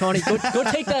 here, Tony, go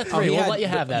take that three. We'll let you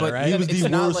have that, all right? He was the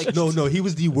worst. He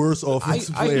was the worst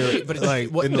offensive player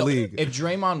in the league. If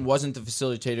Draymond wasn't the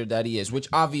facilitator that he is, which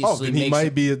obviously then he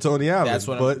might be a Tony Allen.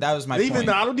 That was my point.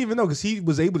 I don't even know because he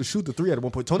was able to shoot the three at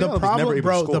one point. Tony Allen was never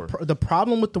able to score. The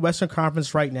problem with the Western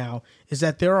Conference right now is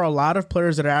that there are a lot of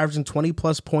players that are averaging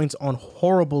 20-plus points on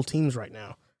horrible teams right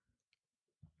now.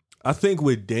 I think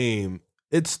with Dame,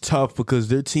 it's tough because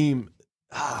their team,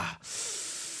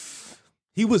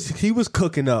 he was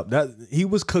cooking up. He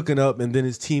was cooking up, and then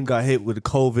his team got hit with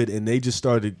COVID, and they just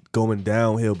started going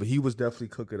downhill. But he was definitely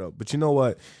cooking up. But you know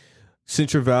what?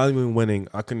 Since you're valuing winning,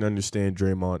 I can understand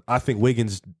Draymond. I think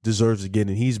Wiggins deserves it again,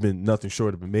 and he's been nothing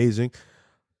short of amazing.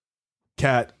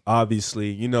 Cat,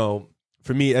 obviously,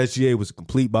 for me, SGA was a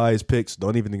complete bias pick. So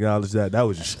don't even acknowledge that. That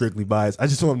was just strictly biased. I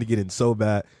just want him to get in so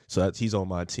bad. So he's on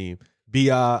my team.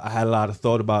 B.I., I had a lot of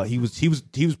thought about. He was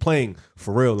playing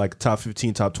for real, like a top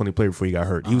 15, top 20 player before he got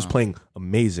hurt. He was playing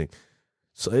amazing.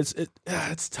 So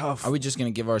it's tough. Are we just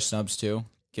going to give our snubs too,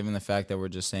 given the fact that we're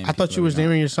just saying? I thought you was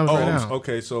naming your snubs right now.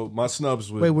 Okay, so my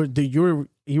snubs was... Wait, you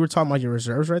were talking about your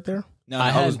reserves right there? No,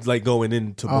 I was going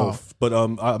into both. But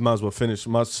I might as well finish.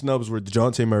 My snubs were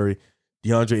DeJounte Murray,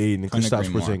 DeAndre Ayton, and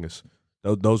Kristaps Porzingis.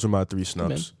 Those are my three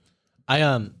snubs.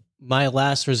 My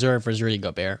last reserve was Rudy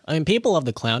Gobert. I mean, people love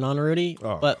the clown on Rudy,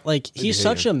 but he's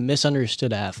such a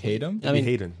misunderstood athlete. Hate him? I mean,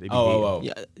 hate him.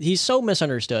 Yeah, he's so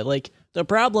misunderstood. Like, the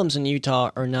problems in Utah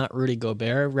are not Rudy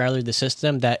Gobert, rather the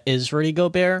system that is Rudy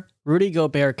Gobert. Rudy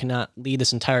Gobert cannot lead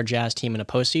this entire Jazz team in a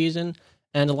postseason,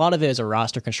 and a lot of it is a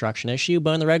roster construction issue.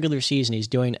 But in the regular season, he's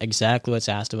doing exactly what's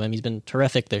asked of him. He's been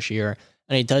terrific this year,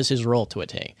 and he does his role to a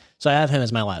T. So I have him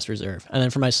as my last reserve. And then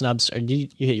for my snubs, you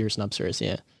hit your snubs first,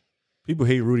 yeah. People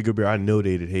hate Rudy Gobert. I know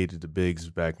they hated the bigs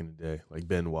back in the day, like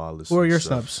Ben Wallace. Who are your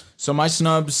snubs? So my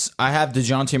snubs, I have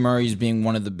DeJounte Murray as being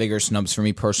one of the bigger snubs for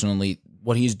me personally.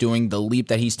 What he's doing, the leap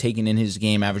that he's taken in his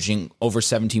game, averaging over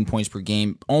 17 points per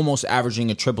game, almost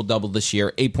averaging a triple-double this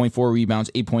year, 8.4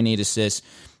 rebounds, 8.8 assists.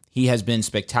 He has been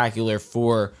spectacular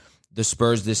for the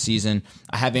Spurs this season.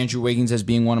 I have Andrew Wiggins as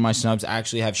being one of my snubs. I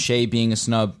actually have Shea being a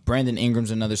snub. Brandon Ingram's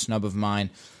another snub of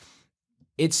mine.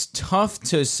 It's tough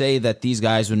to say that these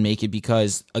guys would make it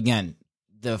because, again,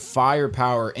 the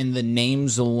firepower and the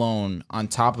names alone on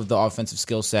top of the offensive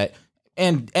skill set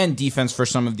and defense for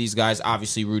some of these guys,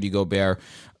 obviously Rudy Gobert,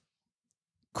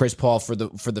 Chris Paul for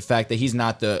the fact that he's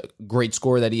not the great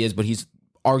scorer that he is, but he's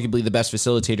arguably the best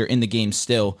facilitator in the game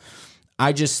still.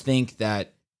 I just think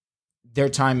that their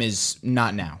time is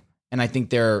not now. And I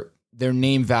think their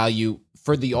name value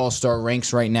for the All-Star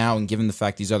ranks right now, and given the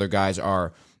fact these other guys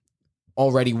are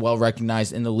already well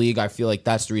recognized in the league, I feel like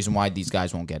that's the reason why these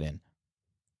guys won't get in.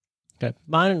 Okay,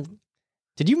 mine.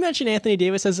 Did you mention Anthony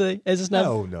Davis as a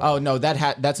snub? No. Oh no,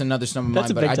 that's another snub of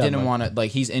mine. But I didn't want to.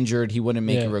 Like, he's injured, he wouldn't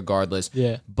make it regardless.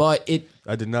 Yeah, but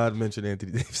I did not mention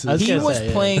Anthony Davis. He was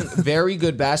playing very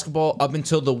good basketball up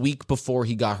until the week before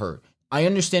he got hurt. I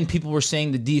understand people were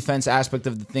saying the defense aspect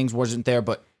of the things wasn't there,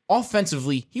 but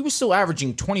offensively, he was still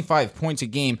averaging 25 points a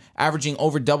game, averaging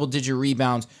over double-digit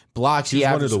rebounds, blocks. He's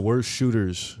one of the worst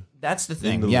shooters. That's the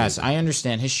thing. Yes, I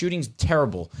understand. His shooting's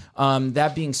terrible.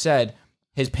 That being said,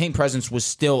 his paint presence was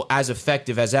still as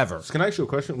effective as ever. Can I ask you a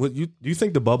question? Do you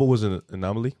think the bubble was an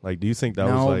anomaly? Like, do you think that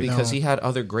was like... No, because he had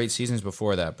other great seasons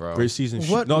before that, bro. Great seasons.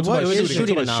 What is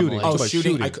shooting anomaly?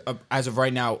 Shooting. As of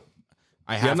right now,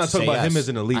 I'm not talking about him as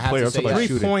an elite player. I'm talking about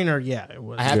shooting. Three-pointer, it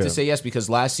was. I have to say yes, because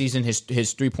last season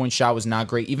his three-point shot was not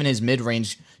great. Even his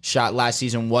mid-range shot last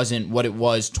season wasn't what it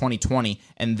was 2020.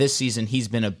 And this season he's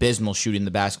been abysmal shooting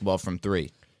the basketball from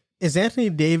three. Is Anthony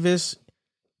Davis,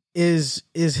 is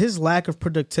his lack of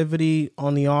productivity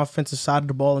on the offensive side of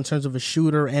the ball in terms of a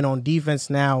shooter and on defense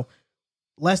now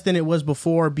less than it was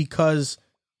before because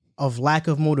of lack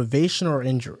of motivation or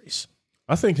injuries?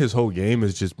 I think his whole game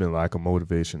has just been lack of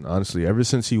motivation. Honestly, ever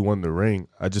since he won the ring,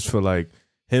 I just feel like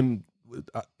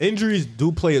injuries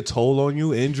do play a toll on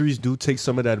you. Injuries do take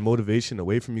some of that motivation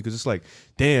away from you because it's like,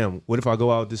 damn, what if I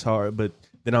go out this hard, but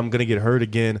then I'm going to get hurt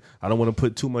again. I don't want to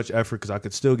put too much effort because I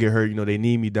could still get hurt. They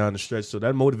need me down the stretch. So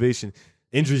that motivation,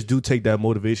 injuries do take that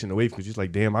motivation away because you're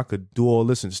like, damn, I could do all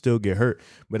this and still get hurt.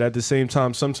 But at the same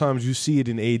time, sometimes you see it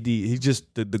in AD. He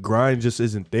just, the grind just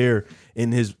isn't there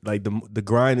in his, like the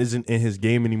grind isn't in his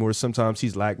game anymore. Sometimes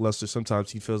he's lackluster. Sometimes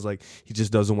he feels like he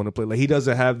just doesn't want to play. Like, he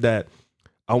doesn't have that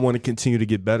I want to continue to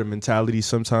get better mentality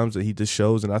sometimes that he just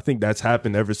shows. And I think that's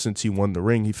happened ever since he won the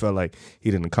ring. He felt like he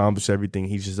didn't accomplish everything.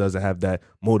 He just doesn't have that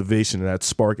motivation and that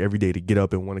spark every day to get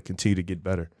up and want to continue to get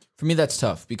better. For me, that's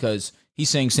tough because he's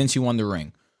saying since he won the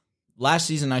ring. last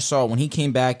season I saw when he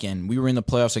came back and we were in the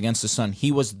playoffs against the Sun,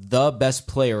 he was the best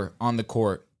player on the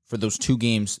court for those 2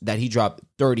 games that he dropped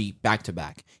 30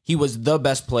 back-to-back. He was the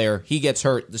best player. He gets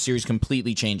hurt, the series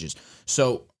completely changes.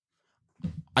 So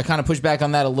I kind of push back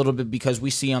on that a little bit because we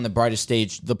see on the brightest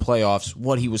stage, the playoffs,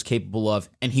 what he was capable of,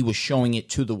 and he was showing it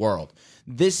to the world.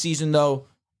 This season, though,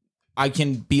 I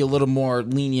can be a little more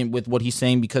lenient with what he's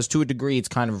saying because to a degree, it's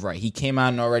kind of right. He came out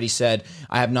and already said,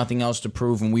 I have nothing else to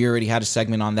prove, and we already had a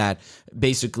segment on that.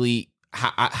 Basically,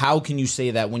 how can you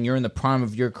say that when you're in the prime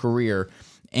of your career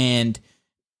and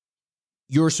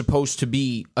you're supposed to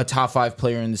be a top 5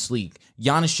 player in this league?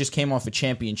 Giannis just came off a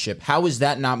championship. How is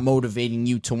that not motivating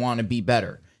you to want to be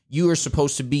better? You are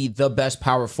supposed to be the best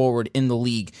power forward in the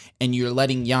league, and you're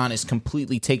letting Giannis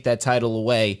completely take that title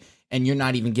away, and you're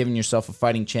not even giving yourself a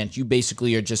fighting chance. You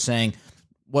basically are just saying,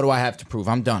 what do I have to prove?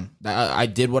 I'm done. I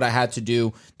did what I had to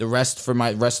do. The rest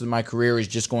of my career is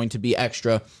just going to be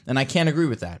extra. And I can't agree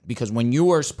with that because when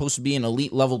you are supposed to be an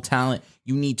elite level talent,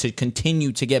 you need to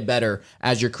continue to get better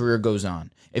as your career goes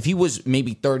on. If he was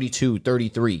maybe 32,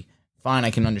 33, fine,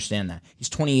 I can understand that. He's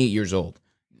 28 years old.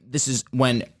 This is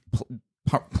when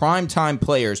prime time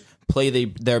players play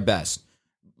their best.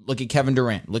 Look at Kevin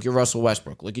Durant. Look at Russell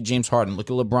Westbrook. Look at James Harden.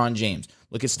 Look at LeBron James.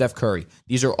 Look at Steph Curry.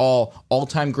 These are all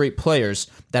all-time great players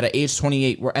that at age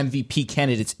 28 were MVP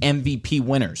candidates, MVP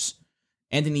winners.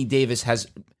 Anthony Davis has,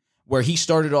 where he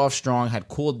started off strong, had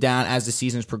cooled down as the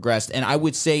seasons progressed. And I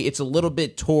would say it's a little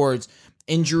bit towards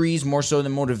injuries more so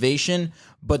than motivation,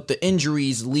 but the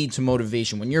injuries lead to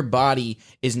motivation. When your body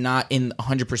is not in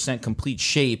 100% complete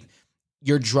shape,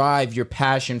 your drive, your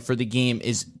passion for the game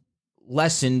is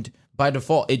lessened by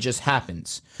default. It just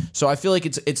happens. So I feel like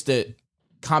it's the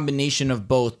combination of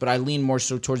both, but I lean more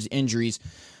so towards the injuries.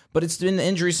 But it's been the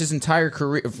injuries his entire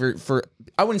career for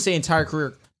I wouldn't say entire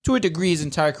career, to a degree his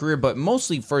entire career, but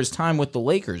mostly for his time with the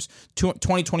Lakers.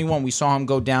 2021, we saw him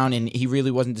go down and he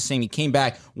really wasn't the same. He came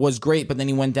back, was great, but then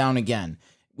he went down again.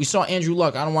 We saw Andrew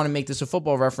Luck. I don't want to make this a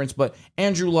football reference, but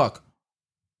Andrew Luck,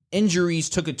 injuries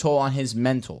took a toll on his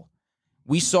mental.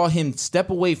 We saw him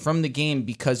step away from the game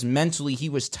because mentally he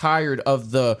was tired of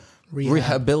the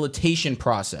rehabilitation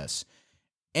process.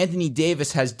 Anthony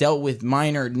Davis has dealt with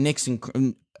minor nicks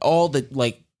and all the,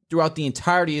 like, throughout the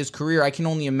entirety of his career. I can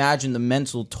only imagine the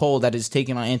mental toll that is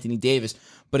taken on Anthony Davis.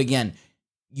 But again,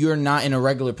 you're not in a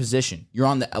regular position. You're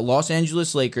on the Los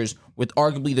Angeles Lakers with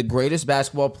arguably the greatest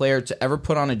basketball player to ever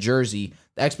put on a jersey.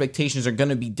 The expectations are going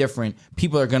to be different.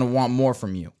 People are going to want more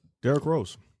from you. Derrick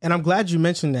Rose. And I'm glad you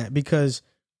mentioned that because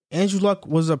Andrew Luck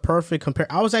was a perfect compare.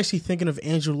 I was actually thinking of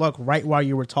Andrew Luck right while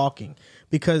you were talking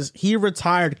because he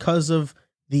retired because of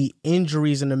the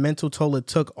injuries and the mental toll it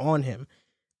took on him.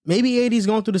 Maybe AD's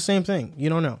going through the same thing. You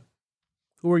don't know.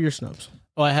 Who are your snubs?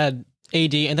 Well, I had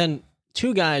AD, and then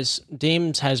 2 guys.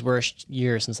 Dame's has worst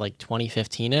year since like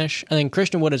 2015-ish. And then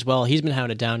Christian Wood as well. He's been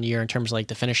having a down year in terms of like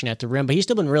the finishing at the rim, but he's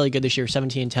still been really good this year,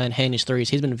 17-10, hitting his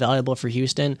threes. He's been valuable for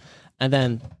Houston. And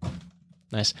then,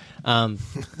 nice.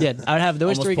 Yeah, I would have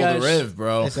those 3 guys. Almost pulled the riv,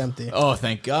 bro. It's empty. Oh,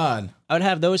 thank God. I would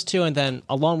have those 2, and then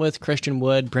along with Christian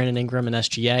Wood, Brandon Ingram, and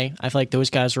SGA, I feel like those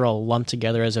guys are all lumped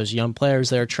together as those young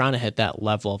players that are trying to hit that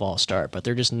level of all-star, but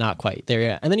they're just not quite there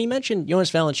yet. And then you mentioned Jonas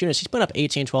Valanciunas. He's put up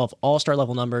 18-12 all-star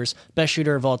level numbers, best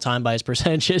shooter of all time by his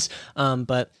percentages.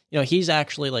 But he's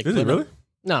actually like, is he really?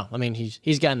 No, I mean he's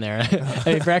getting there. I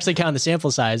mean, if we're actually counting the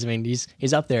sample size, I mean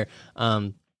he's up there.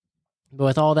 But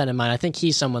with all that in mind, I think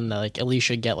he's someone that like at least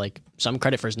should get like some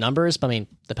credit for his numbers. But I mean,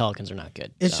 the Pelicans are not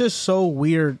good. It's just so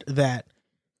weird that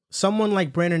someone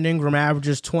like Brandon Ingram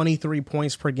averages 23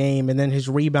 points per game, and then his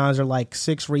rebounds are like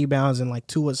 6 rebounds and like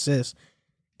 2 assists.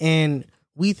 And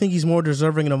we think he's more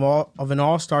deserving of an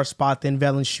all-star spot than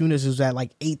Valanciunas, who's at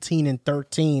like 18 and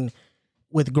 13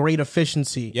 with great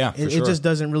efficiency. Yeah, it just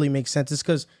doesn't really make sense. It's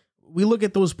because we look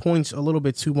at those points a little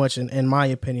bit too much, in my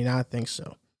opinion. I think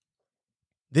so.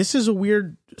 This is a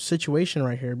weird situation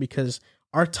right here because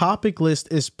our topic list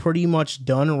is pretty much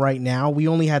done right now. We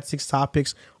only had 6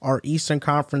 topics, our Eastern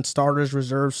Conference starters,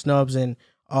 reserve snubs, and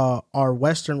our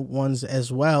Western ones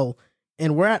as well.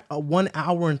 And we're at 1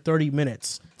 hour and 30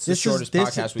 minutes. It's the shortest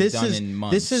podcast we've done in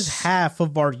months. This is half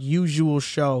of our usual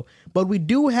show, but we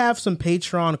do have some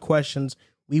Patreon questions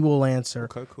we will answer.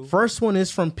 Okay, cool. First one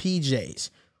is from PJs.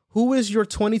 Who is your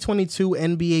 2022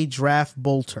 NBA draft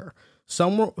bolter?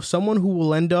 Someone who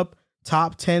will end up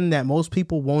top 10 that most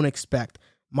people won't expect.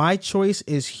 My choice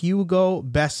is Hugo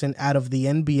Besson out of the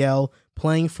NBL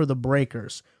playing for the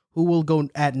Breakers, who will go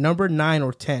at number 9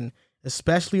 or 10,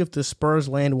 especially if the Spurs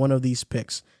land one of these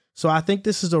picks. So I think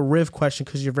this is a Riv question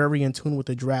because you're very in tune with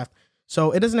the draft.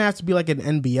 So it doesn't have to be like an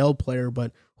NBL player,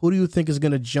 but who do you think is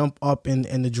going to jump up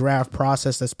in the draft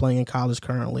process that's playing in college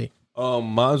currently?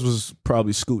 Mine was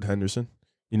probably Scoot Henderson.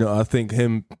 I think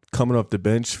him coming off the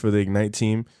bench for the Ignite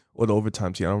team or the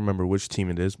overtime team, I don't remember which team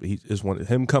it is, but he is one.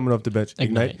 Him coming off the bench,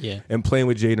 Ignite, and playing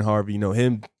with Jaden Harvey.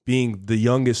 Him being the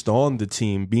youngest on the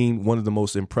team, being one of the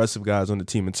most impressive guys on the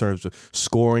team in terms of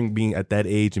scoring, being at that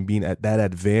age and being at that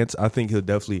advance. I think he'll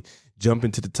definitely jump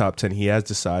into the top 10. He has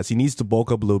the size. He needs to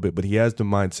bulk up a little bit, but he has the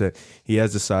mindset. He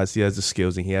has the size. He has the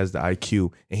skills, and he has the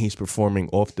IQ, and he's performing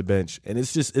off the bench. And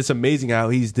it's amazing how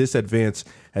he's this advanced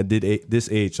at this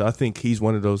age. So I think he's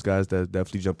one of those guys that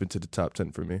definitely jump into the top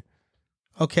 10 for me.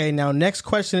 Okay, now next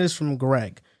question is from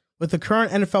Greg. With the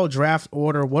current NFL draft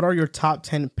order, what are your top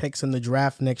 10 picks in the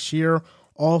draft next year?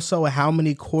 Also, how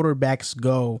many quarterbacks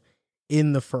go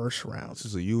in the first round? This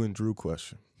is a you and Drew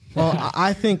question. Well,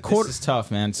 I think this is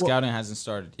tough, man. Scouting hasn't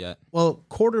started yet. Well,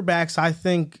 quarterbacks, I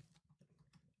think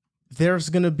there's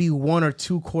going to be one or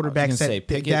two quarterbacks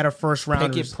that are first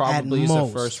rounders. Pickett probably is a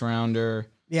first rounder.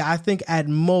 Yeah, I think at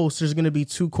most there's going to be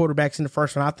two quarterbacks in the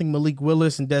first round. I think Malik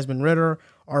Willis and Desmond Ridder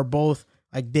are both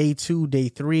like day 2, day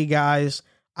 3 guys.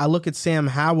 I look at Sam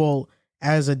Howell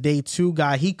as a day 2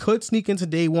 guy. He could sneak into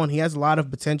day 1. He has a lot of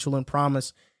potential and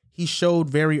promise. He showed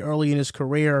very early in his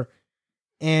career.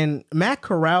 And Matt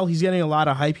Corral, he's getting a lot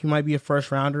of hype. He might be a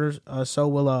first rounder. So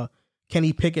will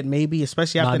Kenny Pickett maybe,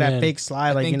 especially after that fake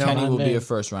slide. I think Kenny will be a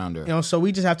first rounder. So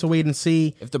we just have to wait and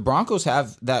see. If the Broncos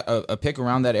have that a pick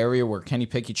around that area where Kenny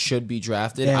Pickett should be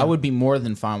drafted, I would be more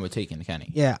than fine with taking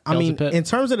Kenny. Yeah, I mean, in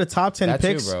terms of the top 10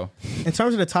 picks, bro. In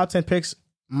terms of the top 10 picks,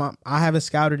 I haven't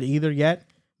scouted either yet,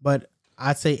 but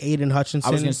I'd say Aiden Hutchinson.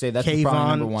 I was going to say that's probably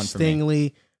number one for me.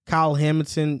 Stingley, Kyle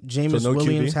Hamilton, Jameis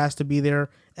Williams has to be there.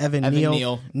 Evan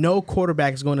Neal. No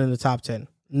quarterback is going in the top 10.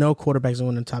 No quarterbacks going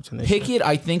in the top 10 this Pickett, year.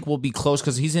 I think, will be close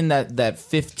because he's in that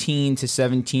 15 to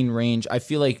 17 range. I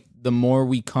feel like the more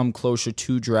we come closer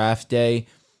to draft day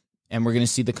and we're going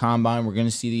to see the combine, we're going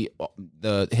to see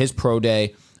his pro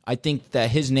day, I think that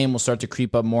his name will start to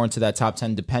creep up more into that top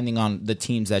 10 depending on the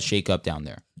teams that shake up down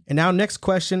there. And now next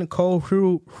question, Cole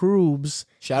Hrubes.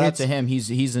 Shout out to him.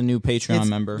 He's a new Patreon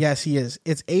member. Yes, he is.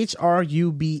 It's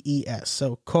Hrubes.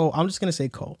 So Cole, I'm just going to say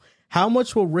Cole. How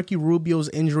much will Ricky Rubio's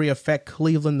injury affect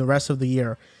Cleveland the rest of the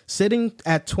year? Sitting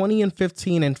at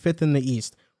 20-15 and 5th in the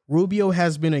East, Rubio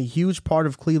has been a huge part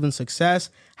of Cleveland's success.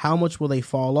 How much will they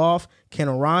fall off? Can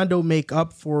Rondo make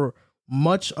up for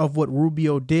much of what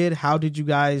Rubio did? How did you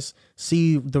guys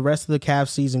see the rest of the Cavs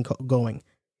season going?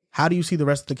 How do you see the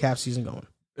rest of the Cavs season going?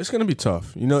 It's going to be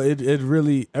tough. It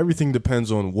really, everything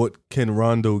depends on what can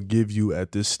Rondo give you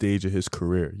at this stage of his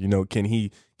career. Can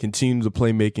he continue the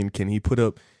playmaking? Can he put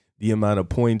up the amount of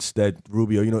points that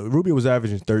Rubio, Rubio was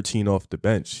averaging 13 off the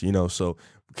bench, so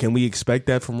can we expect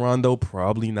that from Rondo?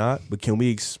 Probably not. But can we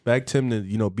expect him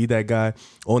to, be that guy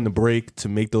on the break to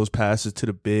make those passes to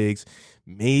the bigs?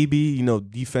 Maybe,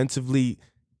 defensively,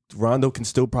 Rondo can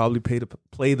still probably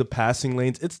play the passing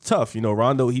lanes. It's tough.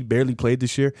 Rondo, he barely played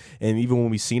this year. And even when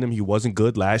we seen him, he wasn't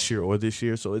good last year or this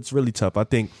year. So it's really tough. I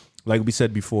think, like we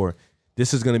said before,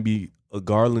 this is going to be a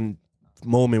Garland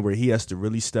moment where he has to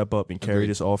really step up and carry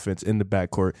this offense in the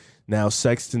backcourt. Now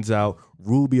Sexton's out,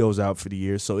 Rubio's out for the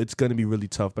year, so it's going to be really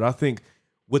tough. But I think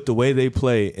with the way they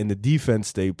play and the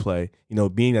defense they play,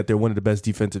 being that they're one of the best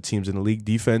defensive teams in the league,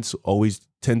 defense always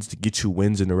tends to get you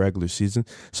wins in the regular season.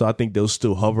 So I think they'll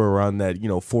still hover around that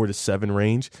 4 to 7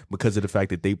 range because of the fact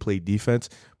that they play defense.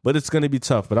 But it's going to be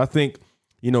tough. But I think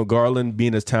Garland,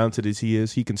 being as talented as he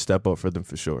is, he can step up for them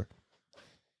for sure.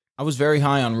 I was very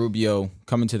high on Rubio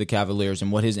coming to the Cavaliers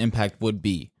and what his impact would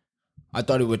be. I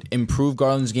thought it would improve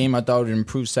Garland's game. I thought it would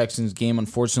improve Sexton's game.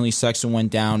 Unfortunately, Sexton went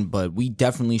down, but we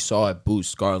definitely saw it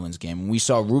boost Garland's game. And we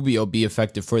saw Rubio be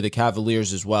effective for the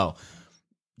Cavaliers as well.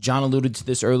 John alluded to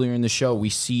this earlier in the show. We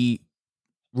see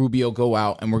Rubio go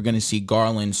out, and we're going to see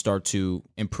Garland start to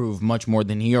improve much more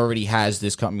than he already has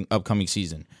this upcoming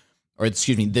season.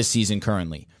 This season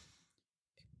currently.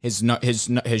 His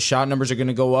shot numbers are going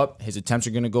to go up. His attempts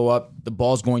are going to go up. The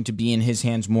ball's going to be in his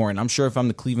hands more. And I'm sure if I'm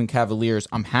the Cleveland Cavaliers,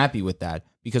 I'm happy with that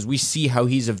because we see how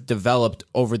he's developed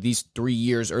over these 3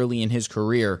 years early in his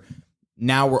career.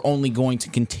 Now we're only going to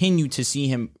continue to see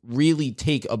him really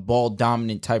take a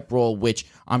ball-dominant type role, which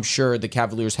I'm sure the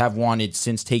Cavaliers have wanted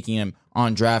since taking him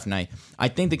on draft night. I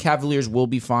think the Cavaliers will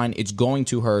be fine. It's going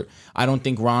to hurt. I don't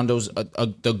think Rondo's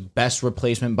the best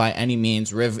replacement by any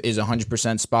means. Riv is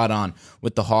 100% spot on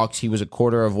with the Hawks. He was a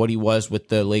quarter of what he was with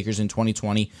the Lakers in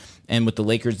 2020. And with the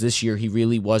Lakers this year, he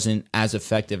really wasn't as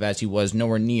effective as he was,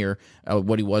 nowhere near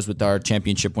what he was with our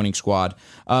championship-winning squad.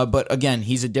 But again,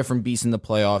 he's a different beast in the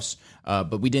playoffs.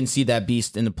 But we didn't see that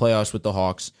beast in the playoffs with the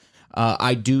Hawks.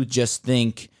 I do just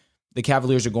think the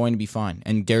Cavaliers are going to be fine,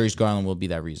 and Darius Garland will be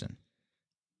that reason.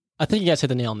 I think you guys hit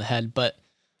the nail on the head, but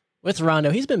with Rondo,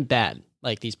 he's been bad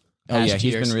like these past he's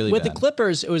years. been really with bad. The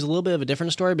Clippers, it was a little bit of a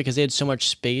different story because they had so much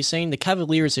spacing. The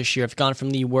Cavaliers this year have gone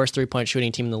from the worst three-point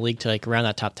shooting team in the league to like around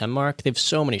that top 10 mark. They have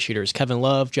so many shooters. Kevin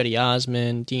Love, Jetty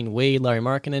Osman, Dean Wade, Larry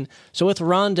Markkinen. So with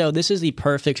Rondo, this is the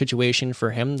perfect situation for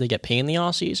him to get paid in the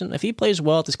offseason. If he plays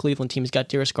well at this Cleveland team, he's got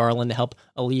Darius Garland to help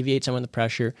alleviate some of the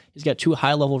pressure. He's got two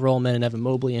high-level role men in Evan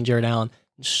Mobley and Jared Allen.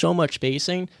 So much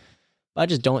spacing. But I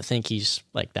just don't think he's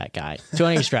like that guy to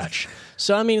any stretch.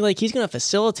 So, I mean, like, he's going to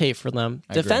facilitate for them.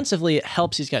 Defensively, it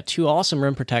helps. He's got two awesome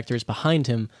rim protectors behind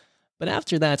him. But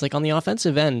after that, it's like on the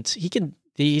offensive end,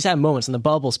 he's had moments in the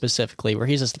bubble specifically where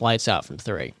he's just lights out from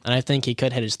three. And I think he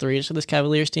could hit his threes for this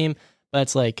Cavaliers team. But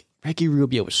it's like Ricky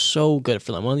Rubio was so good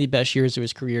for them. One of the best years of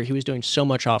his career. He was doing so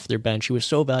much off their bench. He was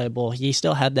so valuable. He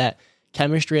still had that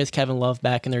chemistry with Kevin Love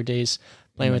back in their days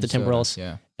playing with the Timberwolves.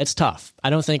 Yeah. It's tough. I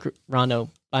don't think Rondo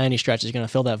by any stretch is going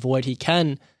to fill that void. He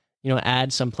can,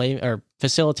 add some play or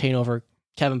facilitate over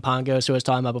Kevin Pongos, who I was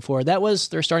talking about before. That was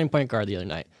their starting point guard the other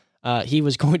night. He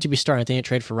was going to be starting at the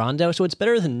trade for Rondo, so it's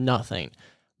better than nothing.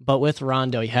 But with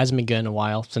Rondo, he hasn't been good in a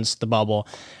while since the bubble,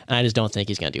 and I just don't think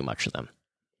he's going to do much for them.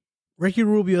 Ricky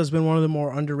Rubio has been one of the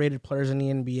more underrated players in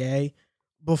the NBA.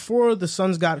 Before the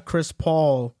Suns got Chris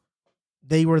Paul,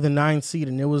 they were the 9th seed,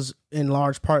 and it was in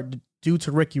large part due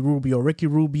to Ricky Rubio. Ricky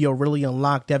Rubio really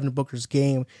unlocked Devin Booker's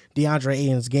game, DeAndre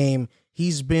Ayton's game.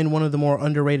 He's been one of the more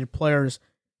underrated players.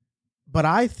 But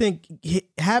I think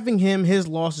having him, his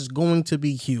loss is going to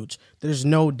be huge. There's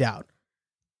no doubt.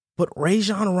 But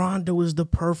Rajon Rondo is the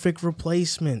perfect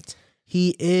replacement.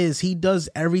 He is. He does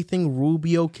everything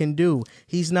Rubio can do.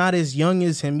 He's not as young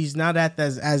as him. He's not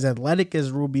as athletic as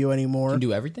Rubio anymore. Can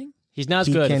do everything? He's not as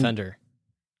good a defender.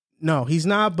 No, he's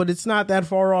not, but it's not that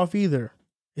far off either.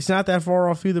 It's not that far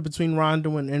off either between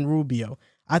Rondo and Rubio.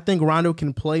 I think Rondo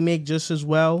can play make just as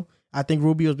well. I think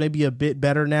Rubio's maybe a bit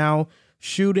better now.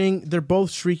 Shooting, they're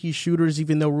both streaky shooters,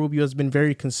 even though Rubio's been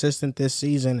very consistent this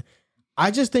season.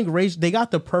 I just think they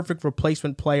got the perfect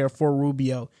replacement player for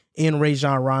Rubio in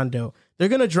Rajon Rondo. They're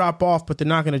going to drop off, but they're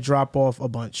not going to drop off a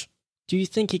bunch. Do you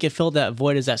think he could fill that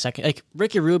void as that second? Like,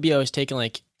 Ricky Rubio is taking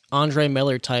like Andre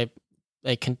Miller type,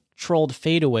 like controlled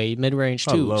fadeaway mid-range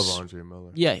twos. I love Andre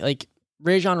Miller. Yeah, like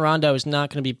Rajon Rondo is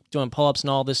not going to be doing pull-ups and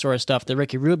all this sort of stuff that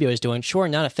Ricky Rubio is doing. Sure,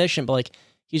 not efficient, but like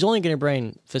he's only going to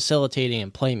bring facilitating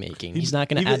and playmaking. He's not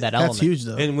going to add that element. That's huge,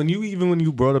 though. And when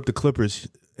you brought up the Clippers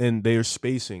and their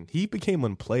spacing, he became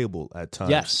unplayable at times.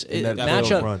 Yes, that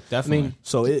matchup run. Definitely. I mean,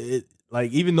 so it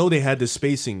like even though they had the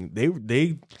spacing,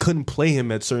 they couldn't play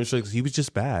him at certain strikes. He was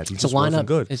just bad. He just wasn't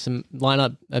good. It's a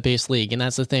lineup-based league, and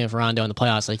that's the thing with Rondo in the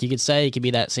playoffs. Like you could say he could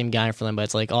be that same guy for them, but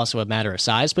it's like also a matter of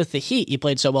size. But the Heat, he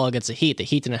played so well against the Heat. The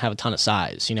Heat didn't have a ton of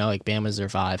size. Like Bam was their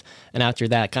 5, and after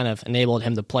that, kind of enabled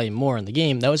him to play more in the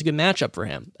game. That was a good matchup for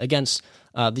him against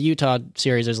the Utah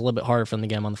series. It was a little bit harder for him to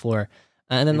get him on the floor,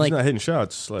 and then he's not hitting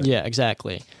shots. Yeah,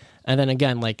 exactly. And then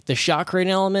again, like the shot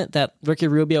creating element that Ricky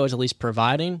Rubio is at least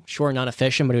providing, sure, not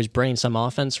efficient, but he was bringing some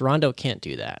offense. Rondo can't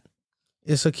do that.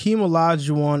 Is Hakeem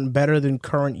Olajuwon better than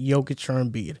current Jokic or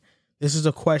Embiid? This is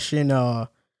a question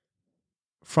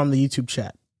from the YouTube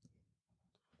chat.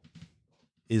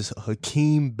 Is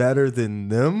Hakeem better than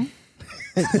them?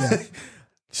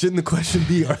 Shouldn't the question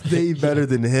be, are they better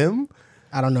than him?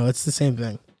 I don't know. It's the same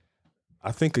thing.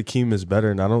 I think Hakeem is better,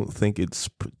 and I don't think it's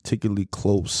particularly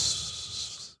close.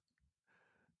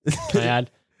 Can I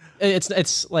add?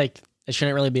 It's like it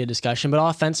shouldn't really be a discussion, but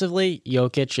offensively,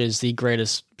 Jokic is the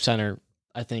greatest center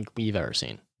I think we've ever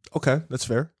seen. Okay, that's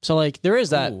fair. So like there is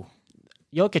that.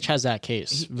 Jokic has that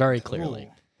case very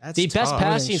clearly. That's the best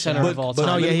passing center of all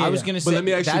time. I was going to say, but let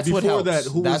me that's actually, what before helps.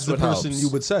 that, who That's was the what person helps. you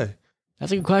would say?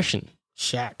 That's a good question.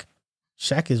 Shaq.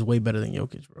 Shaq is way better than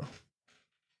Jokic, bro.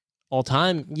 All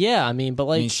time, yeah. I mean, but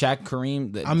like Shaq,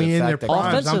 Kareem. In their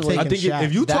primes, I'm taking I think Shaq.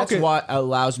 if you That's talk, what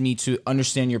allows me to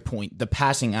understand your point, the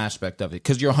passing aspect of it,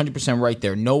 because you're 100% right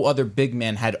there. No other big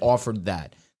man had offered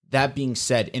that. That being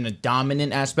said, in a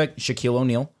dominant aspect, Shaquille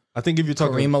O'Neal, I think if you're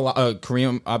talking,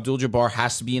 Kareem Abdul-Jabbar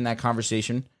has to be in that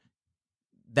conversation.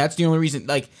 That's the only reason.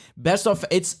 Like best off,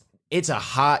 it's a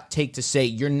hot take to say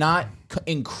you're not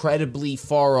incredibly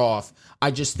far off.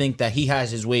 I just think that he has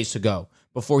his ways to go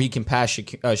before he can pass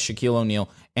Shaquille O'Neal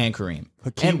and Kareem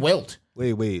and Wilt.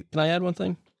 Wait. Can I add one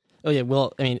thing? Oh yeah,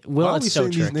 Will. I mean, Why are we it's so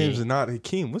saying tricky. these names and not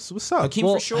Hakeem? What's up? Hakeem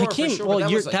Well, for sure. Hakeem. for sure, Well,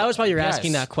 but that was why you're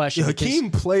asking that question. Yeah, because-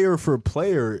 Hakeem, player for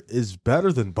player, is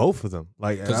better than both of them.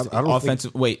 Like I don't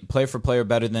offensive. Wait, player for player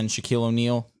better than Shaquille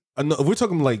O'Neal. Think, if we're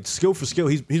talking like skill for skill,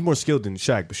 he's more skilled than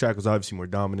Shaq, but Shaq was obviously more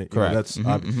dominant. Correct.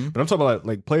 But I'm talking about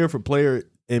like player for player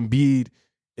Embiid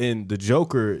and the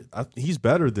Joker, he's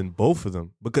better than both of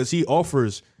them because he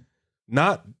offers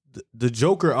not the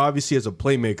Joker. Obviously, as a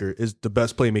playmaker, is the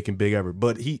best playmaking big ever.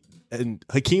 But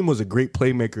Hakeem was a great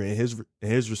playmaker in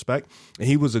his respect, and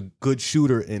he was a good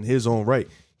shooter in his own right.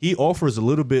 He offers a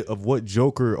little bit of what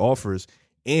Joker offers,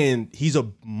 and he's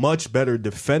a much better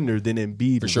defender than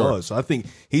Embiid was. So I think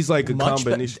he's like a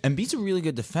combination. Embiid's a really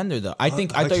good defender, though. I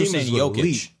thought you were saying Jokic.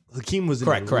 Elite. Hakeem was an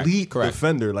elite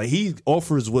defender. Like he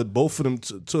offers what both of them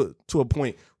to a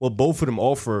point. What both of them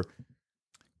offer,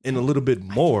 and a little bit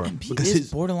more. Embiid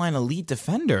is borderline elite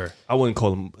defender. I wouldn't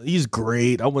call him. He's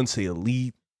great. I wouldn't say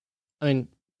elite. I mean,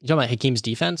 you're talking about Hakeem's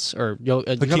defense or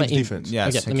Hakeem's defense?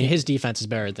 Yes. Okay. I mean, his defense is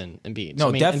better than Embiid. No,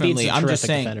 I mean, definitely. Embiid's a I'm just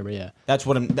saying. defender, but yeah. That's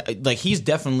what I'm like. He's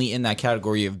definitely in that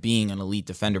category of being an elite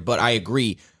defender. But I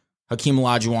agree, Hakeem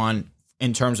Olajuwon,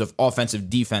 in terms of offensive,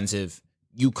 defensive,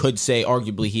 you could say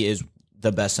arguably he is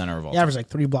the best center of all. He averaged like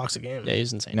 3 blocks a game. Yeah,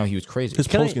 he's insane. No, he was crazy. His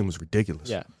post game was ridiculous.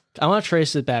 Yeah. I want to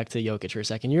trace it back to Jokic for a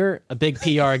second. You're a big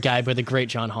PR guy with the great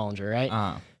John Hollinger,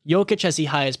 right? Jokic has the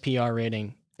highest PR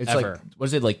rating ever. Like, what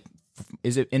is it like?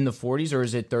 Is it in the 40s or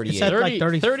is it 38? It's at like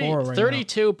 34 right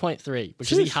 32.3,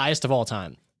 which is the highest of all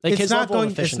time. Like it's not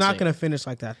going to finish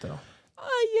like that though.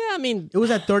 Yeah, I mean, it was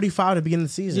at 35 to begin the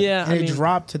season. Yeah, and it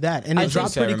dropped to that, and it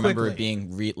dropped pretty quickly. I remember it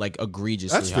being like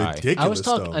egregiously That's high. ridiculous.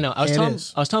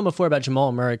 I was talking before about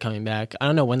Jamal Murray coming back. I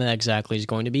don't know when that exactly is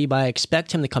going to be, but I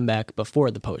expect him to come back before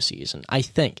the postseason. I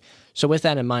think so. With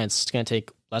that in mind, it's going to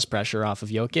take less pressure off of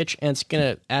Jokic, and it's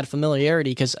going to add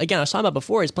familiarity because, again, I was talking about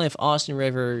before, he's playing with Austin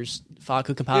Rivers,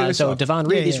 Facu Campazzo, Devon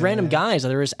Reed, these random guys that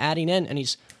they're just adding in, and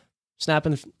he's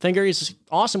snapping the finger. He's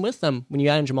awesome with them. When you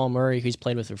add in Jamal Murray, who he's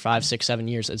played with for 5, 6, 7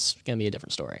 years, it's going to be a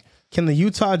different story. Can the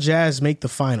Utah Jazz make the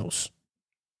finals?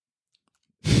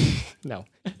 No.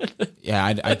 Yeah,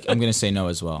 I'm going to say no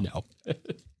as well. No.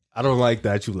 I don't like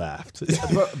that you laughed,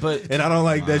 but and I don't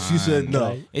like that you said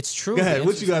no. It's true. Go ahead.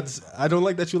 What you got? I don't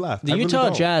like that you laughed. The Utah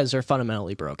Jazz are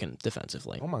fundamentally broken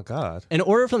defensively. Oh my god! In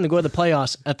order for them to go to the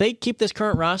playoffs, if they keep this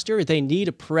current roster, they need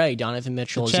to pray Donovan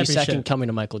Mitchell is the second coming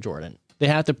to Michael Jordan. They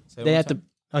have to.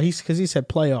 Oh, he said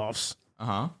playoffs.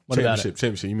 What about it?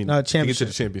 Championship. You mean championship. To get to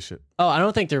the championship? Oh, I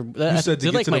don't think they're.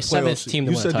 They're like my seventh team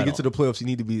to win a title. You said to get to the playoffs, you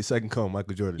need to be the second coming,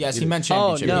 Michael Jordan. Yes, he meant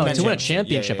championship. Oh no, to win a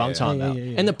championship, I'm talking about.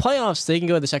 In the playoffs, they can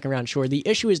go to the second round. Sure. The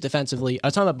issue is defensively. I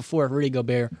was talking about before Rudy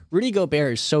Gobert. Rudy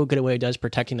Gobert is so good at what he does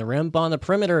protecting the rim, but on the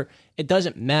perimeter, it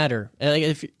doesn't matter. Like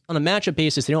if on a matchup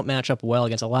basis, they don't match up well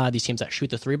against a lot of these teams that shoot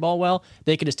the 3-ball well.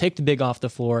 They could just take the big off the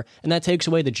floor, and that takes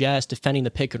away the Jazz defending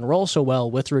the pick and roll so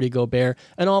well with Rudy Gobert.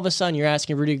 And all of a sudden, you're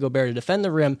asking Rudy Gobert to defend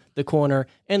the rim, the corner,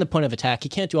 and the point of attack. He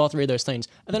can't do all three of those things.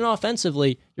 And then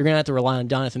offensively, you're going to have to rely on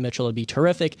Donovan Mitchell to be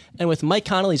terrific. And with Mike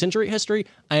Conley's injury history,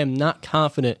 I am not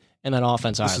confident in that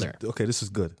offense either. This is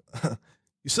good.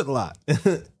 You said a lot,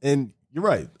 and you're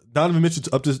right. Donovan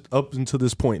Mitchell up until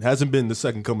this point hasn't been the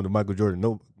second coming of Michael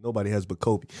Jordan. Nobody has but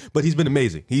Kobe. But he's been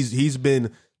amazing. He's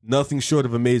been nothing short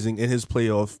of amazing in his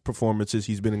playoff performances.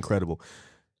 He's been incredible.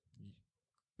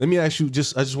 Let me ask you I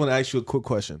just want to ask you a quick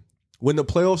question. When the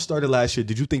playoffs started last year,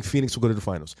 did you think Phoenix would go to the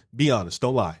finals? Be honest.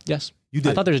 Don't lie. Yes. You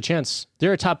did. I thought there was a chance.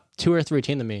 They're a top 2 or 3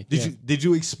 team than me. Did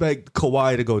you expect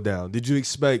Kawhi to go down? Did you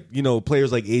expect,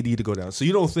 players like AD to go down? So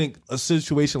you don't think a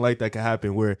situation like that can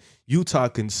happen where Utah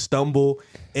can stumble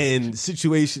in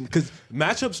situation because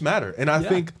matchups matter. And I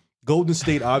think Golden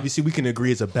State, obviously, we can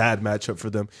agree is a bad matchup for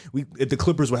them. If the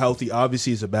Clippers were healthy,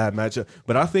 obviously it's a bad matchup.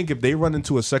 But I think if they run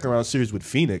into a second round series with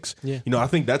Phoenix, I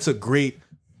think that's a great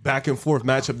back and forth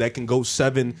matchup that can go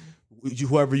 7.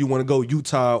 Whoever you want to go,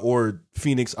 Utah or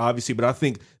Phoenix, obviously. But I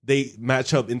think they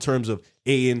match up in terms of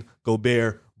Ayton,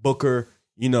 Gobert, Booker,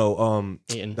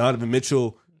 Donovan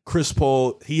Mitchell, Chris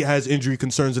Paul. He has injury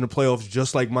concerns in the playoffs,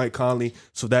 just like Mike Conley.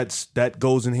 So that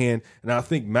goes in hand. And I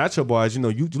think matchup wise, you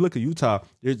look at Utah.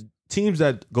 There's teams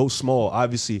that go small.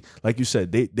 Obviously, like you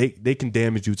said, they can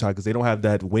damage Utah because they don't have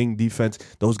that wing defense.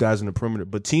 Those guys in the perimeter.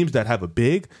 But teams that have a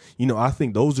big, I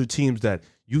think those are teams that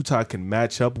Utah can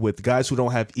match up with guys who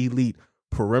don't have elite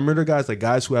perimeter guys, like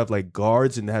guys who have like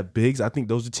guards and have bigs. I think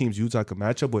those are teams Utah can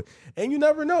match up with. And you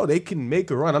never know. They can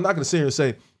make a run. I'm not going to sit here and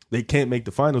say they can't make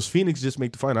the finals. Phoenix just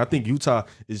make the final. I think Utah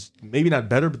is maybe not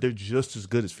better, but they're just as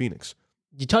good as Phoenix.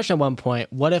 You touched on one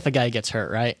point. What if a guy gets hurt,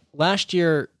 right? Last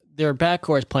year, their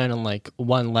backcourt is playing on like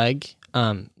one leg,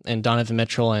 and Donovan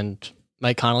Mitchell and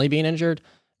Mike Conley being injured.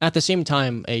 At the same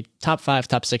time, a top 5,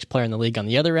 top 6 player in the league on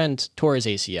the other end tore his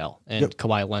ACL and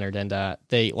Kawhi Leonard, and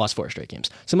they lost 4 straight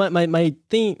games. So my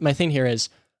thing here is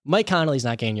Mike Conley's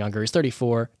not getting younger. He's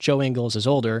 34. Joe Ingles is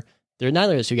older.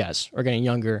 Neither of those two guys are getting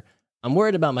younger. I'm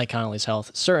worried about Mike Conley's health,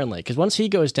 certainly, because once he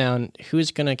goes down, who's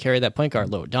going to carry that point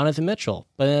guard load? Donovan Mitchell.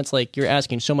 But then it's like you're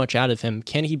asking so much out of him.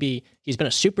 Can he be? He's been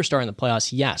a superstar in the playoffs,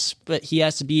 yes, but he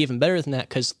has to be even better than that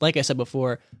because, like I said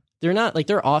before, they're not like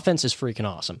their offense is freaking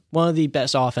awesome. One of the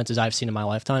best offenses I've seen in my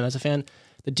lifetime as a fan.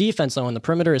 The defense, though, on the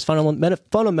perimeter is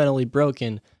fundamentally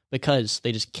broken because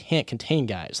they just can't contain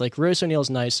guys. Like Royce O'Neal's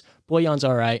nice, Boyan's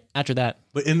all right. After that,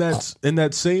 but in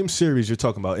that same series you're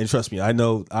talking about, and trust me, I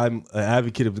know I'm an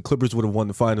advocate if the Clippers would have won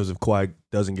the finals if Kawhi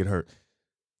doesn't get hurt.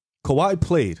 Kawhi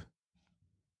played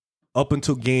up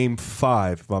until Game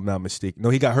 5, if I'm not mistaken.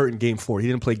 No, he got hurt in Game 4. He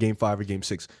didn't play Game 5 or Game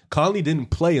 6. Conley didn't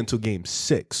play until Game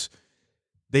 6.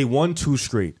 They won 2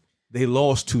 straight. They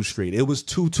lost 2 straight. It was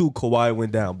 2-2. Kawhi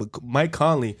went down. But Mike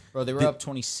Conley... Bro, they were up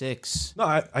 26. No,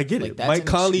 I get it. Mike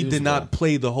Conley did not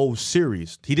play the whole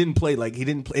series. He didn't play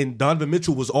and Donovan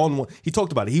Mitchell was on one. He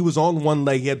talked about it. He was on one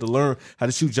leg. He had to learn how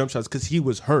to shoot jump shots because he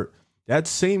was hurt. That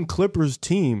same Clippers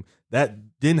team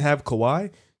that didn't have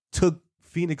Kawhi took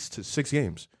Phoenix to 6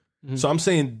 games. Mm-hmm. So I'm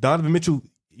saying Donovan Mitchell...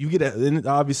 You get and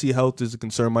obviously health is a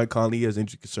concern. Mike Conley has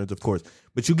injury concerns, of course.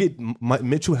 But you get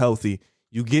Mitchell healthy...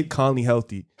 You get Conley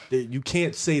healthy. You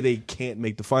can't say they can't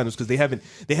make the finals because they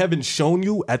haven't shown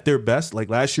you at their best. Like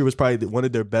last year was probably one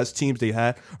of their best teams they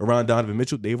had around Donovan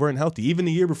Mitchell. They weren't healthy. Even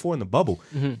the year before in the bubble,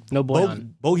 no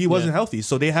Boyan. Bogey wasn't healthy,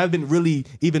 so they haven't really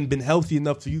even been healthy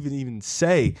enough to even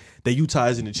say that Utah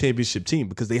is in a championship team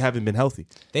because they haven't been healthy.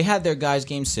 They had their guys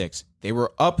Game 6. They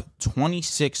were up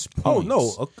 26 points. Oh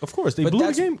no, of course they blew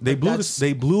the game.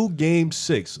 They blew Game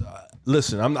 6.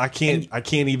 Listen, I can't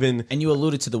even. And you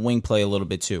alluded to the wing play a little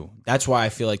bit too. That's why I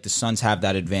feel like the Suns have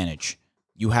that advantage.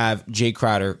 You have Jay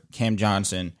Crowder, Cam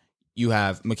Johnson, you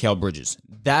have Mikal Bridges.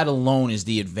 That alone is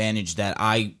the advantage that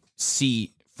I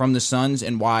see from the Suns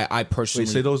and why I personally...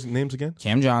 Wait, say those names again?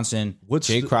 Cam Johnson,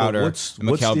 Jay Crowder, and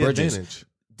Mikal Bridges. Advantage?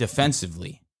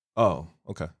 Defensively. Oh,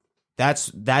 okay.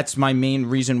 That's my main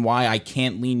reason why I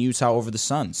can't lean Utah over the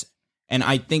Suns. And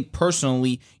I think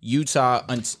personally, Utah...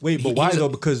 Wait, but why though?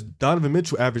 Because Donovan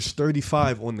Mitchell averaged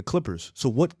 35 on the Clippers. So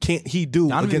what can't he do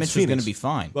Donovan against Mitchell's Phoenix? going to be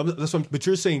fine. But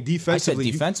you're saying defensively... I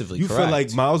said defensively, You correct. feel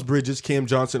like Miles Bridges, Cam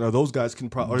Johnson, or those guys can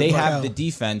probably... They have the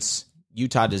defense.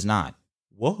 Utah does not.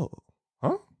 Whoa.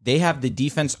 Huh? They have the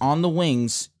defense on the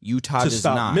wings. Utah does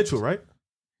stop not. Mitchell, right?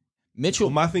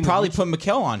 Mitchell probably put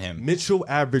Mikal on him. Mitchell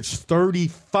averaged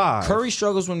 35. Curry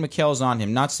struggles when Mikal's on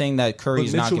him. Not saying that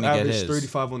Curry's not going to get his. Mitchell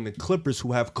averaged 35 on the Clippers,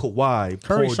 who have Kawhi,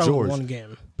 Curry Paul struggled George, one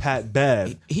game. Pat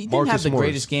Bev. He didn't Marcus have the Morris.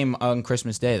 greatest game on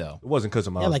Christmas Day, though. It wasn't because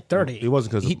of Miles. Yeah, like 30. It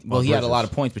wasn't because of he had a lot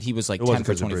of points, but he was like 10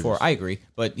 for 24. I agree.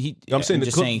 But I'm saying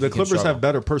the Clippers have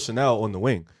better personnel on the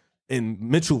wing. And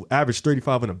Mitchell averaged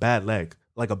 35 on a bad leg.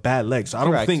 Like a bad leg. So I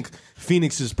don't think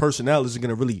Phoenix's personnel is going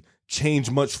to really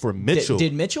change much for Mitchell.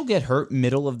 Did Mitchell get hurt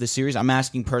middle of the series? I'm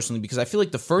asking personally because I feel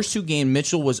like the first 2 games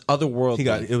Mitchell was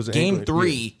otherworldly. It was Game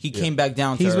 3, he came back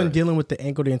down. He's been dealing with the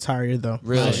ankle the entire year though.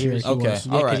 Really? Okay. All right.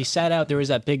 Because he sat out. There was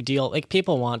that big deal. Like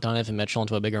people want Donovan Mitchell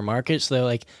into a bigger market,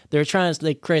 so they're trying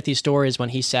to create these stories when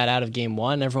he sat out of Game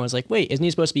 1. And everyone's like, wait, isn't he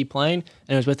supposed to be playing?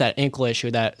 And it was with that ankle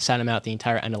issue that sat him out the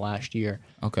entire end of last year.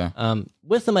 Okay.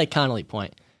 With the Mike Conley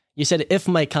point, you said if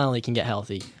Mike Conley can get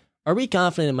healthy. Are we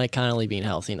confident in Mike Conley being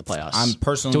healthy in the playoffs? I'm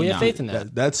personally Do we have not. faith in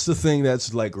that? That's the thing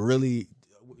that's like really...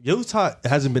 Utah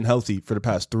hasn't been healthy for the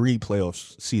past 3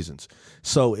 playoff seasons.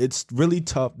 So it's really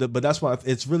tough. But that's why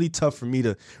it's really tough for me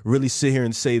to really sit here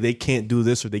and say they can't do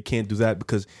this or they can't do that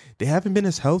because they haven't been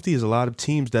as healthy as a lot of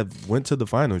teams that went to the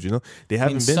finals, you know? They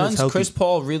haven't been as healthy. Chris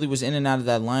Paul really was in and out of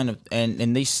that lineup,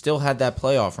 and they still had that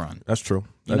playoff run. That's true.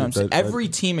 You know what I'm saying? Every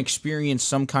team experienced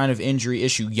some kind of injury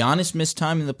issue. Giannis missed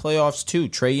time in the playoffs too.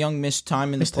 Trae Young missed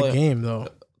time in the playoffs. Missed the game though.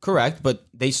 Correct, but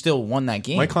they still won that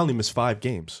game. Mike Conley missed 5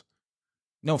 games.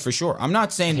 No, for sure. I'm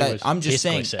not saying that. I'm just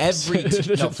saying every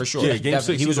no, for sure. Yeah, game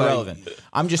 6, he was irrelevant.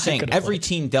 I'm just saying every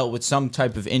team dealt with some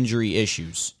type of injury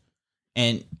issues,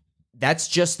 and that's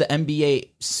just the NBA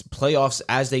playoffs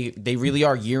as they really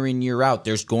are year in year out.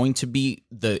 There's going to be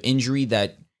the injury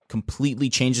that completely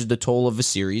changes the toll of a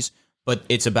series, but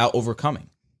it's about overcoming.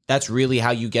 That's really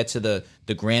how you get to the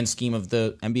grand scheme of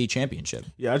the NBA championship.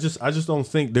 Yeah, I just don't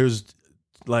think there's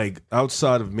like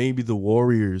outside of maybe the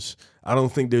Warriors. I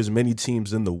don't think there's many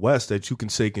teams in the West that you can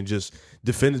say can just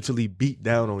definitively beat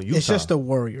down on Utah. It's just the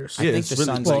Warriors. I think the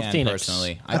Suns can, Phoenix.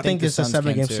 personally. I think it's a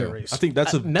 7-game series. I think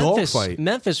that's a Memphis, dogfight.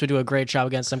 Memphis would do a great job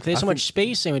against them because they have so much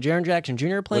spacing with Jaren Jackson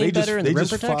Jr. playing better and the rim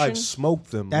protection. They just 5-smoked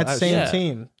them. That same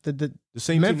team. The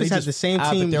same Memphis team, had the same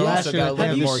team but last also year. got a little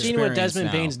Have you more seen what experience Desmond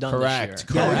now. Bane's done Correct.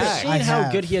 this year? Correct. Have you seen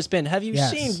how good he has been? Have you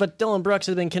seen what Dylan Brooks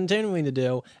has been continuing to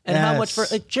do? And how much for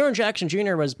Jaren Jackson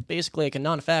Jr. was basically like a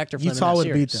non-factor for them in Utah that would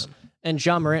series. beat them. and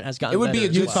John Morant has gotten It would better. be a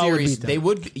good Utah would series. beat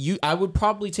them. I would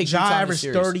probably take Ja Utah in the averaged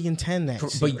series. 30 and 10 that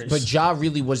series. But Ja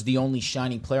really was the only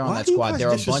shining player on Why that do you squad. guys There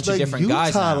are a bunch of disrespect different guys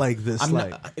Utah now. like this, I'm like-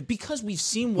 not, because we've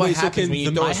seen what Wait, so happens can when you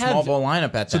the- throw a I small have- ball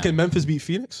lineup at So them. can Memphis beat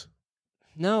Phoenix?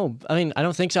 No, I mean, I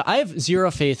don't think so. I have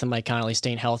zero faith in Mike Conley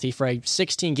staying healthy for a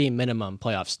 16-game minimum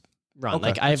playoffs run. Okay,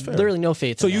 like, I have that's fair. literally no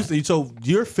faith So in that. so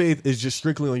your faith is just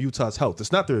strictly on Utah's health.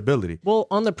 It's not their ability. Well,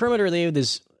 on the perimeter, they have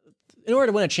this. In order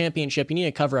to win a championship, you need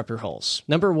to cover up your holes.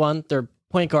 Number one, their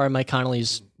point guard, Mike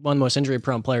Conley's one of the most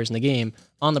injury-prone players in the game.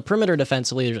 On the perimeter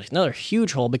defensively, there's like another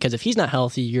huge hole because if he's not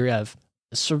healthy, you have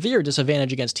a severe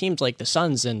disadvantage against teams like the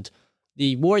Suns and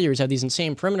the Warriors have these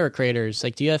insane perimeter creators.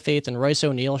 Like, do you have faith in Royce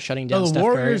O'Neal shutting down No, the Steph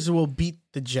Warriors Curry? will beat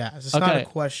the Jazz. It's not Okay. a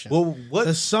question. Well, what?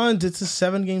 The Suns, it's a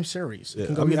 7-game series. It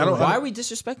can go I mean, either I don't- way. Why are we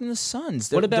disrespecting the Suns?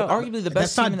 They're, What about- they're arguably the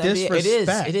best That's team in not the NBA?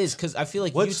 disrespect. It is because I feel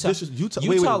like What's Utah. this? Utah. Utah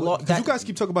Wait, lo- 'cause that- you guys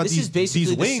keep talking about this is these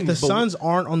basically wings. The but- Suns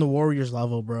aren't on the Warriors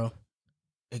level, bro.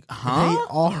 Huh? They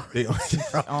are. They,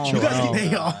 Oh, you guys keep,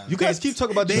 They are. you guys keep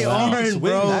talking about They these are, wings.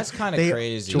 bro. That's kind of They-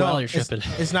 crazy. Joel, No, you're it's, shipping.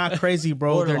 it's not crazy,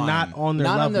 bro. They're Borderline. not on their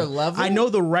Not level. on their level? I know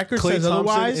the record Klay says Thompson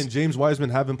otherwise. and James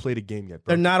Wiseman haven't played a game yet,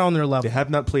 bro. They're not on their level. They have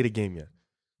not played a game yet.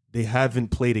 They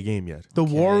haven't played a game yet. The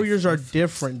Warriors are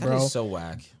different, That bro. is so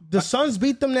whack. The Suns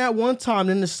beat them that one time,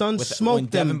 then the Suns When smoked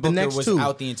Devin them the Booker next was two.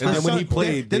 out the entire And then when he Sun-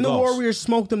 played, then they the lost. Warriors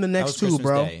smoked them the That next was two, Christmas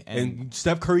bro. Day, And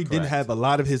Steph Curry didn't Correct. have a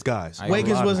lot of his guys. I agree.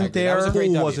 Wiggins I wasn't agree. That was a there. great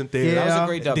Poole W. wasn't there. That was Yeah. a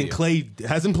great Then W. Clay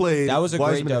hasn't played. That was a great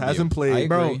Wiseman W. hasn't I played. agree.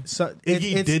 Bro, so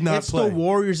Iggy did not it's play. the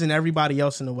Warriors and everybody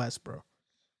else in the West, bro.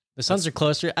 The Suns are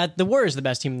closer. The Warriors are the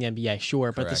best team in the NBA,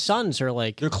 sure, but the Correct. Suns are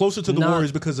like They're closer to the not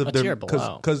Warriors because of a their tier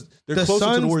below. because they're The closer to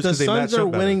the Suns, Warriors the because they match Suns are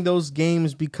up better. winning those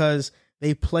games because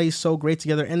they play so great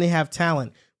together and they have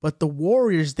talent. But the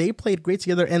Warriors, they played great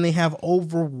together and they have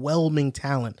overwhelming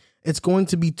talent. It's going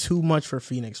to be too much for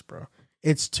Phoenix, bro.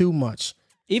 It's too much.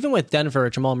 Even with Denver,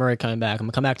 Jamal Murray coming back, I'm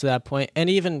gonna come back to that point, and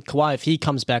even Kawhi if he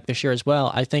comes back this year as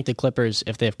well. I think the Clippers,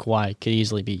 if they have Kawhi, could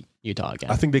easily beat Utah again.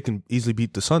 I think they can easily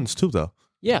beat the Suns too, though.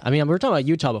 Yeah, I mean, we were talking about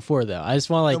Utah before, though. I just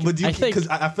want to But I think because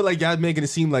I feel like y'all making it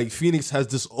seem like Phoenix has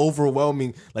this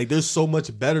overwhelming, like they're so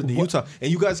much better than Utah,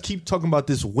 and you guys keep talking about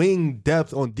this wing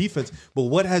depth on defense. But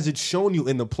what has it shown you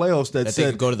in the playoffs that That said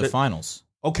they could go to the that- finals.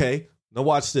 Okay, now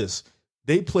watch this.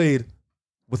 They played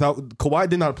without Kawhi.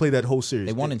 Did not play that whole series.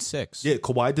 They won in 6. Yeah,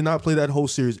 Kawhi did not play that whole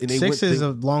series, and they Six went, is a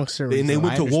long series. and they though.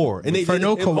 went to understand. war. And they For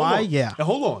no and hold Kawhi, on. yeah. And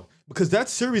hold on, because that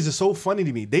series is so funny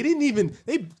to me. They didn't even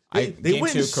they Game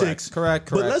went in 2, correct. 6. Correct,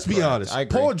 But let's be correct. honest. I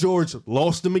agree. Paul George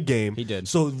lost them a game. He did.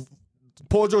 So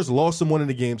Paul George lost them one of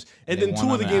the games, and They then won two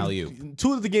on of the an games. alley-oop.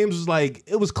 Two of the games was like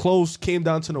it was close, came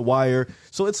down to the wire.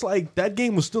 So it's like that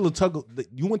game was still a tug.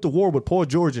 You went to war with Paul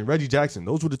George and Reggie Jackson.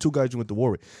 Those were the two guys you went to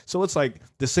war with. So it's like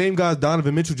the same guys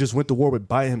Donovan Mitchell just went to war with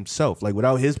by himself, like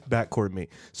without his backcourt mate.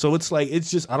 So it's like it's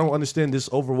just I don't understand this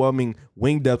overwhelming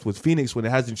wing depth with Phoenix when it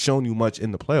hasn't shown you much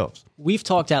in the playoffs. we've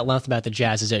talked at length about the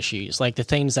Jazz's issues, like the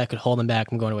things that could hold them back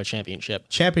from going to a championship.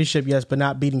 Championship, yes, but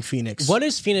not beating Phoenix. What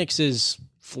is Phoenix's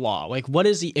flaw? Like, what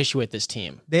is the issue with this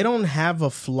team? They don't have a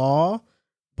flaw,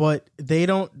 but they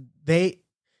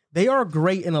are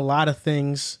great in a lot of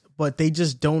things, but they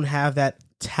just don't have that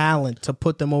talent to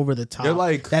put them over the top. They're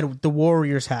like- that the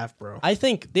Warriors have, bro. I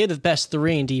think they have the best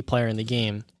 3-and-D player in the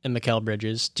game in Mikal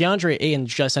Bridges. DeAndre Ayton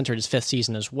just entered his 5th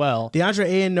season as well. DeAndre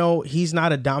Ayton, no, he's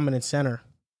not a dominant center.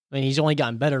 I mean, he's only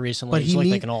gotten better recently. But He's he looked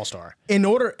need- like an all-star. In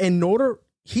order,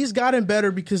 he's gotten better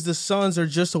because the Suns are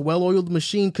just a well-oiled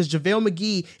machine. Because JaVale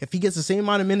McGee, if he gets the same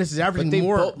amount of minutes, is averaging they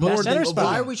more both- more that than center spot.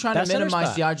 Why are we trying That to center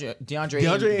minimize spot. DeAndre DeAndre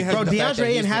Ayton has Bro, the fact DeAndre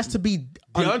Ayton has to be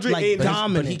DeAndre like Ayton has,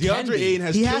 dominant. He can DeAndre be. Ayton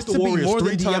has He killed has the to be Warriors more than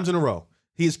 3 times in a row.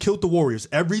 He has killed the Warriors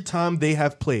every time they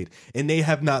have played, and they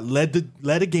have not led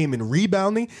a game in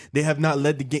rebounding. They have not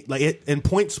led the game in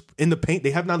points in the paint.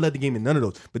 They have not led the game in none of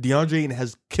those. But DeAndre Ayton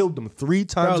has killed them 3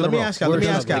 times Bro, in a let me row. ask y'all. Let me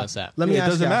Where ask y'all. does that? Let me Yeah, it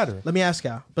ask doesn't y'all. matter. Let me ask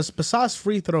y'all. But besides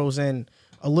free throws and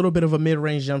a little bit of a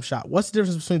mid-range jump shot, what's the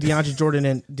difference between DeAndre Jordan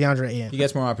and DeAndre He Ayton?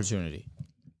 gets more opportunity.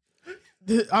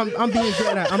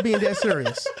 I'm being dead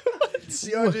serious.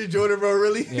 DeAndre Jordan, bro,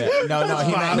 really? Yeah. No,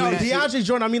 he meant, No, DeAndre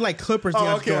Jordan. I mean like Clippers. Oh,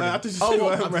 DeAndre okay. Jordan. I thought you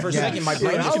said for a second, my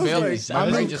brain Yeah, just I was failed me. like- My I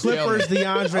brain mean just failed Clippers. me.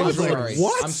 DeAndre I'm Jordan. sorry.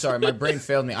 What? I'm sorry. My brain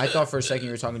failed me. I thought for a second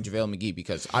you were talking JaVale McGee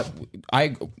because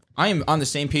I am on the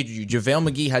same page with you. JaVale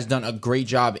McGee has done a great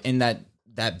job in that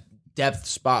depth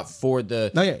spot for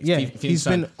the. No, yeah. Phoenix He's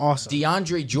Suns. been awesome.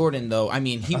 DeAndre Jordan, though, I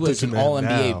mean, he was thought an you meant All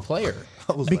NBA now. player.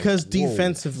 I was Because like, whoa.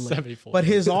 defensively, 74. but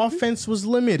his offense was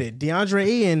limited. DeAndre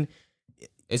Ayton,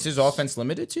 Is his offense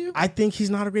limited to you? I think he's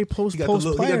not a great post He got the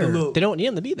little- he got the player, little- They don't need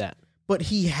him to be that. but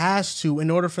he has to in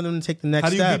order for them to take the next How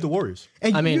do you step. beat the Warriors?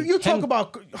 And I mean, you talk him-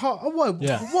 about what?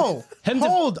 Yeah. Whoa, Him to-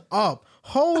 hold up.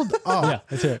 Hold up. Yeah,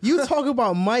 that's it. You talk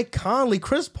about Mike Conley.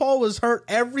 Chris Paul was hurt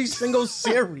every single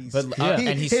series. But,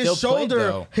 and he still played,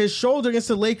 though. His shoulder against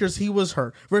the Lakers, he was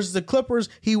hurt. Versus the Clippers,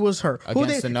 he was hurt.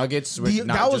 Against the Nuggets,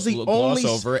 that was the only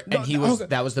over it, and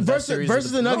that was the best series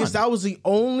versus the Nuggets. That was the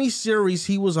only series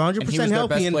he was 100%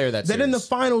 healthy. And then in the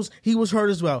finals, he was hurt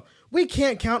as well. We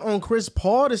can't count on Chris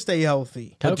Paul to stay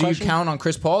healthy. But do you count on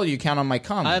Chris Paul or do you count on Mike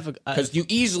Conley? Because you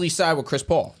easily side with Chris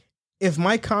Paul. If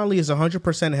Mike Conley is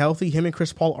 100% healthy, him and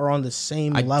Chris Paul are on the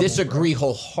same level. I disagree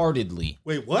wholeheartedly.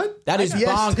 Wait, what? That is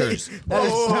bonkers. That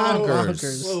is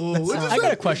bonkers. I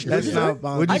got a question. That's not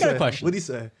bonkers. I got a question. What did he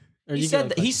say?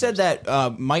 He said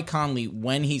that Mike Conley,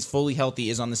 when he's fully healthy,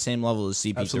 is on the same level as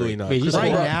CP3. Absolutely not. Wait,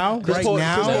 Right now, Chris Paul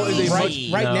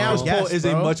yes, is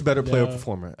a bro. much better player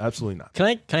performer. Absolutely not.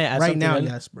 Can I add Right something? now, in?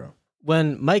 yes, bro.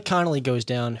 When Mike Conley goes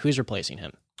down, who's replacing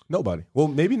him? Nobody. Well,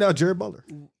 maybe now Jared Butler.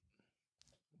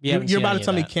 You're about to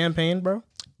tell me campaign, bro?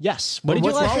 Yes. What did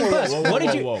you last year in the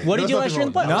playoffs? What did you last year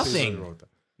in the playoffs?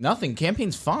 Nothing.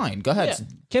 Campaign's fine. Go ahead.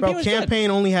 Yeah. Bro,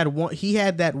 campaign only had one. He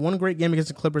had that one great game against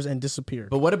the Clippers and disappeared.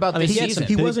 But what about this season?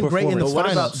 He wasn't great in the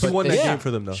finals. He won that game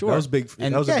for them, though. Sure. That was big.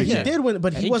 And that was a big he game. did win,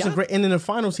 but he wasn't great. And in the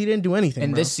finals, he didn't do anything.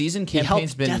 And bro. this season, He campaign's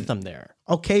helped been get them there.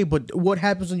 Okay, but what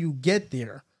happens when you get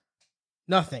there?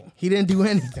 Nothing. He didn't do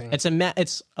anything. It's a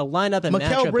lineup and Mikal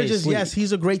matchup. Bridges, yes,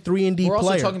 he's a great 3-and-D We're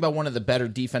player. also talking about one of the better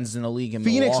defenses in the league in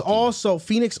Phoenix Milwaukee.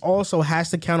 Phoenix also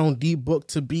has to count on D Book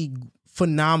to be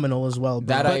phenomenal as well. Bro.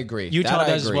 That I agree. Utah does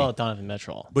as agree. well with Donovan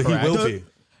Mitchell. But he will be.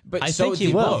 But I so think would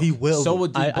he will. D-Book. He will. So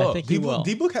would D-Book. I think he will.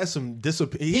 D-Book has some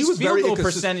discipline. He His was very field goal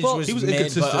inconsistent. percentage was He was mid,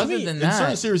 inconsistent. but other than in that-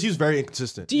 certain series, he was very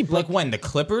inconsistent. Like when? The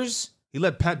Clippers? He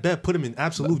let Pat Bev put him in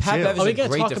absolute Pat jail. Bev is Are we a going to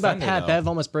great talk about defender, Pat though. Bev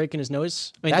almost breaking his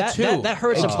nose? I mean, That too. that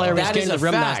hurts a player That who's is getting a the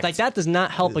rim fact. nest. Like that does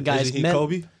not help a guy's Is he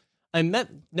Kobe?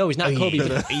 No, he's not Kobe.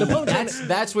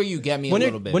 That's where you get me a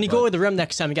little bit. When you go with the rim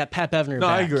next time, you got Pat Bev in your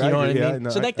back. I agree. You know what I mean? Yeah, no,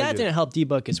 so that I get didn't it. help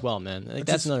D-Book as well, man. Like,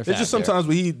 that's another factor. It's just sometimes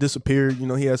when he disappeared,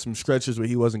 he had some stretches where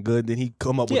he wasn't good. Then he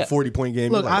come up with a 40-point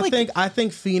game. Look, I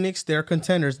think Phoenix, they're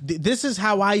contenders. This is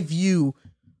how I view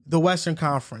the Western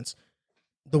Conference.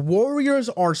 The Warriors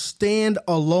are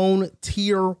stand-alone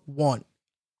tier 1.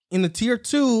 In the tier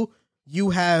 2, you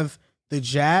have the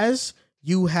Jazz,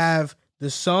 you have the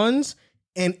Suns,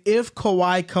 and if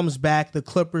Kawhi comes back, the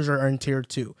Clippers are in tier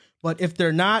 2. But if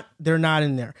they're not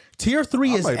in there. Tier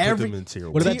 3 is every.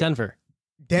 What about Denver?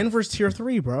 Denver's tier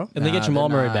 3, bro. And they get Jamal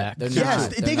Murray back. Yes,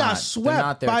 they got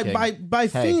swept by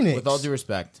Phoenix. With all due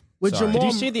respect. With Sorry. Jamal,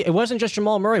 Did you see it wasn't just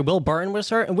Jamal Murray. Will Barton was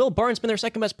hurt, and Will Barton's been their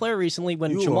second best player recently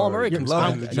when Jamal Murray comes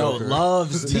back. No,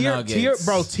 loves the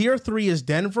Nuggets. tier 3 is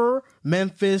Denver,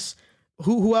 Memphis.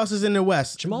 Who else is in the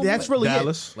West? Jamal That's Murray. really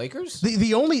Dallas. Lakers?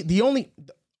 The only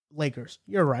Lakers.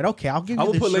 You're right. Okay, I'll give you. I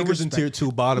would the put true Lakers respect. in tier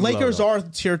 2, bottom. Lakers low, are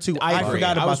tier 2. I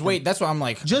forgot about them. Wait, that's why I'm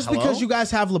like, Just hello? because you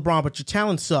guys have LeBron, but your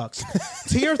talent sucks.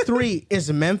 Tier 3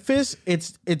 is Memphis.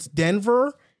 It's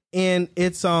Denver, and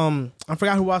it's I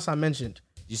forgot who else I mentioned.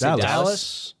 You said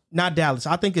Dallas? Not Dallas.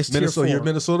 I think it's Minnesota. tier 4. You're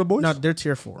Minnesota boys? No, they're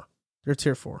tier 4. They're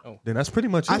tier 4. Oh. Then that's pretty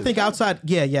much it. I think outside,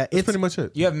 it's That's pretty much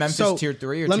it. You have Memphis tier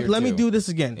 3 or tier 2? Let me do this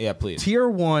again. Yeah, please. Tier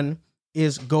 1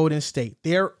 is Golden State.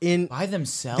 They're in By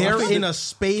themselves? They're in a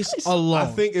space alone. I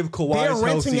think if Kawhi they're is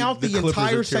renting healthy, out the Clippers entire are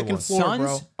tier second 1. floor, Suns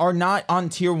bro. are not on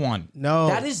tier 1. No,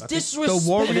 that is disrespectful. The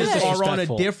Warriors are on a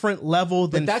Disrespectful. different level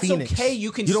than But that's Phoenix. okay.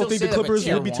 You can You don't still think say the Clippers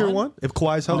that, would be tier 1 if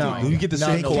Kawhi's healthy? No. You get the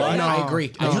same no, Kawhi. no, I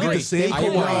agree. I You get agree. the same I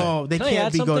agree. Kawhi. No, they Can I can't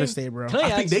add be Golden something? State, bro. Can I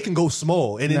think they can go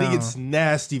small, and then it gets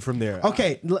nasty from there.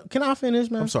 Okay, can I finish,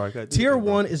 man? I'm sorry, go ahead. Tier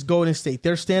 1 is Golden State.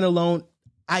 They're standalone.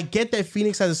 I get that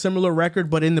Phoenix has a similar record,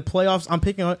 but in the playoffs, I'm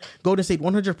picking on Golden State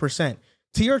 100%.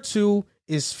 Tier 2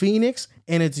 is Phoenix,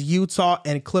 and it's Utah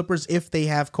and Clippers if they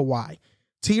have Kawhi.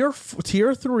 Tier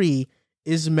 3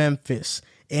 is Memphis,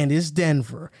 and is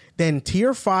Denver. Then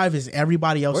Tier 5 is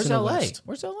everybody else Where's in the LA? West.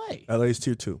 Where's LA? LA is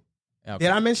tier 2. Did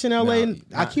I mention LA? No,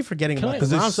 I keep forgetting about Because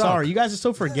them. they I'm suck. sorry. You guys are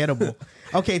so forgettable.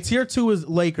 Okay, tier 2 is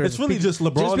Lakers. It's really just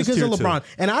LeBron Just is because tier of LeBron. 2.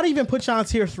 And I'd even put you on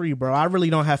tier 3, bro. I really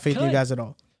don't have faith in you guys at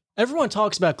all. Everyone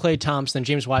talks about Klay Thompson and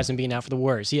James Wiseman being out for the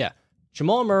Warriors. Yeah.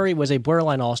 Jamal Murray was a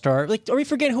borderline all-star. Like, are we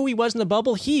forgetting who he was in the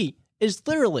bubble? He is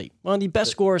literally one of the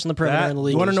best scorers in the perimeter in the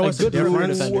league. You wanna know He's what's a good the perimeter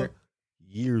difference? defender.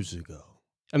 Years ago.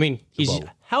 I mean, he's bubble.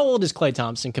 how old is Klay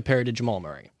Thompson compared to Jamal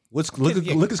Murray? Look at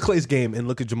Klay's game and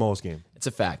look at Jamal's game. It's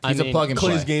a fact. I He's a mean, plug and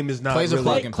play. Klay's game is not Klay's a really-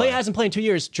 plug and play. Klay hasn't played in 2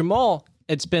 years. Jamal,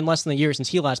 it's been less than a year since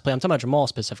he last played. I'm talking about Jamal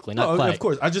specifically, not Klay. Of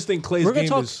course. I just think Klay's We're gonna game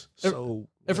talk- is so.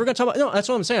 If we're going to talk about... No, that's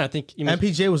what I'm saying. I think...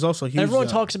 MPJ was also huge. everyone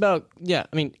though. talks about... Yeah,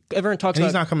 I mean, everyone talks And about...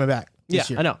 he's not coming back. this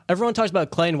year. I know. Everyone talks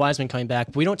about Clay and Wiseman coming back,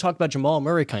 but we don't talk about Jamal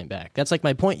Murray coming back. That's like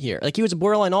my point here. Like, he was a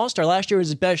borderline all-star. Last year was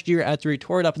his best year after he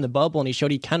tore it up in the bubble, and he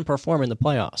showed he can perform in the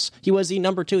playoffs. He was the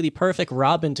number 2, the perfect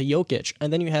Robin to Jokic.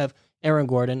 And then you have Aaron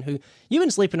Gordon, who you've been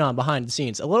sleeping on behind the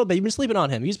scenes a little bit. You've been sleeping on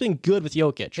him. He's been good with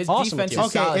Jokic. His awesome defense with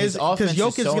is Jokic. solid. His offense because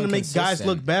Jokic is so going to make guys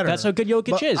look better. That's how good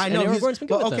Jokic is. I know and Aaron Gordon's been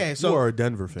good with him. So you are a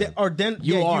Denver fan. You are a Denver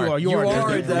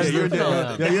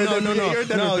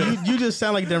fan. No, you just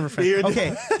sound like a Denver fan.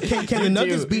 Okay, can the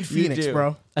Nuggets beat Phoenix,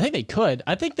 bro? I think they could.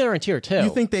 I think they're in tier 2. You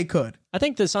think they could? I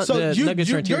think the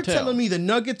Nuggets are in tier 2. You're telling me the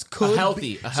Nuggets could a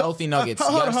healthy Nuggets. You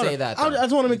gotta say that. I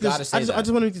just want to make this. I just want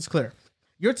to make this clear.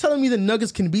 You're telling me the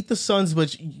Nuggets can beat the Suns,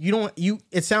 but you don't.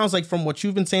 It sounds like from what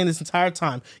you've been saying this entire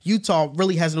time, Utah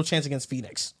really has no chance against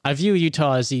Phoenix. I view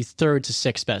Utah as the 3rd to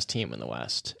 6th best team in the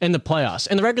West in the playoffs.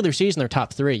 In the regular season, they're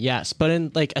top 3, yes, but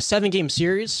in like a 7-game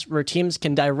series where teams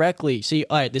can directly see,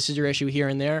 all right, this is your issue here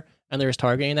and there, and they're just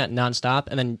targeting that nonstop,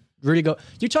 and then Rudy go.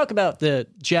 You talk about the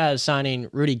Jazz signing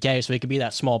Rudy Gay so he could be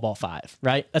that small ball 5,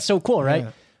 right? That's so cool, right?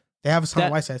 Yeah. They have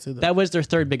Hassan Whiteside too. Though. That was their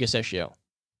 3rd biggest issue.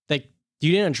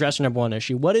 You didn't address your number 1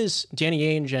 issue. What is Danny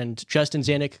Ainge and Justin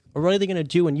Zanuck, or what are they going to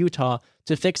do in Utah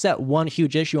to fix that one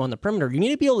huge issue on the perimeter? You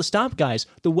need to be able to stop guys.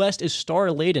 The West is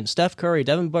star-laden. Steph Curry,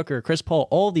 Devin Booker, Chris Paul,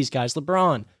 all these guys,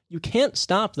 LeBron. You can't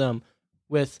stop them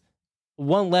with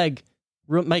one leg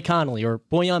Mike Conley or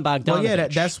Bojan Bogdanovic.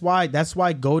 Well, yeah, that's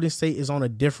why Golden State is on a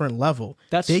different level.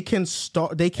 They can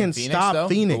stop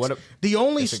Phoenix. The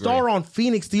only star on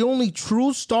Phoenix, the only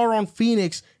true star on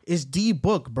Phoenix is D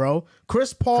Book, bro.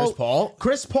 Chris Paul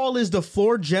is the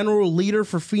floor general leader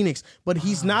for Phoenix, but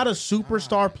he's not a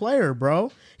superstar player,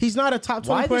 bro. He's not a top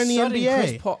 20 player in the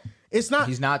NBA. It's not.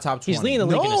 He's not top 20. He's leading the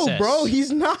league in assists. No, bro,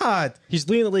 he's not. He's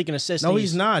leading the league in assists. No,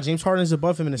 he's not. James Harden is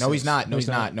above him in assists. No, he's not. No, he's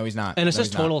not. No, he's not. And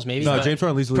assist totals, maybe. No, James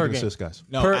Harden leads the league in assists, guys.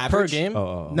 No, per game.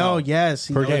 No, yes,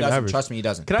 per game average. Trust me, he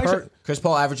doesn't. Chris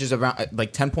Paul averages around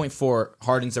like 10.4.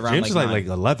 Harden's around James like is like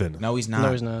 11. No, he's not.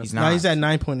 No, he's not. He's not. No, he's at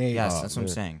 9.8. Yes, that's what I'm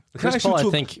saying. Chris Paul,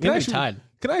 I think, maybe tied.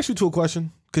 Can I ask you two a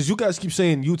question? Because you guys keep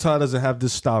saying Utah doesn't have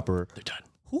this stopper. They're done.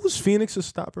 Who's Phoenix's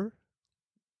stopper?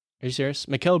 Are you serious?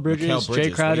 Mikal Bridges,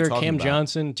 Jay Crowder, Cam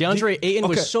Johnson. DeAndre Ayton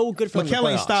was so good for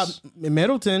Mikal ain't stopped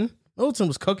Middleton. Middleton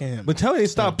was cooking him. Mikal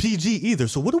ain't stopped PG either.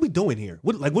 So what are we doing here?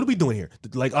 What are we doing here?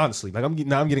 Like, honestly, like I'm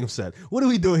getting upset. What are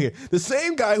we doing here? The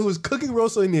same guy who was cooking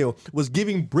Russell O'Neal was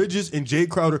giving Bridges and Jay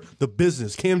Crowder the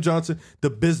business. Cam Johnson the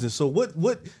business. So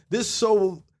what this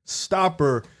so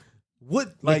stopper?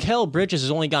 What like Mikal Bridges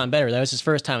has only gotten better. That was his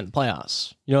first time in the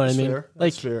playoffs. You know what I mean? fair.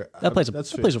 Like That's fair. that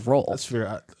plays a role. That's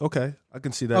fair. Okay, I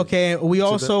can see that. Okay, we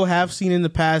also have seen in the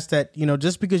past that, you know,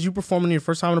 just because you perform in your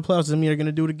first time in the playoffs doesn't mean you're going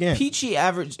to do it again. Peachy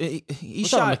average. He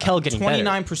shot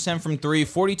 29% from 3,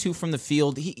 42 from the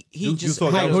field. He just who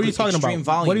are you talking about?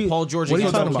 Volume. Paul George. What are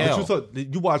you talking about?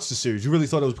 You watched the series. You really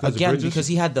thought it was because of Bridges? Because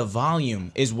he had the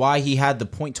volume is why he had the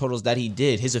point totals that he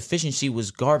did. His efficiency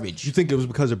was garbage. You think it was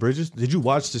because of Bridges? Did you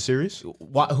watch the series?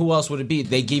 Who else would it be?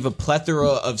 They gave a plethora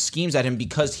of schemes at him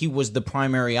because he was the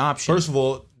primary option. First of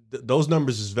all, those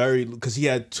numbers is very because he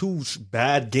had 2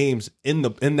 bad games in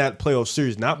that playoff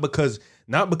series. Not because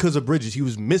of Bridges. He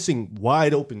was missing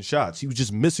wide open shots. He was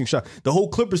just missing shots. The whole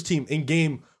Clippers team in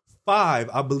game 5,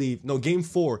 I believe, no, game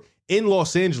 4 in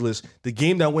Los Angeles, the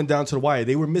game that went down to the wire,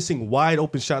 they were missing wide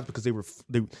open shots because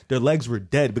their legs were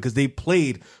dead because they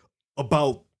played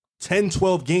about 10,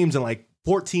 12 games in like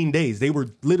 14 days. They were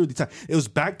literally tired. It was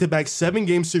back-to-back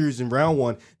 7-game series in round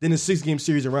 1, then a 6-game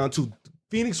series in round 2.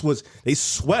 Phoenix they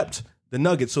swept the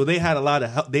Nuggets, so they had a lot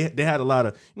of they had a lot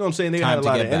of, you know what I'm saying? They had a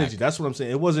lot of energy. That's what I'm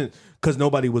saying. It wasn't because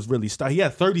nobody was really stopped. He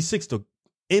had 36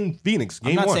 in Phoenix. Game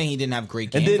I'm not 1. saying he didn't have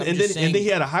great games. And then he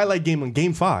had a highlight game in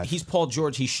game 5. He's Paul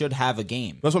George. He should have a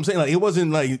game. That's what I'm saying. Like it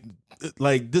wasn't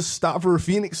like this stopper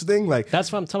Phoenix thing. Like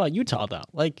that's what I'm talking about Utah though.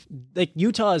 Like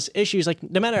Utah's issues. Like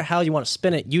no matter how you want to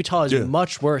spin it, Utah is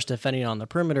much worse defending on the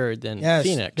perimeter than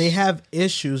Phoenix. They have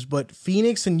issues, but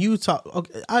Phoenix and Utah.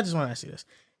 Okay, I just want to ask you this: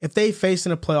 if they face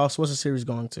in the playoffs, what's the series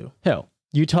going to? Who?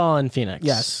 Utah and Phoenix.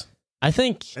 Yes. I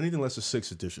think anything less than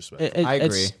 6 is disrespect. I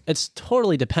agree. It's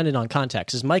totally dependent on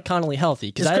context. Is Mike Conley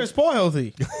healthy? Is Chris Paul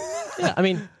healthy? Yeah, I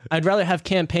mean, I'd rather have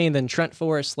campaign than Trent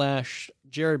Forrest /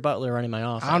 Jared Butler running my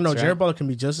offense. I don't know. Right? Jared Butler can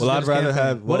be just. Well, as I'd good rather as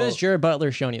have. What has Jared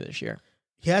Butler shown you this year?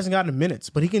 He hasn't gotten minutes,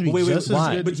 but he can be just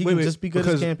as good. He can just be good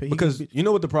as campaign. Because you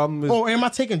know what the problem is. Oh, am I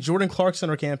taking Jordan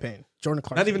Clarkson or campaign? Jordan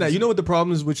Clarkson. Not even that. You know what the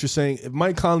problem is? What you're saying. If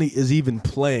Mike Conley is even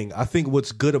playing, I think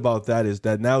what's good about that is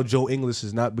that now Joe Ingles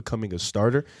is not becoming a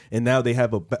starter, and now they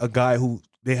have a guy who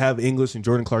they have Ingles and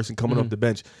Jordan Clarkson coming off the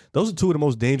bench. Those are 2 of the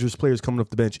most dangerous players coming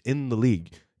off the bench in the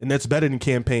league. And that's better than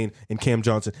Cam Payne and Cam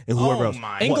Johnson and whoever else.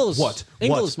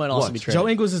 Ingles might also be traded. Joe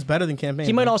Ingles is better than Cam Payne.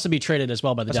 He might also be traded as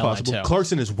well by the deadline, possible. too.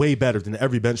 Clarkson is way better than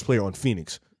every bench player on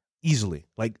Phoenix. Easily.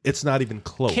 Like, it's not even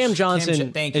close. Cam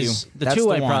Johnson thank is you. the That's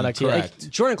two-way the one, product here. Like, correct.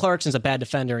 Jordan Clarkson's a bad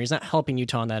defender. He's not helping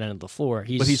Utah on that end of the floor.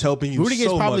 But he's helping you Rudy Gay's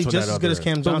so probably much on just that as good other as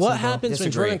Cam end. Johnson. But what though. happens when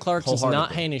Disagree. Jordan Clarkson's not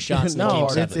Wholeheartedly. hitting his shots in No, Game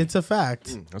it's 7? it's a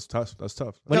fact. That's tough. That's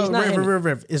tough. When he's not hitting-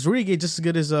 Riv. Is Rudy Gay just as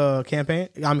good as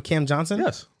Cam Johnson?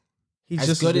 Yes. He's As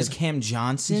just good as Cam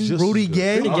Johnson? He's just Rudy as good.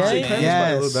 Gay? Rudy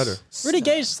Gay? A little better. Rudy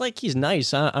Gay's like, he's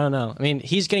nice. I don't know. I mean,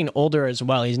 he's getting older as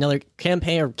well. He's another Cam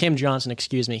Johnson,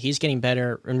 excuse me. He's getting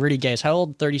better. And Rudy Gay's how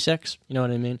old? 36? You know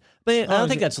what I mean? But I don't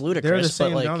think that's ludicrous. They're the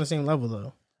same. But like, They're on the same level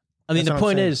though. I mean, That's the what I'm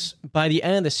point saying. is, by the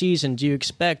end of the season, do you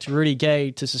expect Rudy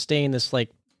Gay to sustain this, like,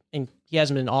 and he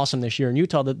hasn't been awesome this year in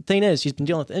Utah. The thing is, he's been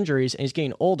dealing with injuries, and he's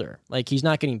getting older. Like, he's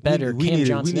not getting better. We Cam need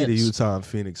Johnson a is. Utah and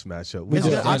Phoenix matchup.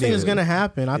 I think it's going to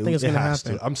happen. I think it's going to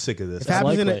happen. I'm sick of this. It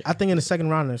happens likely. I think in the second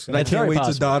round. And I It's can't very wait till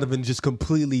possible. Donovan just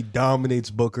completely dominates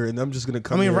Booker, and I'm just going to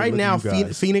come. I mean, here right with now, you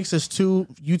guys. Phoenix is 2,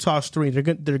 Utah's 3.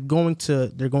 They're going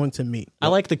to meet. I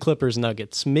like the Clippers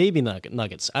Nuggets. Maybe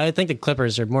Nuggets. I think the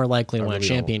Clippers are more likely to win a really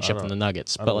don't- championship I than don't- the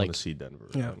Nuggets. I But don't want like to see Denver.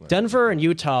 Yeah. Denver and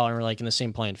Utah are like in the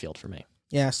same playing field for me.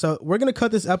 Yeah, so we're gonna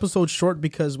cut this episode short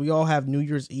because we all have New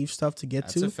Year's Eve stuff to get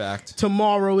That's to. a fact.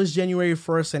 Tomorrow is January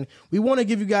 1st, and we want to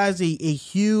give you guys a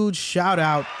huge shout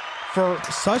out for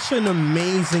such an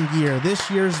amazing year.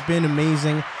 This year's been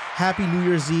amazing. Happy New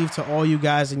Year's Eve to all you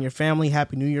guys and your family.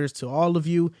 Happy New Year's to all of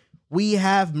you. We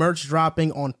have merch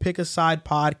dropping on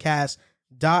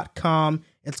pickasidepodcast.com.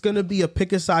 It's gonna be a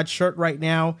Pick a Side shirt right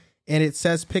now. And it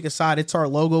says Pick a Side. It's our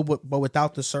logo, but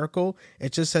without the circle.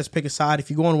 It just says Pick a Side. If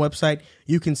you go on the website,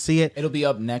 you can see it. It'll be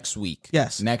up next week.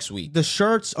 Yes. Next week. The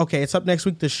shirts, okay, it's up next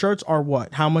week. The shirts are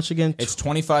what? How much again? It's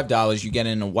 $25. You get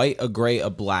in a white, a gray, a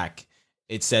black.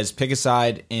 It says Pick a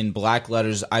Side in black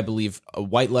letters, I believe,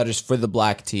 white letters for the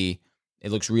black tee.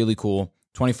 It looks really cool.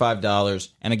 $25.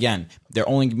 And again, they're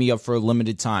only going to be up for a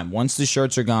limited time. Once the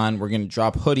shirts are gone, we're going to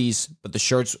drop hoodies, but the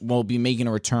shirts will be making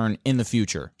a return in the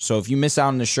future. So if you miss out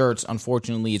on the shirts,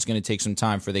 unfortunately, it's going to take some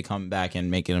time for they come back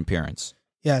and make an appearance.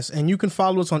 Yes, and you can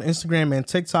follow us on Instagram and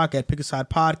TikTok at Pick a Side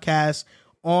Podcast,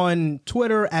 on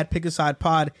Twitter at Pick a Side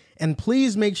Pod, and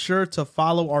please make sure to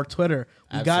follow our Twitter.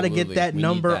 We got to get Absolutely. that We need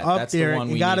number that. up That's the there. one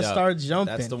You we got to need up. start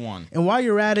jumping. That's the one. And while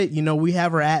you're at it, we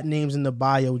have our @ names in the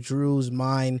bio. Drew's,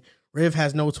 mine. Riv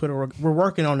has no Twitter. We're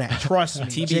working on that. Trust me.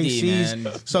 TBD, JC's.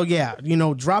 man. So yeah, drop a You're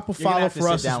gonna follow have to for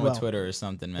sit us down as well. with Twitter or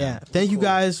something, man. Yeah. Thank you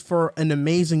guys for an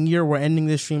amazing year. We're ending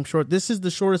this stream short. This is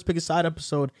the shortest Pick a Side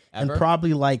episode in Ever?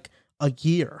 probably like a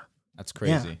year. That's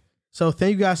crazy. Yeah. So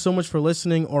thank you guys so much for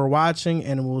listening or watching,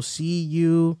 and we'll see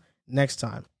you next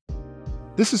time.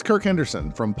 This is Kirk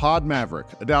Henderson from Pod Maverick,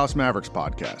 a Dallas Mavericks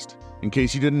podcast. In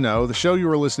case you didn't know, the show you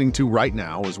are listening to right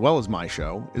now, as well as my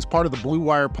show, is part of the Blue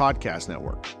Wire Podcast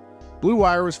Network. Blue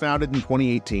Wire was founded in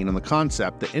 2018 on the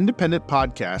concept that independent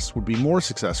podcasts would be more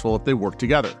successful if they worked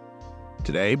together.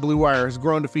 Today, Blue Wire has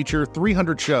grown to feature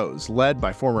 300 shows led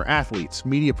by former athletes,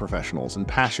 media professionals, and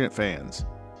passionate fans.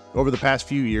 Over the past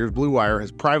few years, Blue Wire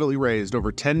has privately raised over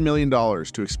 $10 million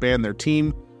to expand their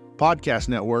team, podcast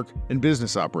network, and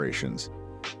business operations.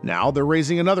 Now they're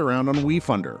raising another round on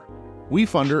WeFunder.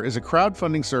 WeFunder is a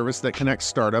crowdfunding service that connects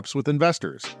startups with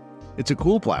investors. It's a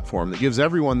cool platform that gives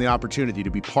everyone the opportunity to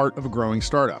be part of a growing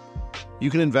startup. You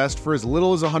can invest for as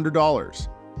little as $100.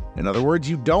 In other words,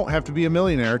 you don't have to be a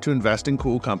millionaire to invest in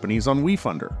cool companies on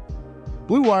WeFunder.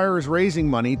 Blue Wire is raising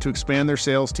money to expand their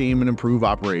sales team and improve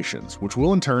operations, which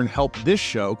will in turn help this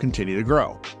show continue to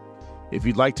grow. If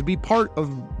you'd like to be part of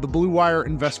the Blue Wire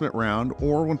investment round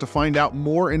or want to find out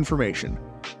more information,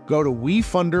 go to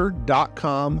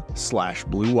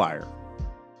wefunder.com/Blue Wire.